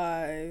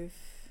 5.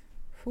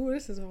 Ooh,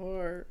 this is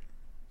hard.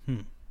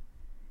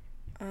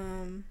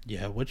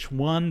 Yeah, which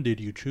one did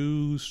you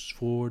choose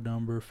for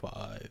number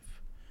 5?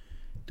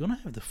 Don't I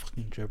have the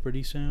fucking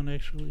Jeopardy sound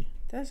actually?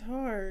 That's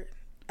hard.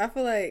 I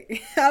feel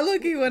like I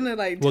look you want to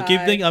like. Well,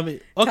 keep thinking. I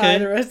mean, okay. Tie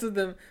the rest of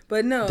them,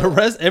 but no. The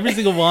rest, every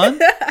single one.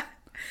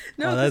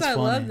 No, because I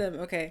love them.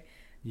 Okay,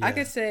 yeah. I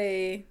could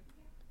say.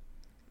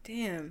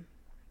 Damn,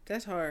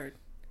 that's hard.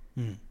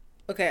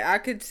 Okay, I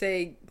could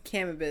say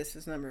Cannabis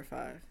is number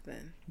 5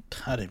 then.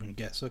 I didn't even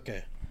guess.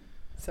 Okay.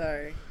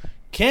 Sorry.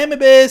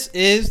 Cannabis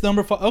is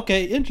number 5.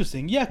 Okay,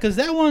 interesting. Yeah, because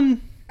that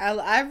one.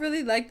 I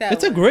really like that.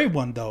 It's a great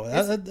one though.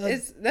 That's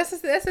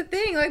the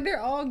thing. Like they're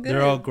all good.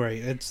 They're all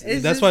great.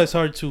 That's why it's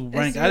hard to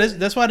rank.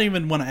 That's why I didn't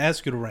even want to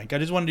ask you to rank. I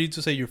just wanted you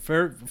to say your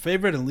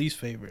favorite and least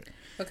favorite.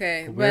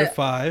 Okay, we're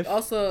 5.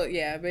 Also,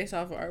 yeah, based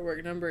off of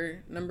artwork,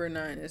 number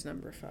 9 is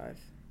number 5.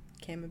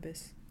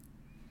 Cannabis.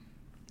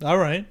 All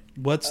right.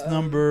 What's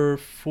number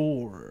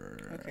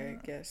 4? Okay,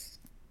 guess.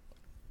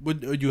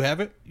 Would you have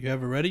it? You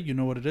have it ready? You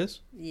know what it is?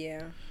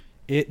 Yeah.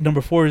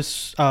 Number 4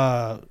 is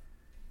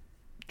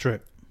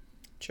Trip.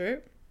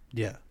 Trip?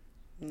 Yeah.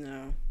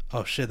 No.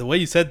 Oh shit! The way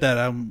you said that,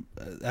 I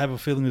have a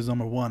feeling it's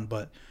number 1,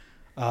 but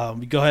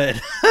go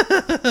ahead.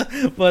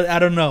 But I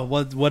don't know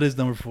what is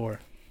number 4.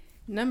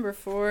 Number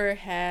 4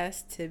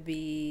 has to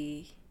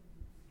be.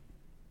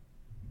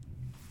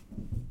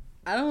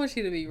 I don't want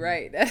you to be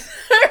right. That's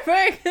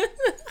right.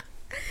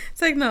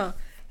 It's like no.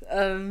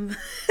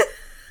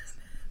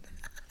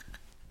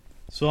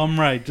 So I'm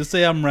right. Just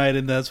say I'm right,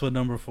 and that's what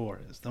number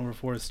 4 is. Number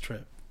 4 is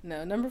Trip.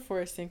 No, number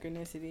 4 is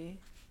Synchronicity.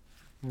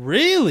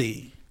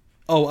 Really?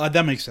 Oh,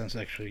 that makes sense,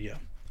 actually, yeah.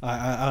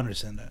 I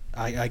understand that.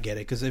 I get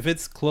it. Because if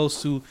it's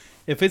close to...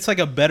 If it's like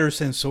a better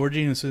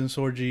Sensorgy, and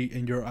Sensorgy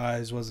in your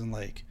eyes wasn't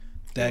like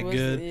that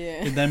good,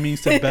 and that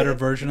means the better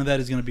version of that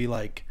is going to be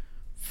like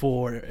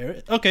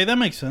 4. Okay, that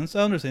makes sense.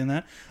 I understand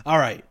that. All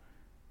right.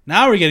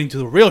 Now we're getting to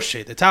the real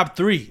shit. The top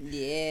 3.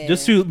 Yeah.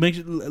 Just to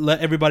let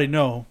everybody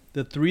know,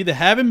 the 3 that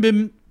haven't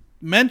been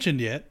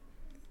mentioned yet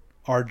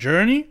are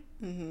Journey,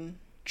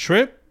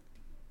 Trip,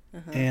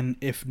 and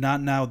If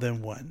Not Now,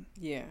 Then When.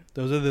 Yeah.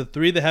 Those are the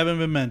 3 that haven't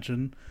been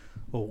mentioned.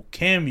 Oh,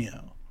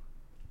 Cameo.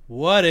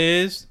 What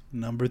is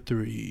number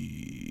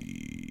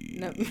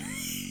 3?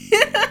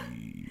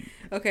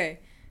 Okay.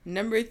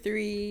 Number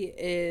 3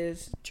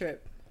 is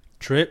Trip.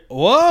 Trip?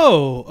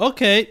 Whoa.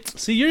 Okay.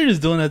 See, you're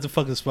just doing that to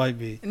fucking spite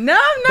me. No,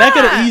 I'm not. That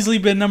could have easily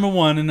been number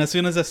 1, and as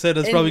soon as I said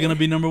that's probably going to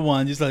be number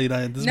 1, just like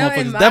this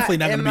motherfucker's definitely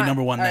not going to be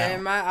number 1 now.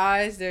 In my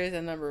eyes, there is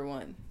a number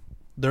 1.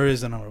 There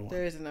is a number 1.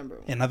 There is a number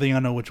 1. And I think I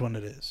know which one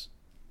it is.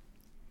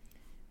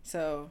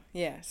 So,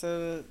 yeah.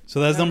 So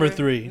that's number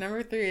 3.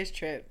 Number 3 is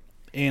Trip.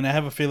 And I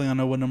have a feeling I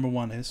know what number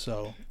 1 is,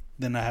 so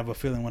then I have a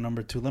feeling what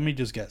number 2. Let me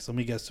just guess. Let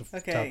me guess the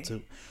top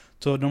 2.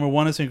 So number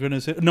 1 is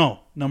Synchronicity.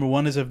 No, number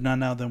 1 is If Not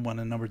Now, Then When,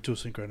 and number 2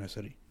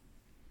 Synchronicity.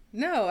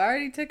 No, I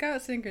already took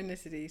out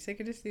Synchronicity.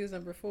 Synchronicity was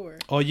number 4.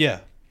 Oh, yeah.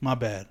 My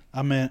bad.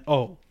 I meant,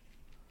 oh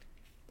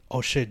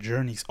shit,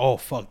 Journeys. Oh,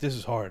 fuck. This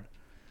is hard.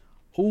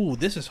 Ooh,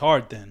 this is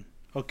hard then.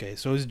 Okay,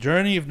 so it's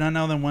Journey, If Not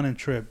Now, Then When, and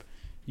Trip.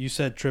 You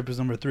said Trip is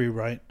number 3,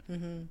 right?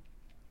 Mm-hmm.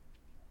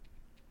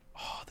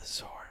 Oh, this is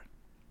hard.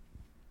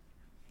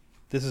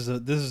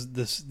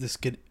 This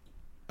kid.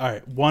 All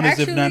right, 1 is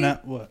If Not Now.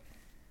 What?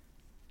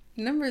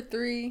 Number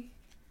 3.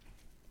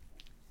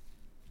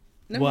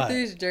 Number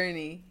 3 is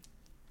Journey.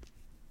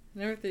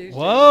 Number 3 is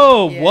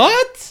Whoa, Journey. Yeah.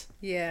 What?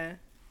 Yeah.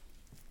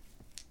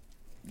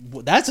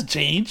 Well, that's a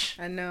change.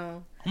 I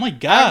know. Oh my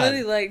god. I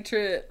really like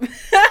Trip.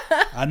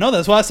 I know,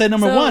 that's why I said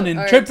number 1,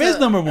 and Trip is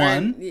number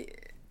 1.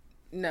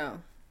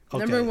 No. Okay.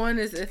 Number 1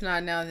 is If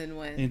Not Now, Then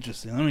When.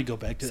 Interesting. Let me go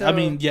back to it. I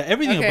mean, yeah,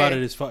 everything about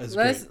it is great.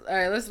 All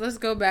right, let's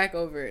go back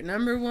over it.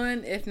 Number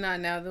 1, If Not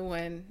Now, Then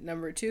When.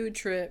 Number 2,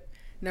 Trip.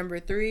 Number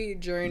 3,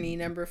 Journey.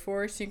 Number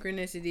 4,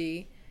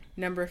 Synchronicity.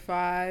 Number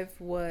 5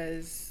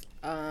 was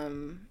I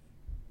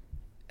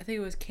think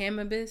it was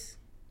Cannabis.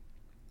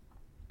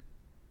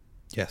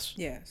 Yes.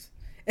 Yes.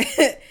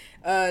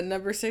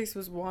 Number 6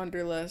 was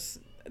Wanderlust.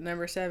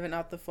 Number 7,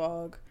 Out the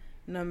Fog.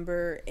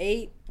 Number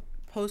 8,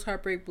 Post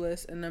Heartbreak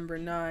Bliss, and number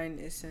 9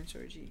 is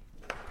Sensor G.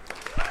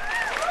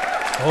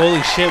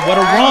 Holy shit! What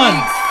a run!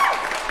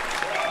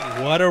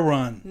 What a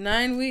run!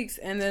 9 weeks,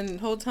 and then the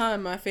whole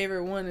time my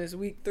favorite one is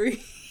week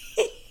 3.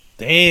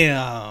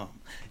 Damn.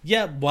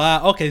 Yeah.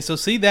 Wow. Okay. So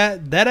see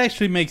that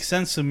actually makes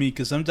sense to me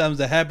because sometimes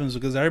that happens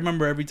because I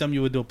remember every time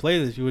you would do a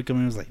playlist, you would come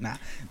in and was like, nah,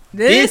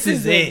 this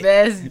is the it.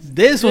 Best.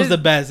 This was the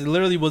best. It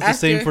literally was the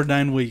same for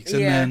 9 weeks,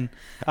 and then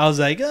I was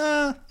like,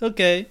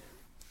 okay.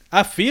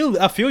 I feel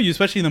you,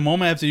 especially in the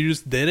moment after you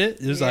just did it.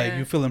 It's like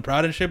you're feeling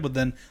proud and shit, but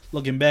then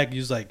looking back,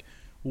 you're just like,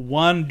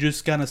 one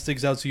just kind of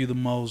sticks out to you the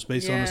most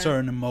based on a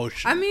certain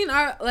emotion. I mean,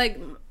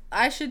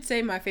 I should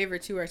say my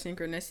favorite 2 are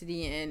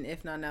Synchronicity and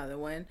If Not Now Then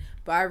When,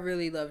 but I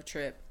really love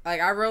Trip.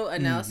 Like I wrote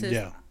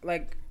analysis,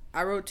 like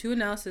I wrote 2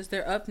 analysis.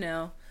 They're up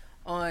now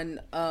on.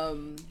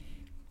 I'm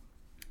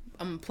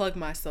gonna plug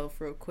myself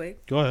real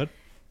quick. Go ahead.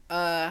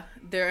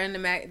 They're in the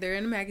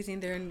magazine.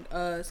 They're in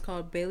it's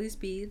called Bailey's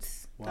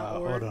Beads.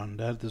 Wow, hold on,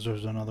 that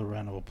deserves another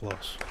round of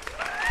applause.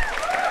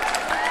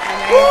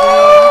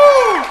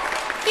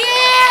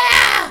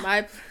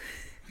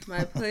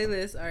 My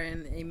playlists are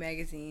in a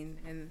magazine,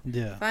 and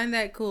find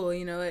that cool.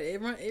 You know,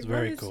 it's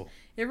very cool.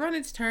 It run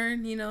its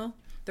turn. You know,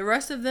 the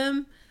rest of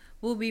them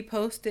will be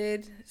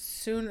posted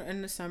soon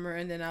in the summer,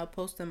 and then I'll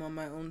post them on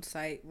my own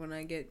site when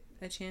I get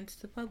a chance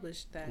to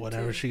publish that.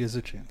 Whenever she gets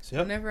a chance.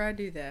 Yep. Whenever I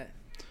do that.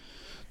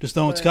 Just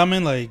know it's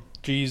coming. Like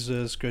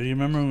Jesus, you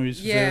remember when we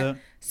used to say that?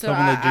 So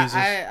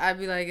I'd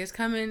be like, it's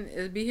coming.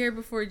 It'll be here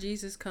before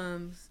Jesus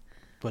comes.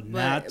 But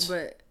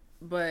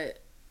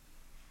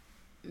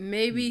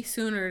maybe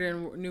sooner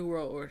than New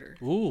World Order.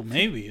 Ooh,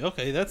 maybe.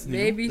 Okay, that's new.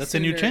 Maybe that's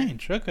sooner. A new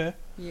change. Okay.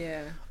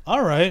 Yeah.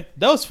 All right,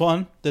 that was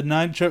fun. The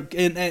 9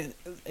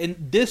 and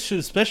this should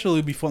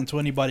especially be fun to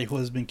anybody who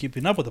has been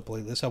keeping up with the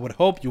playlist. I would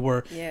hope you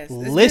were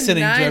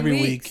listening to every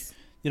week.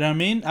 You know what I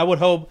mean? I would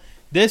hope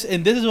this,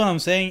 and this is what I'm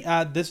saying.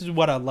 This is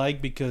what I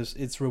like because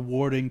it's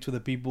rewarding to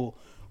the people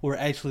who are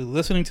actually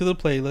listening to the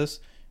playlist,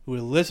 who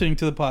are listening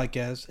to the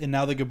podcast, and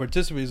now they can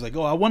participate. It's like,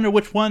 oh, I wonder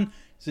which one.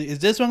 Is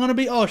this one going to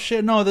be? Oh,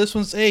 shit, no, this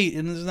one's 8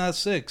 and it's not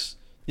 6.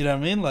 You know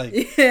what I mean? Like,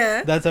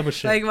 that type of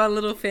shit. Like my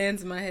little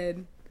fans in my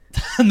head.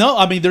 No,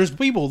 I mean, there's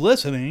people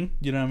listening.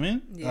 You know what I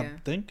mean? Yeah. I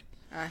think.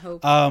 I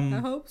hope. I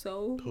hope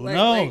so. Who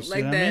knows?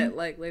 Like that.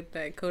 Like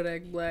that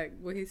Kodak Black.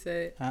 What he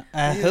said.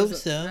 I hope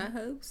so. I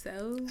hope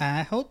so.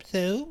 I hope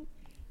so.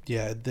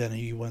 Yeah. Then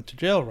he went to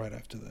jail right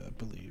after that, I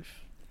believe.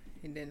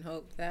 He didn't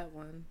hope that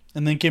one.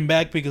 And then came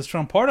back because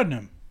Trump pardoned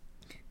him.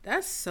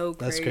 That's so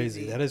crazy. That's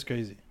crazy. That is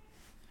crazy.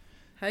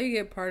 How you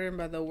get pardoned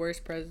by the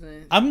worst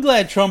president? I'm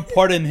glad Trump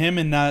pardoned him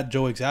and not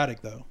Joe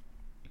Exotic, though.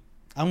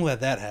 I'm glad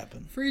that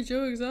happened. Free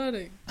Joe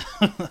Exotic.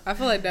 I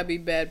feel like that'd be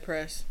bad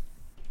press.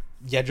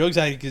 Yeah, Joe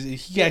Exotic, because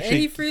he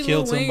actually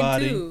killed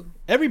somebody.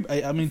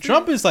 I mean,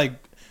 Trump is like,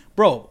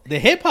 bro, the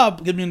hip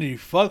hop community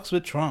fucks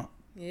with Trump.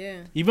 Yeah.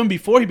 Even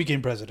before he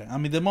became president. I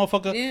mean, the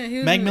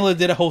motherfucker, Mac Miller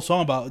did a whole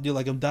song about,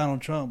 like, I'm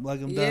Donald Trump.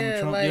 Like, I'm Donald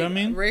Trump. Like, you know what I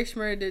mean? Ray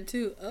Schmurr did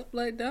too. Up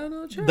like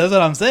Donald Trump. That's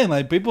what I'm saying.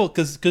 Like, people,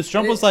 because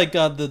Trump was like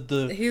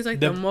he was like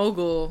the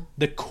mogul.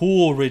 The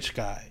cool rich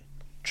guy.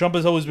 Trump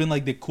has always been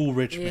like the cool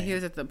rich man. Yeah, he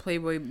was at the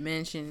Playboy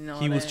Mansion and all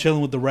that. He was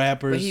chilling with the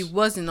rappers. But he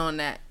wasn't on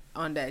that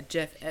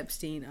Jeff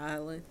Epstein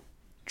island.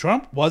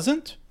 Trump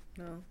wasn't?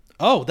 No.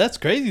 Oh, that's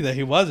crazy that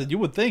he wasn't. You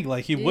would think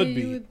like he would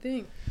be. You would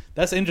think.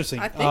 That's interesting.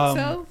 I think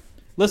so.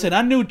 Listen,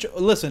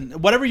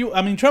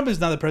 Trump is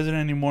not the president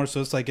anymore, so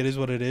it's like it is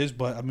what it is.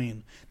 But I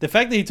mean, the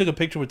fact that he took a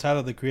picture with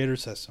Tyler the Creator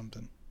says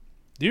something.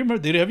 Do you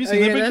remember? Have you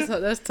seen that picture?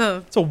 That's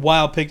tough. It's a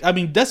wild picture. I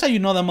mean, that's how you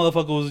know that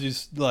motherfucker was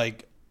just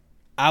like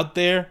out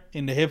there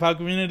in the hip hop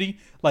community.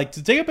 Like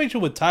to take a picture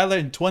with Tyler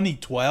in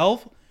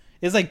 2012.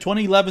 It's like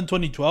 2011,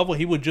 2012 when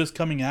he was just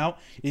coming out.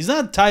 He's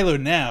not Tyler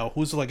now,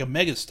 who's like a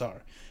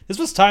megastar. This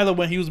was Tyler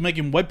when he was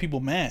making white people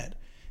mad.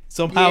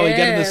 Somehow he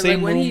got in the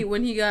same room.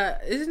 When he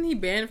got, isn't he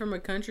banned from a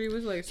country? It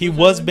was like he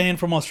was banned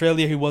from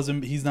Australia.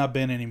 He's not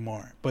banned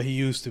anymore, but he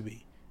used to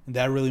be, and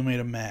that really made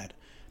him mad.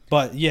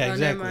 But yeah,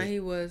 exactly. Never mind, he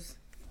was.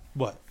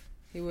 What?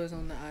 He was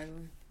on the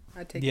island.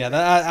 I take. Yeah,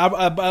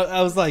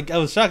 I was like, I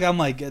was shocked. I'm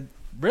like,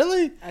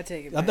 really? I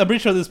take it. I'm pretty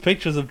sure there's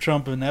pictures of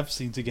Trump and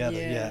Epstein together.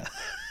 Yeah.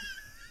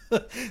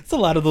 It's a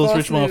lot of those false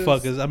rich news.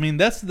 Motherfuckers. I mean,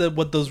 that's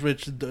what those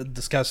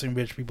disgusting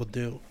rich people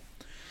do.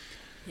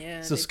 Yeah,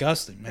 it's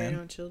disgusting, man.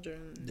 On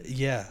children.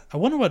 Yeah, I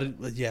wonder what.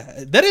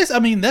 That is. I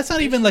mean, that's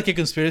not even like a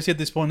conspiracy at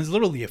this point. It's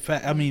literally a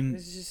fact. I mean,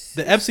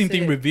 the Epstein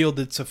thing revealed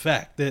it's a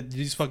fact that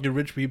these fucking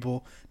rich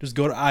people just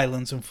go to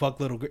islands and fuck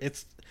little.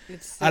 It's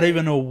I don't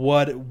even know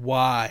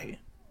why.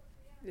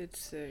 It's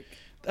sick.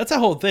 That's a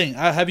whole thing.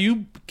 Have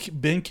you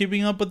been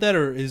keeping up with that,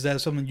 or is that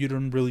something you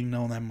don't really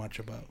know that much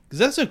about? Because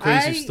that's a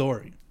crazy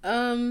story.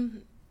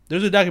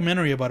 There's a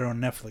documentary about it on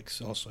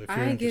Netflix. Also, if you're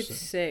interested. I get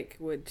sick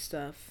with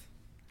stuff.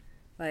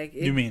 Like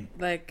you mean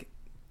like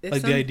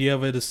the idea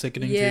of it is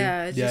sickening to you?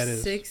 Yeah, it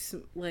is.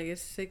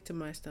 It's sick to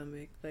my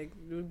stomach. Like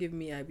it would give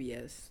me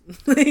IBS.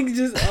 Like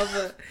just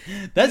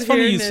That's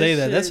funny you say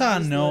that. That's how I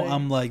know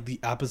I'm like the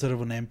opposite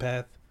of an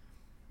empath.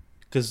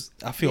 because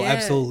I feel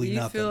absolutely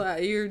nothing.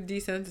 You're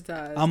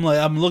desensitized.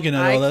 I'm looking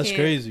at that's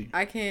crazy.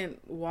 I can't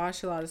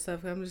watch a lot of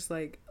stuff. I'm just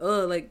like,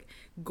 like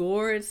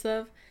gore and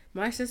stuff.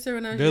 My sister,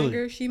 when I was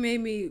younger, she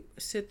made me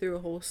sit through a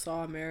whole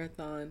Saw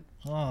marathon.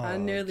 Oh,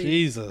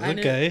 Jesus. I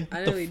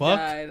nearly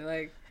died.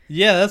 Like,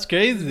 yeah, that's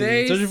crazy.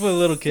 Especially for a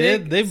little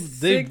kid.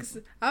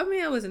 I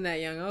mean, I wasn't that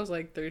young. I was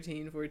like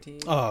 13,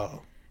 14.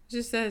 Oh.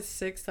 Just that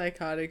sick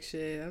psychotic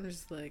shit. I'm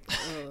just like,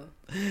 oh.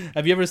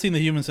 Have you ever seen The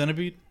Human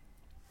Centipede?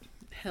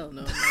 Hell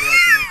no, I'm not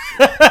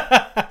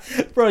watching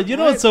that. Bro, you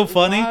know what's so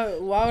funny?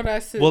 Why would I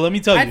sit? Well, let me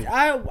tell you.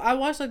 I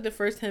watched like the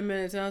first 10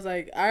 minutes and I was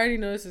like, I already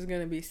know this is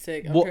going to be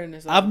sick. I'm turning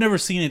this off. I've never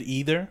seen it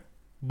either,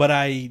 but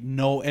I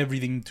know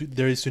everything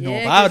there is to know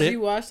about it.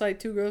 You watched like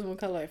Two Girls, One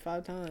Cup like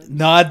 5 times.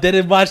 No, I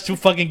didn't watch Two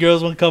Fucking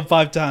Girls, One Cup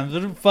 5 times.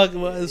 What the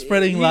fuck?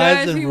 Spreading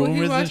lies and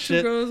rumors and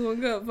shit. Two Girls,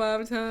 One Cup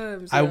 5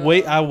 times.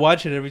 I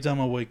watch it every time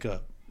I wake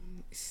up.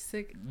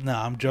 Sick. No,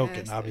 I'm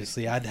joking.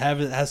 Obviously,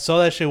 I saw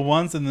that shit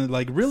once and it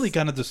like really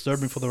kind of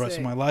disturbed me for the rest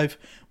of my life.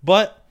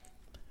 But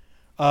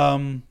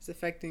it's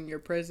affecting your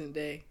present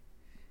day.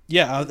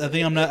 Yeah, I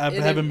think I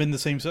haven't been the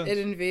same since. It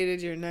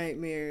invaded your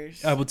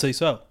nightmares. I would say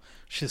so.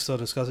 Shit's so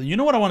disgusting. You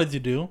know what I wanted to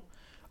do?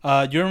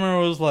 You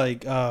remember it was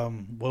like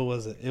what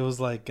was it? It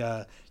was like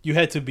you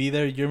had to be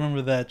there. You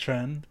remember that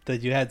trend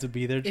that you had to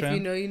be there trend? If you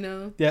know, you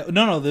know. Yeah,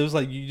 no. There was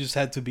like you just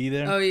had to be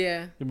there. Oh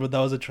yeah. But that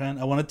was a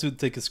trend. I wanted to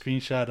take a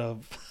screenshot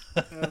of.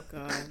 Oh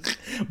god.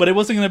 But it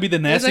wasn't gonna be the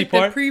nasty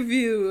part. The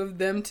preview of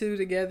them two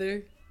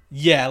together.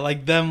 Yeah,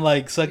 like them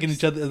like sucking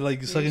each other,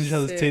 like sucking each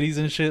other's titties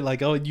and shit.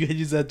 Like, oh, you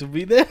just had to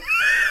be there.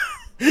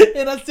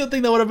 And I still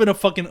think that would have been a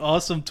fucking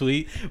awesome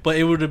tweet, but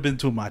it would have been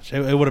too much.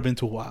 It would have been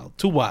too wild.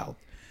 Too wild.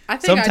 I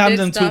think sometimes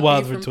I'm too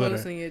wild for Twitter.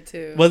 It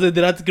too. Was it?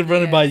 Did I have to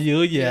run it by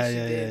you?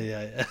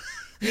 Yeah.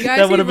 You guys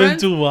that would have been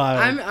too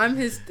wild. I'm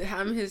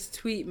his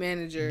tweet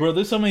manager. Bro,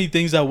 there's so many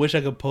things I wish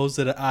I could post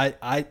that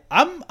I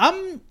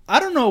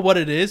don't know what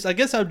it is. I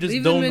guess I just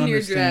Leave don't them in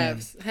understand. Your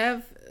drafts.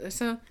 Have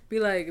some be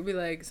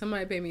like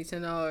somebody pay me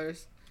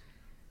 $10.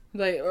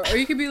 Like or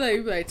you could be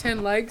like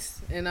 10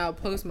 likes and I'll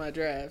post my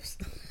drafts.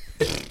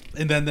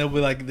 And then they'll be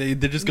like they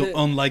just go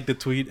unlike the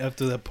tweet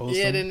after that post.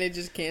 Yeah, then they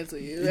just cancel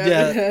you.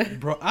 Yeah,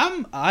 bro.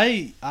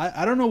 I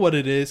don't know what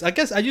it is. I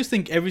guess I just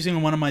think every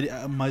single one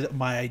of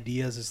my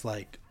ideas is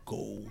like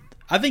gold.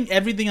 I think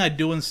everything I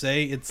do and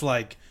say, it's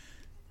like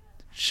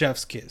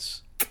chef's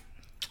kiss.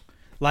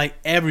 Like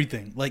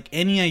everything, like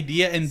any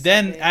idea, and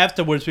then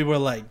afterwards people are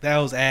like, "That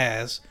was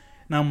ass,"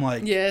 and I'm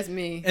like, "Yeah, it's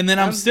me." And then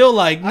I'm still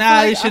like,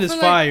 "Nah, this shit is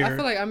fire." I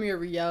feel like I'm your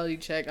reality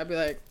check. I'd be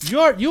like, "You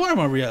are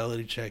my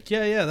reality check."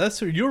 Yeah, that's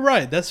true. You're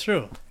right. That's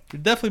true.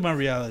 You're definitely my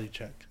reality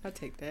check. I'll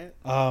take that.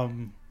 I'll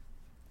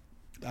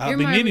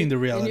be needing the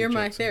reality. And you're check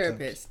my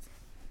therapist.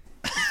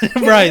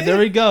 Right, there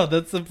we go.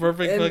 That's the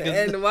perfect fucking.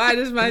 And why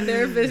does my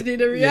therapist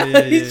need a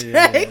reality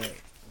check?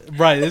 Yeah.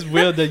 Right, it's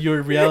weird that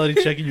you're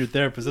reality checking your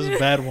therapist. That's a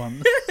bad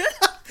one.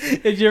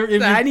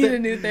 I need a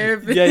new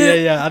therapist.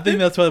 Yeah. I think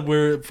that's what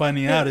we're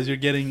finding out is you're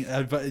getting,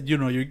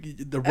 you're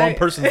the wrong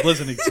person's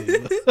listening to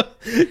you.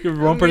 You're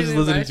the wrong person's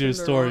listening to your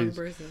stories.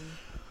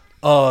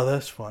 Oh,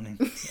 that's funny.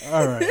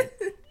 All right.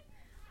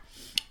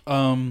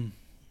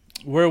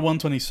 We're at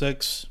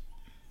 126.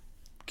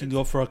 Can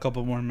go for a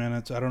couple more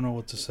minutes. I don't know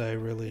what to say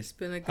really.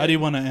 How do you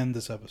want to end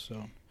this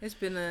episode? It's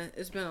been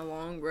a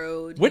long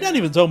road. We're not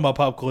even talking about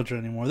pop culture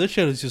anymore. This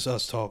shit is just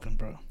us talking,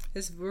 bro.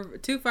 We're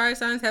two fire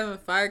signs having a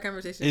fire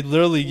conversation. It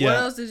literally, What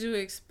else did you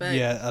expect?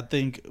 Yeah, I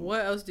think.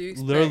 What else do you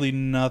expect? Literally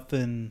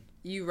nothing.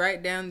 You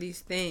write down these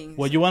things.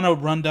 Well, you want to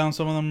run down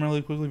some of them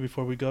really quickly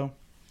before we go?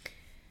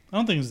 I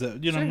don't think it's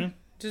that. You know what I mean?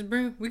 Just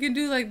we can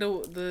do like the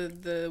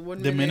 1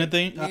 minute. The minute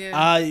thing?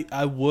 Yeah.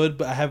 I would,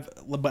 but I have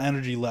my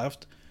energy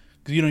left.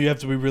 Because, you have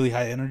to be really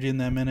high energy in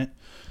that minute.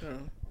 Oh.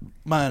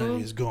 My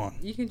energy is gone.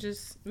 We can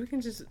just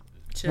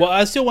chill. Well,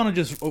 I still want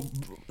to just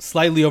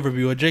slightly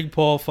overview a Jake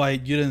Paul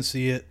fight. You didn't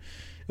see it.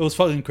 It was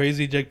fucking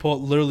crazy. Jake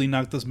Paul literally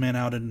knocked this man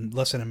out in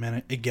less than a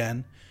minute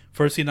again.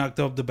 First he knocked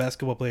out the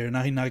basketball player.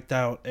 Now he knocked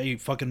out a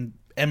fucking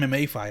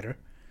MMA fighter.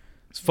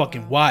 It's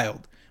fucking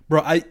wild.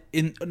 Bro,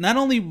 not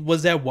only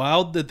was that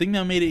wild, the thing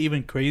that made it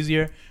even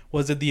crazier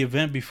was that the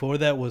event before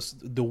that was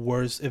the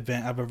worst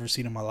event I've ever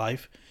seen in my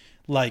life.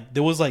 Like,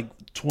 there was like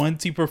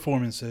 20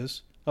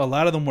 performances. A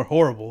lot of them were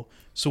horrible.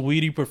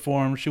 Saweetie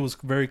performed. She was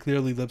very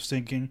clearly lip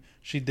syncing.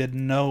 She did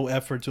no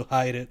effort to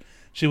hide it.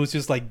 She was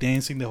just like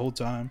dancing the whole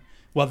time.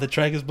 While the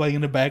track is playing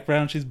in the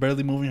background, she's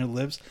barely moving her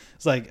lips.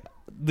 It's like,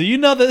 do you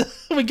know that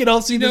we can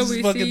all see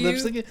this fucking lip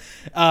syncing?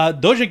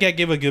 Doja Cat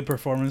gave a good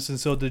performance, and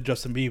so did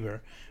Justin Bieber.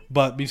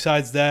 But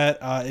besides that,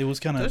 it was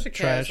kind of trash. Doja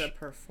Cat is a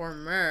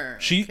performer.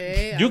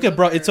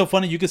 It's so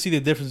funny. You can see the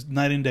difference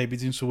night and day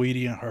between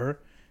Saweetie and her.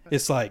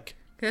 It's like.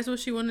 That's what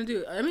she wanted to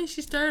do. I mean,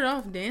 she started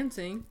off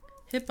dancing,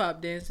 hip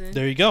hop dancing.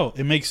 There you go.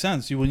 It makes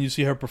sense. When you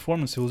see her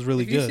performance, it was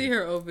really good. If you see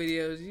her old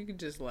videos, you can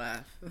just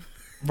laugh.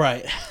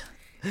 Right.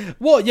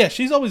 Well, yeah,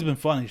 she's always been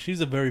funny.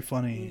 She's a very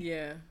funny.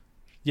 Yeah.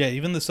 Yeah,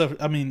 even the stuff.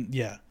 I mean,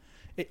 yeah.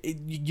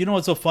 You know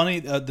what's so funny?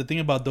 The thing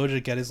about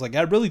Doja Cat is like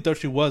I really thought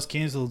she was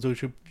canceled. So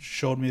she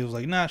showed me it was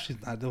like nah,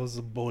 she's not. That was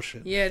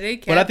bullshit. Yeah, they.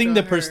 But I think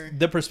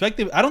the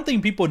perspective. I don't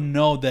think people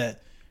know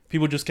that.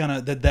 People just kind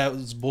of that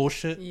was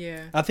bullshit.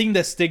 Yeah. I think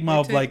that stigma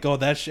of like, oh,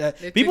 that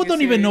shit. People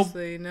don't even know.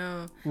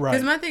 No. Right.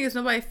 Because my thing is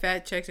nobody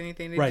fact checks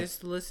anything. They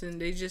just listen.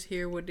 They just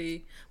hear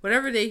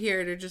whatever they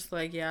hear. They're just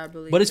like, yeah, I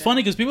believe. But it's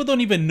funny because people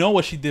don't even know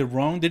what she did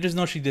wrong. They just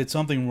know she did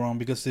something wrong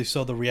because they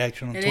saw the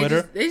reaction on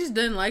Twitter. They just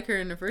didn't like her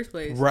in the first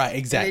place. Right.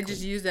 Exactly. And they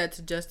just use that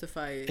to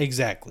justify it.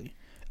 Exactly.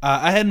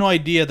 I had no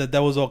idea that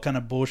was all kind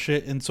of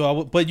bullshit, and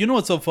so but you know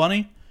what's so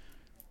funny?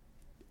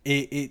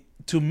 It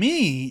to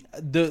me,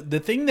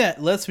 the thing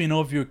that lets me know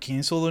if you're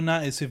canceled or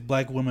not is if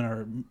black women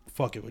are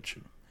fucking with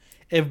you.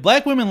 If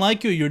black women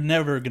like you, you're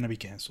never gonna be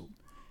canceled.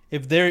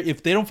 If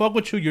they don't fuck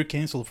with you, you're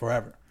canceled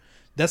forever.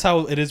 That's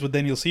how it is with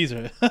Daniel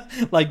Caesar.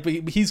 Like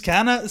he's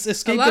kind of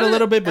escaped it a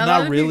little bit, but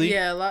not really.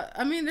 People, yeah, a lot.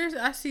 I mean,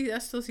 I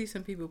still see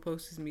some people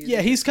post his music.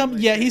 Yeah,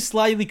 he's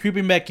slightly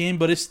creeping back in,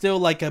 but it's still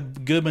like a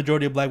good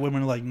majority of black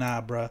women are like,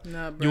 nah,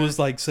 bruh. You was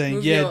like saying,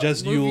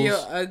 move your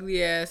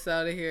ugly ass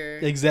out of here.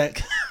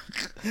 Exactly.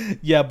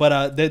 Yeah,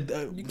 but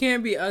you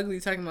can't be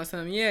ugly talking about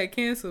something. Yeah,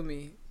 cancel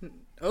me.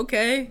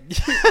 Okay.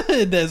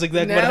 That's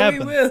exactly what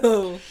happened. We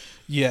will.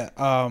 Yeah.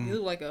 You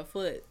look like a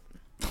foot.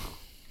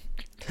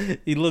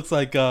 He looks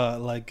like I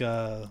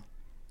don't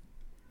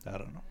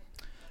know.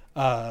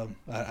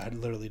 I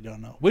literally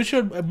don't know.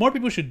 More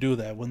people should do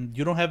that when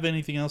you don't have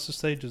anything else to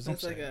say. Just don't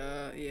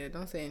say.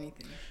 Don't say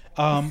anything.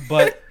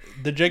 But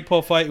the Jake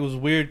Paul fight, it was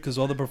weird because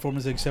all the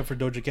performances except for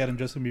Doja Cat and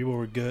Justin Bieber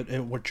were good.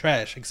 It were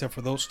trash except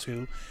for those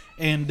two.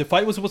 And the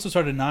fight was supposed to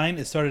start at 9.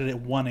 It started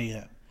at 1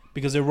 a.m.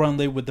 because they run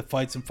late with the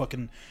fights and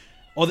fucking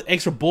all the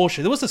extra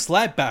bullshit. There was a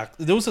slap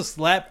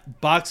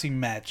boxing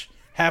match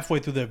halfway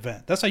through the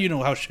event. That's how you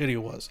know how shitty it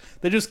was.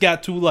 They just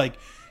got to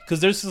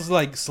because there's this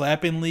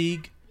slapping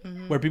league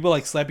where people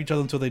slap each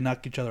other until they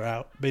knock each other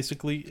out,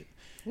 basically.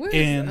 What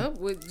is up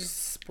with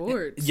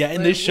sports? Yeah,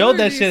 and they showed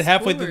that shit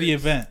halfway through the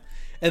event.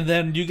 And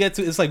then you get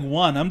to, it's like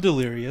 1, I'm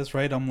delirious,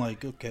 right? I'm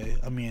like, okay,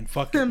 I mean,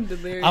 fuck it. I'm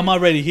delirious. I'm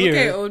already here.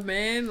 Okay, old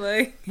man,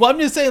 Well, I'm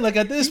just saying,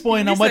 at this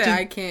point, I'm watching.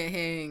 I can't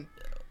hang.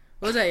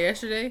 What was that,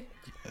 yesterday?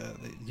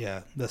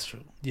 Yeah, that's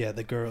true. Yeah,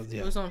 the girl,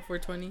 yeah. It was on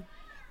 420.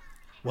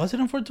 Was it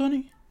on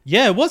 420?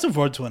 Yeah, it was on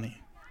 420.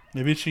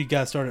 Maybe she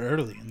got started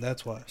early, and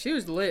that's why. She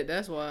was lit,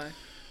 that's why.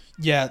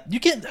 Yeah, you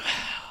can't.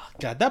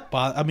 God, that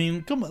bot. I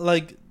mean, come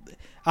on,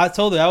 I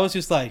told her, I was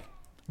just like,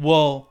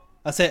 well,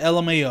 I said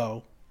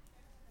LMAO,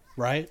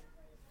 right?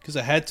 Because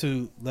I had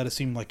to let it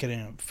seem like it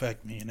didn't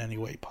affect me in any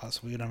way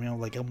possible. You know what I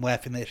mean? I'm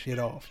laughing that shit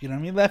off. You know what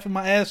I mean? Laughing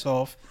my ass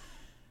off.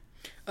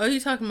 Oh, you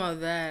talking about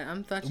that?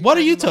 What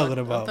are you talking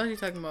about? I thought you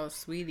talking about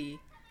Sweetie.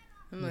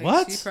 I'm like,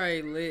 what? She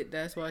probably lit.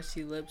 That's why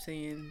she lip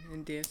singing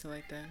and dancing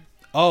like that.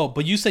 Oh,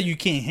 but you said you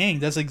can't hang.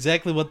 That's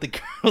exactly what the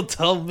girl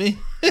told me.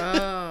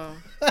 Oh.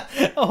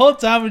 The whole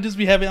time we just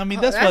be having. I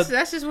mean,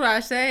 that's just what I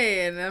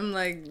say, and I'm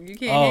like, you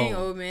can't hang,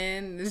 old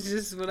man. It's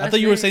just what I say. I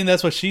thought you were saying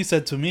that's what she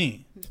said to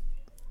me.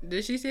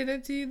 Did she say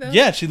that to you though?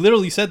 Yeah, she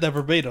literally said that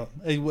verbatim,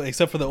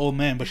 except for the old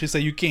man. But she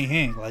said you can't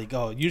hang.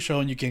 You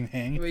showing you can't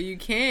hang. Well, you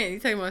can't. You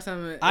talking about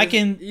something? I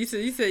can. You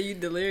said you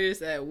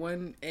delirious at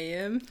 1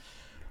 a.m.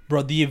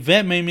 Bro, the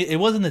event made me. It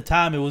wasn't the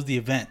time. It was the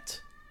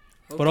event,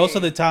 but also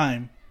the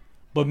time,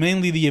 but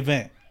mainly the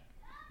event.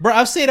 Bro,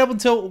 I've stayed up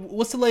until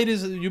what's the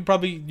latest?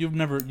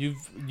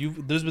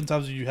 There's been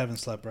times you haven't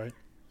slept, right?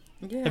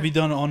 Yeah. Have you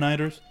done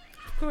all-nighters?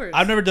 Of course.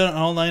 I've never done an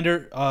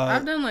all-nighter.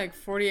 I've done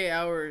 48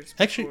 hours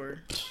before. Actually,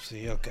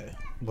 see, okay.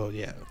 Well,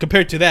 yeah.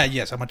 Compared to that,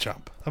 yes, I'm a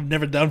chump. I've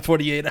never done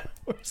 48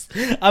 hours.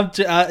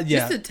 Yeah.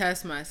 Just to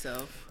test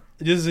myself.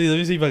 Let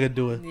me see if I can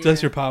do it. Yeah.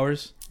 Test your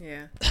powers.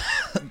 Yeah.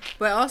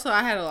 But also,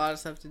 I had a lot of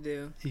stuff to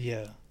do.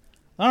 Yeah.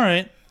 All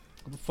right.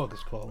 What the fuck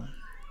is calling?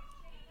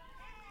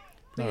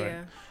 All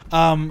right.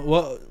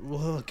 Well,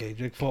 okay,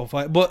 Jake Paul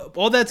fight. But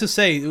all that to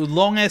say, it was a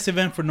long ass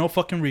event for no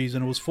fucking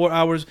reason. It was 4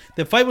 hours.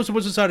 The fight was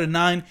supposed to start at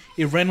 9.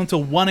 It ran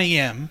until 1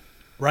 a.m.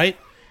 Right,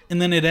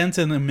 and then it ends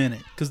in a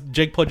minute because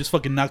Jake Paul just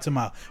fucking knocked him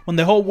out. When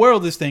the whole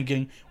world is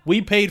thinking we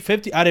paid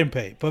 $50, I didn't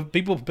pay, but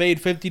people paid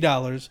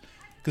 $50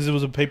 because it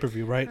was a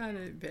pay-per-view, right? I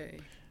didn't pay.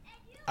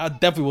 I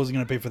definitely wasn't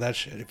gonna pay for that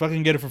shit. If I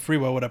can get it for free,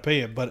 why would I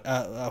pay it? But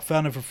I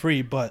found it for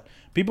free. But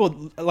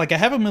people, I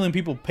have 1 million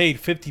people paid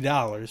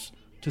 $50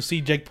 to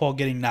see Jake Paul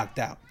getting knocked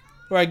out.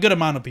 Or a good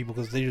amount of people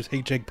because they just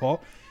hate Jake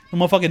Paul. The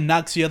motherfucker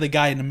knocks the other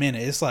guy in a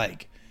minute.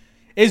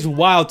 It's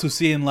wild to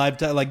see in live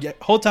time.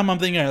 Whole time I'm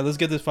thinking, all right, let's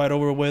get this fight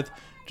over with.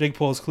 Jake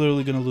Paul is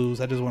clearly gonna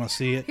lose. I just want to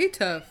see it.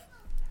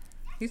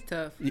 He's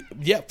tough.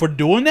 Yeah, for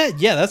doing that,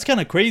 yeah, that's kind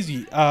of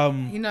crazy.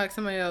 He knocked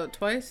somebody out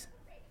twice.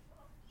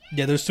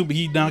 Yeah,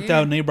 he knocked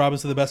out Nate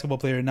Robinson, the basketball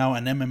player, now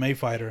an MMA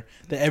fighter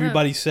that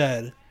everybody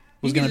said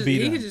was gonna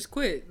beat him. He could just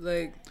quit,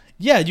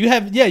 Yeah,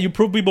 you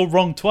proved people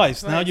wrong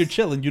twice. Now you're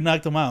chilling. You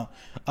knocked them out.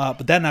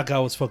 But that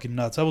knockout was fucking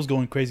nuts. I was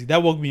going crazy.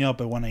 That woke me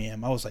up at 1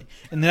 a.m. I was like,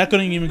 and then I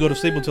couldn't even go to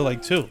sleep until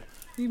 2.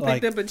 You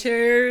picked up a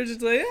chair,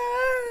 just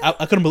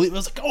I couldn't believe it. I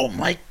was like, oh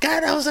my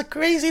God, that was a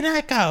crazy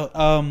knockout.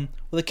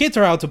 Well, the kids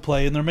are out to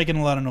play, and they're making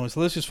a lot of noise.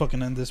 So let's just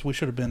fucking end this. We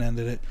should have been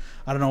ended it.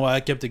 I don't know why I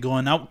kept it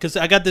going out. Because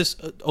I got this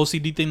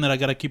OCD thing that I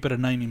got to keep it at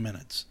 90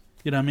 minutes.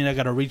 You know what I mean? I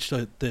got to reach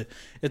the...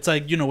 It's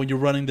like, you know, when you're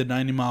running the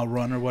 90-mile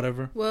run or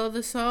whatever. Well,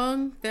 the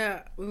song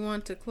that we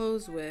want to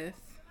close with,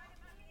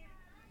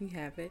 you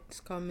have it. It's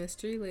called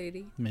Mystery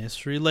Lady.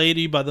 Mystery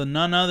Lady by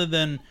none other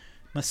than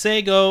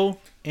Masego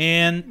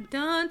and...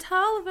 Don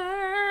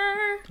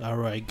Toliver. All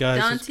right,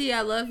 guys. Don T,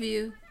 I love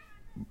you.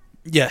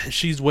 Yeah,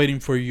 she's waiting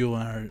for you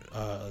on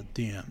her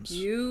DMs.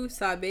 You,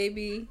 Saw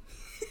Baby.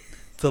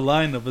 The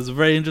lineup is a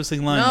very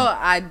interesting lineup. No,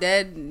 I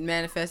dead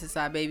manifested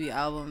Saw Baby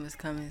album is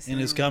coming soon.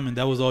 And it's coming.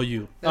 That was all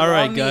you. That's all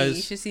right, all guys.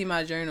 You should see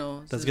my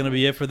journal. That's going to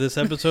be it for this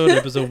episode,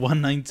 episode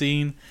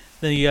 119.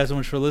 Thank you guys so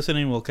much for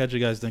listening. We'll catch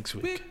you guys next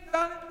week.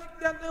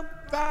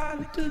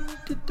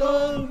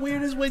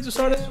 Weirdest way to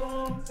start it.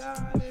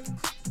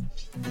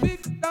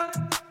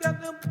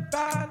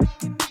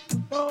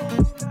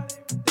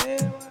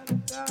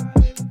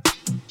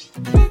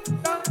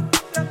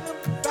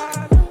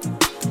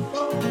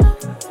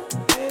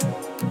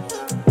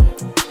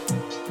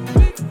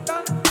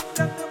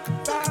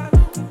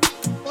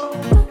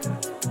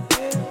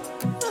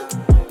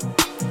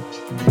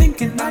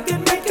 I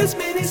can make as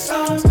many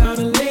songs about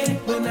a lady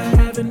when I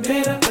haven't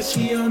met her, but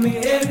she only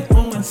hit it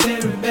on one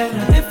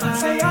cerebellum. If I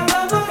say I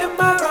love her, am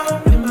I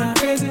wrong? Am I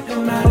crazy?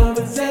 Am I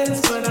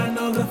overzealous? But I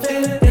know the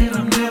feeling, and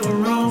I'm never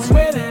wrong.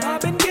 Swear that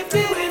I've been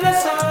gifted with a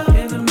song,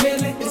 and a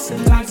million, it's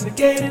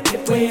intoxicating.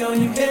 It weigh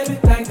on you heavy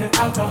like the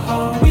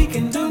alcohol. We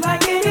can do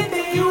like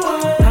anything you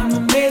want. I'm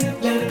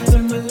amazing, let it to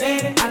my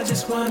lady. I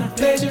just want a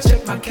pleasure,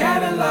 check my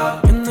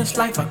catalog. In this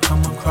life I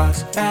come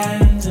across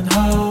fans and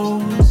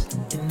hoes,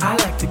 and I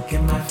like to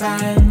give my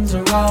fans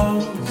a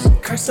rose.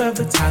 Curse of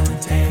the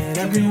talented,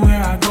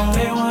 everywhere I go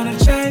they wanna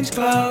change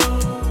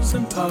clothes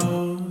and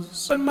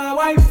pose. But my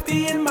wife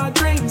be in my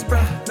dreams,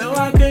 bruh, no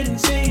I couldn't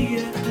see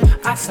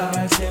it. I saw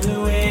her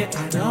silhouette,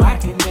 I know I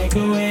can make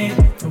a way.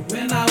 But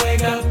when I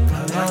wake up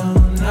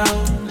alone, no,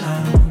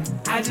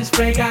 I just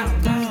break out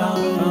my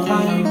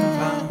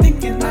phone.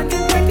 Thinking I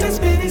can make as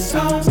many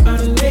songs about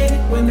a lady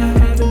when I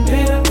haven't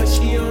met her, but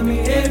she only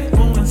hit it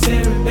on one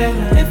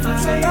cerebellum. If I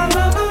say I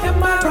love her,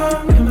 am I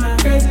wrong? Am I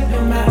crazy?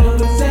 Am I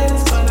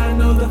overzealous? But I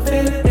know the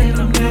feeling, and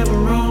I'm never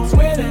wrong.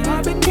 Swear that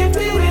I've been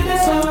gifted with a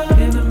song,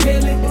 and a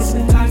million, it's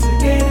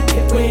intoxicating.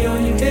 It weigh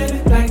on you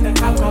heavy like the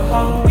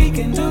alcohol. We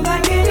can do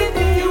like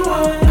anything you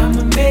want. I'm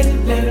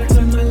amazing, letter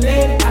to my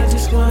lady. I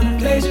just want a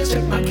pleasure,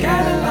 check my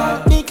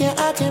catalog. Thinking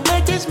I can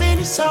make this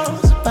many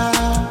songs about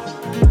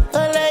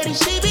a lady,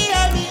 she be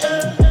happy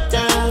up,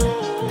 down.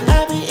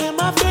 I be in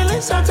my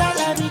feelings, sometimes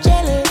I be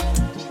jealous,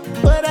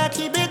 but I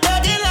keep it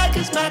thugging like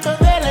it's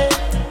Machiavelli.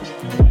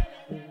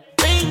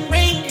 Ring,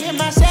 ring, hit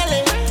my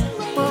celly.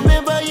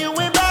 Remember you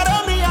went bad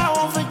on me, I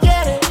won't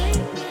forget it.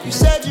 You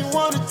said you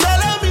wanna tell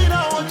her, me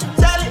don't want you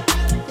tell it.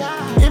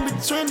 In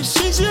between the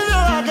sheets, you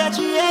know I got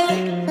you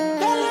yelling.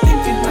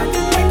 Thinking I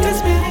can make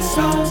as many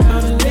songs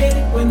about a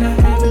lady when I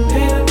haven't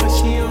met her, but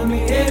she only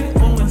hit it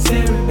on one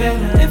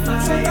cerebellum. If I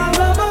say I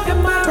love her,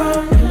 am I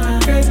wrong? Am I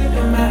crazy?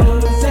 Am I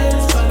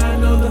overzealous? But I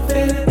know the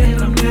feeling,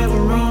 and I'm never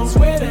wrong.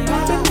 Swear that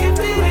I've been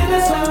gifted with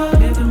a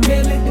song, and a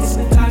million, it's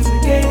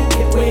intoxicating.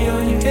 It weigh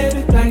on you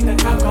heavy like the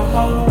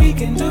alcohol. We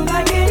can do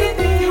like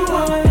anything you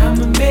want.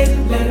 I'm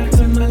amazing, letter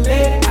to my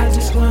lady. I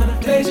just want a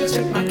pleasure,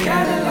 check my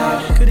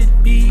catalog. Could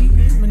it be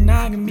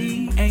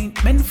monogamy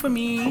ain't meant for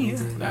me?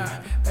 Nah,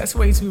 that's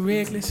way too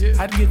reckless.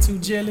 I'd get too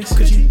jealous.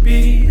 Could you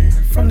be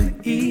from the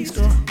east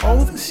or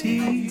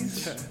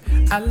overseas?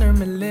 I learned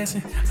my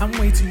lesson, I'm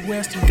way too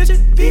western. Could you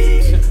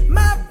be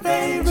my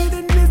favorite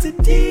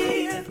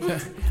ethnicity?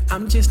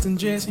 I'm just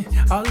undressing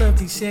all of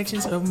these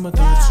sections of my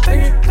thoughts.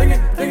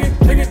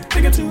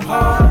 Thinking too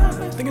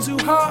hard, thinking too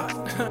hard.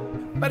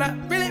 But I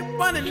really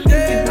wanna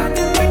live. I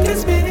can make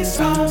as many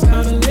songs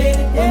about a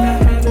lady when I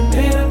haven't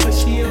met her, but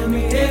she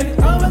only hit it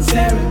on my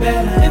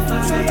cerebellum. If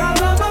I say I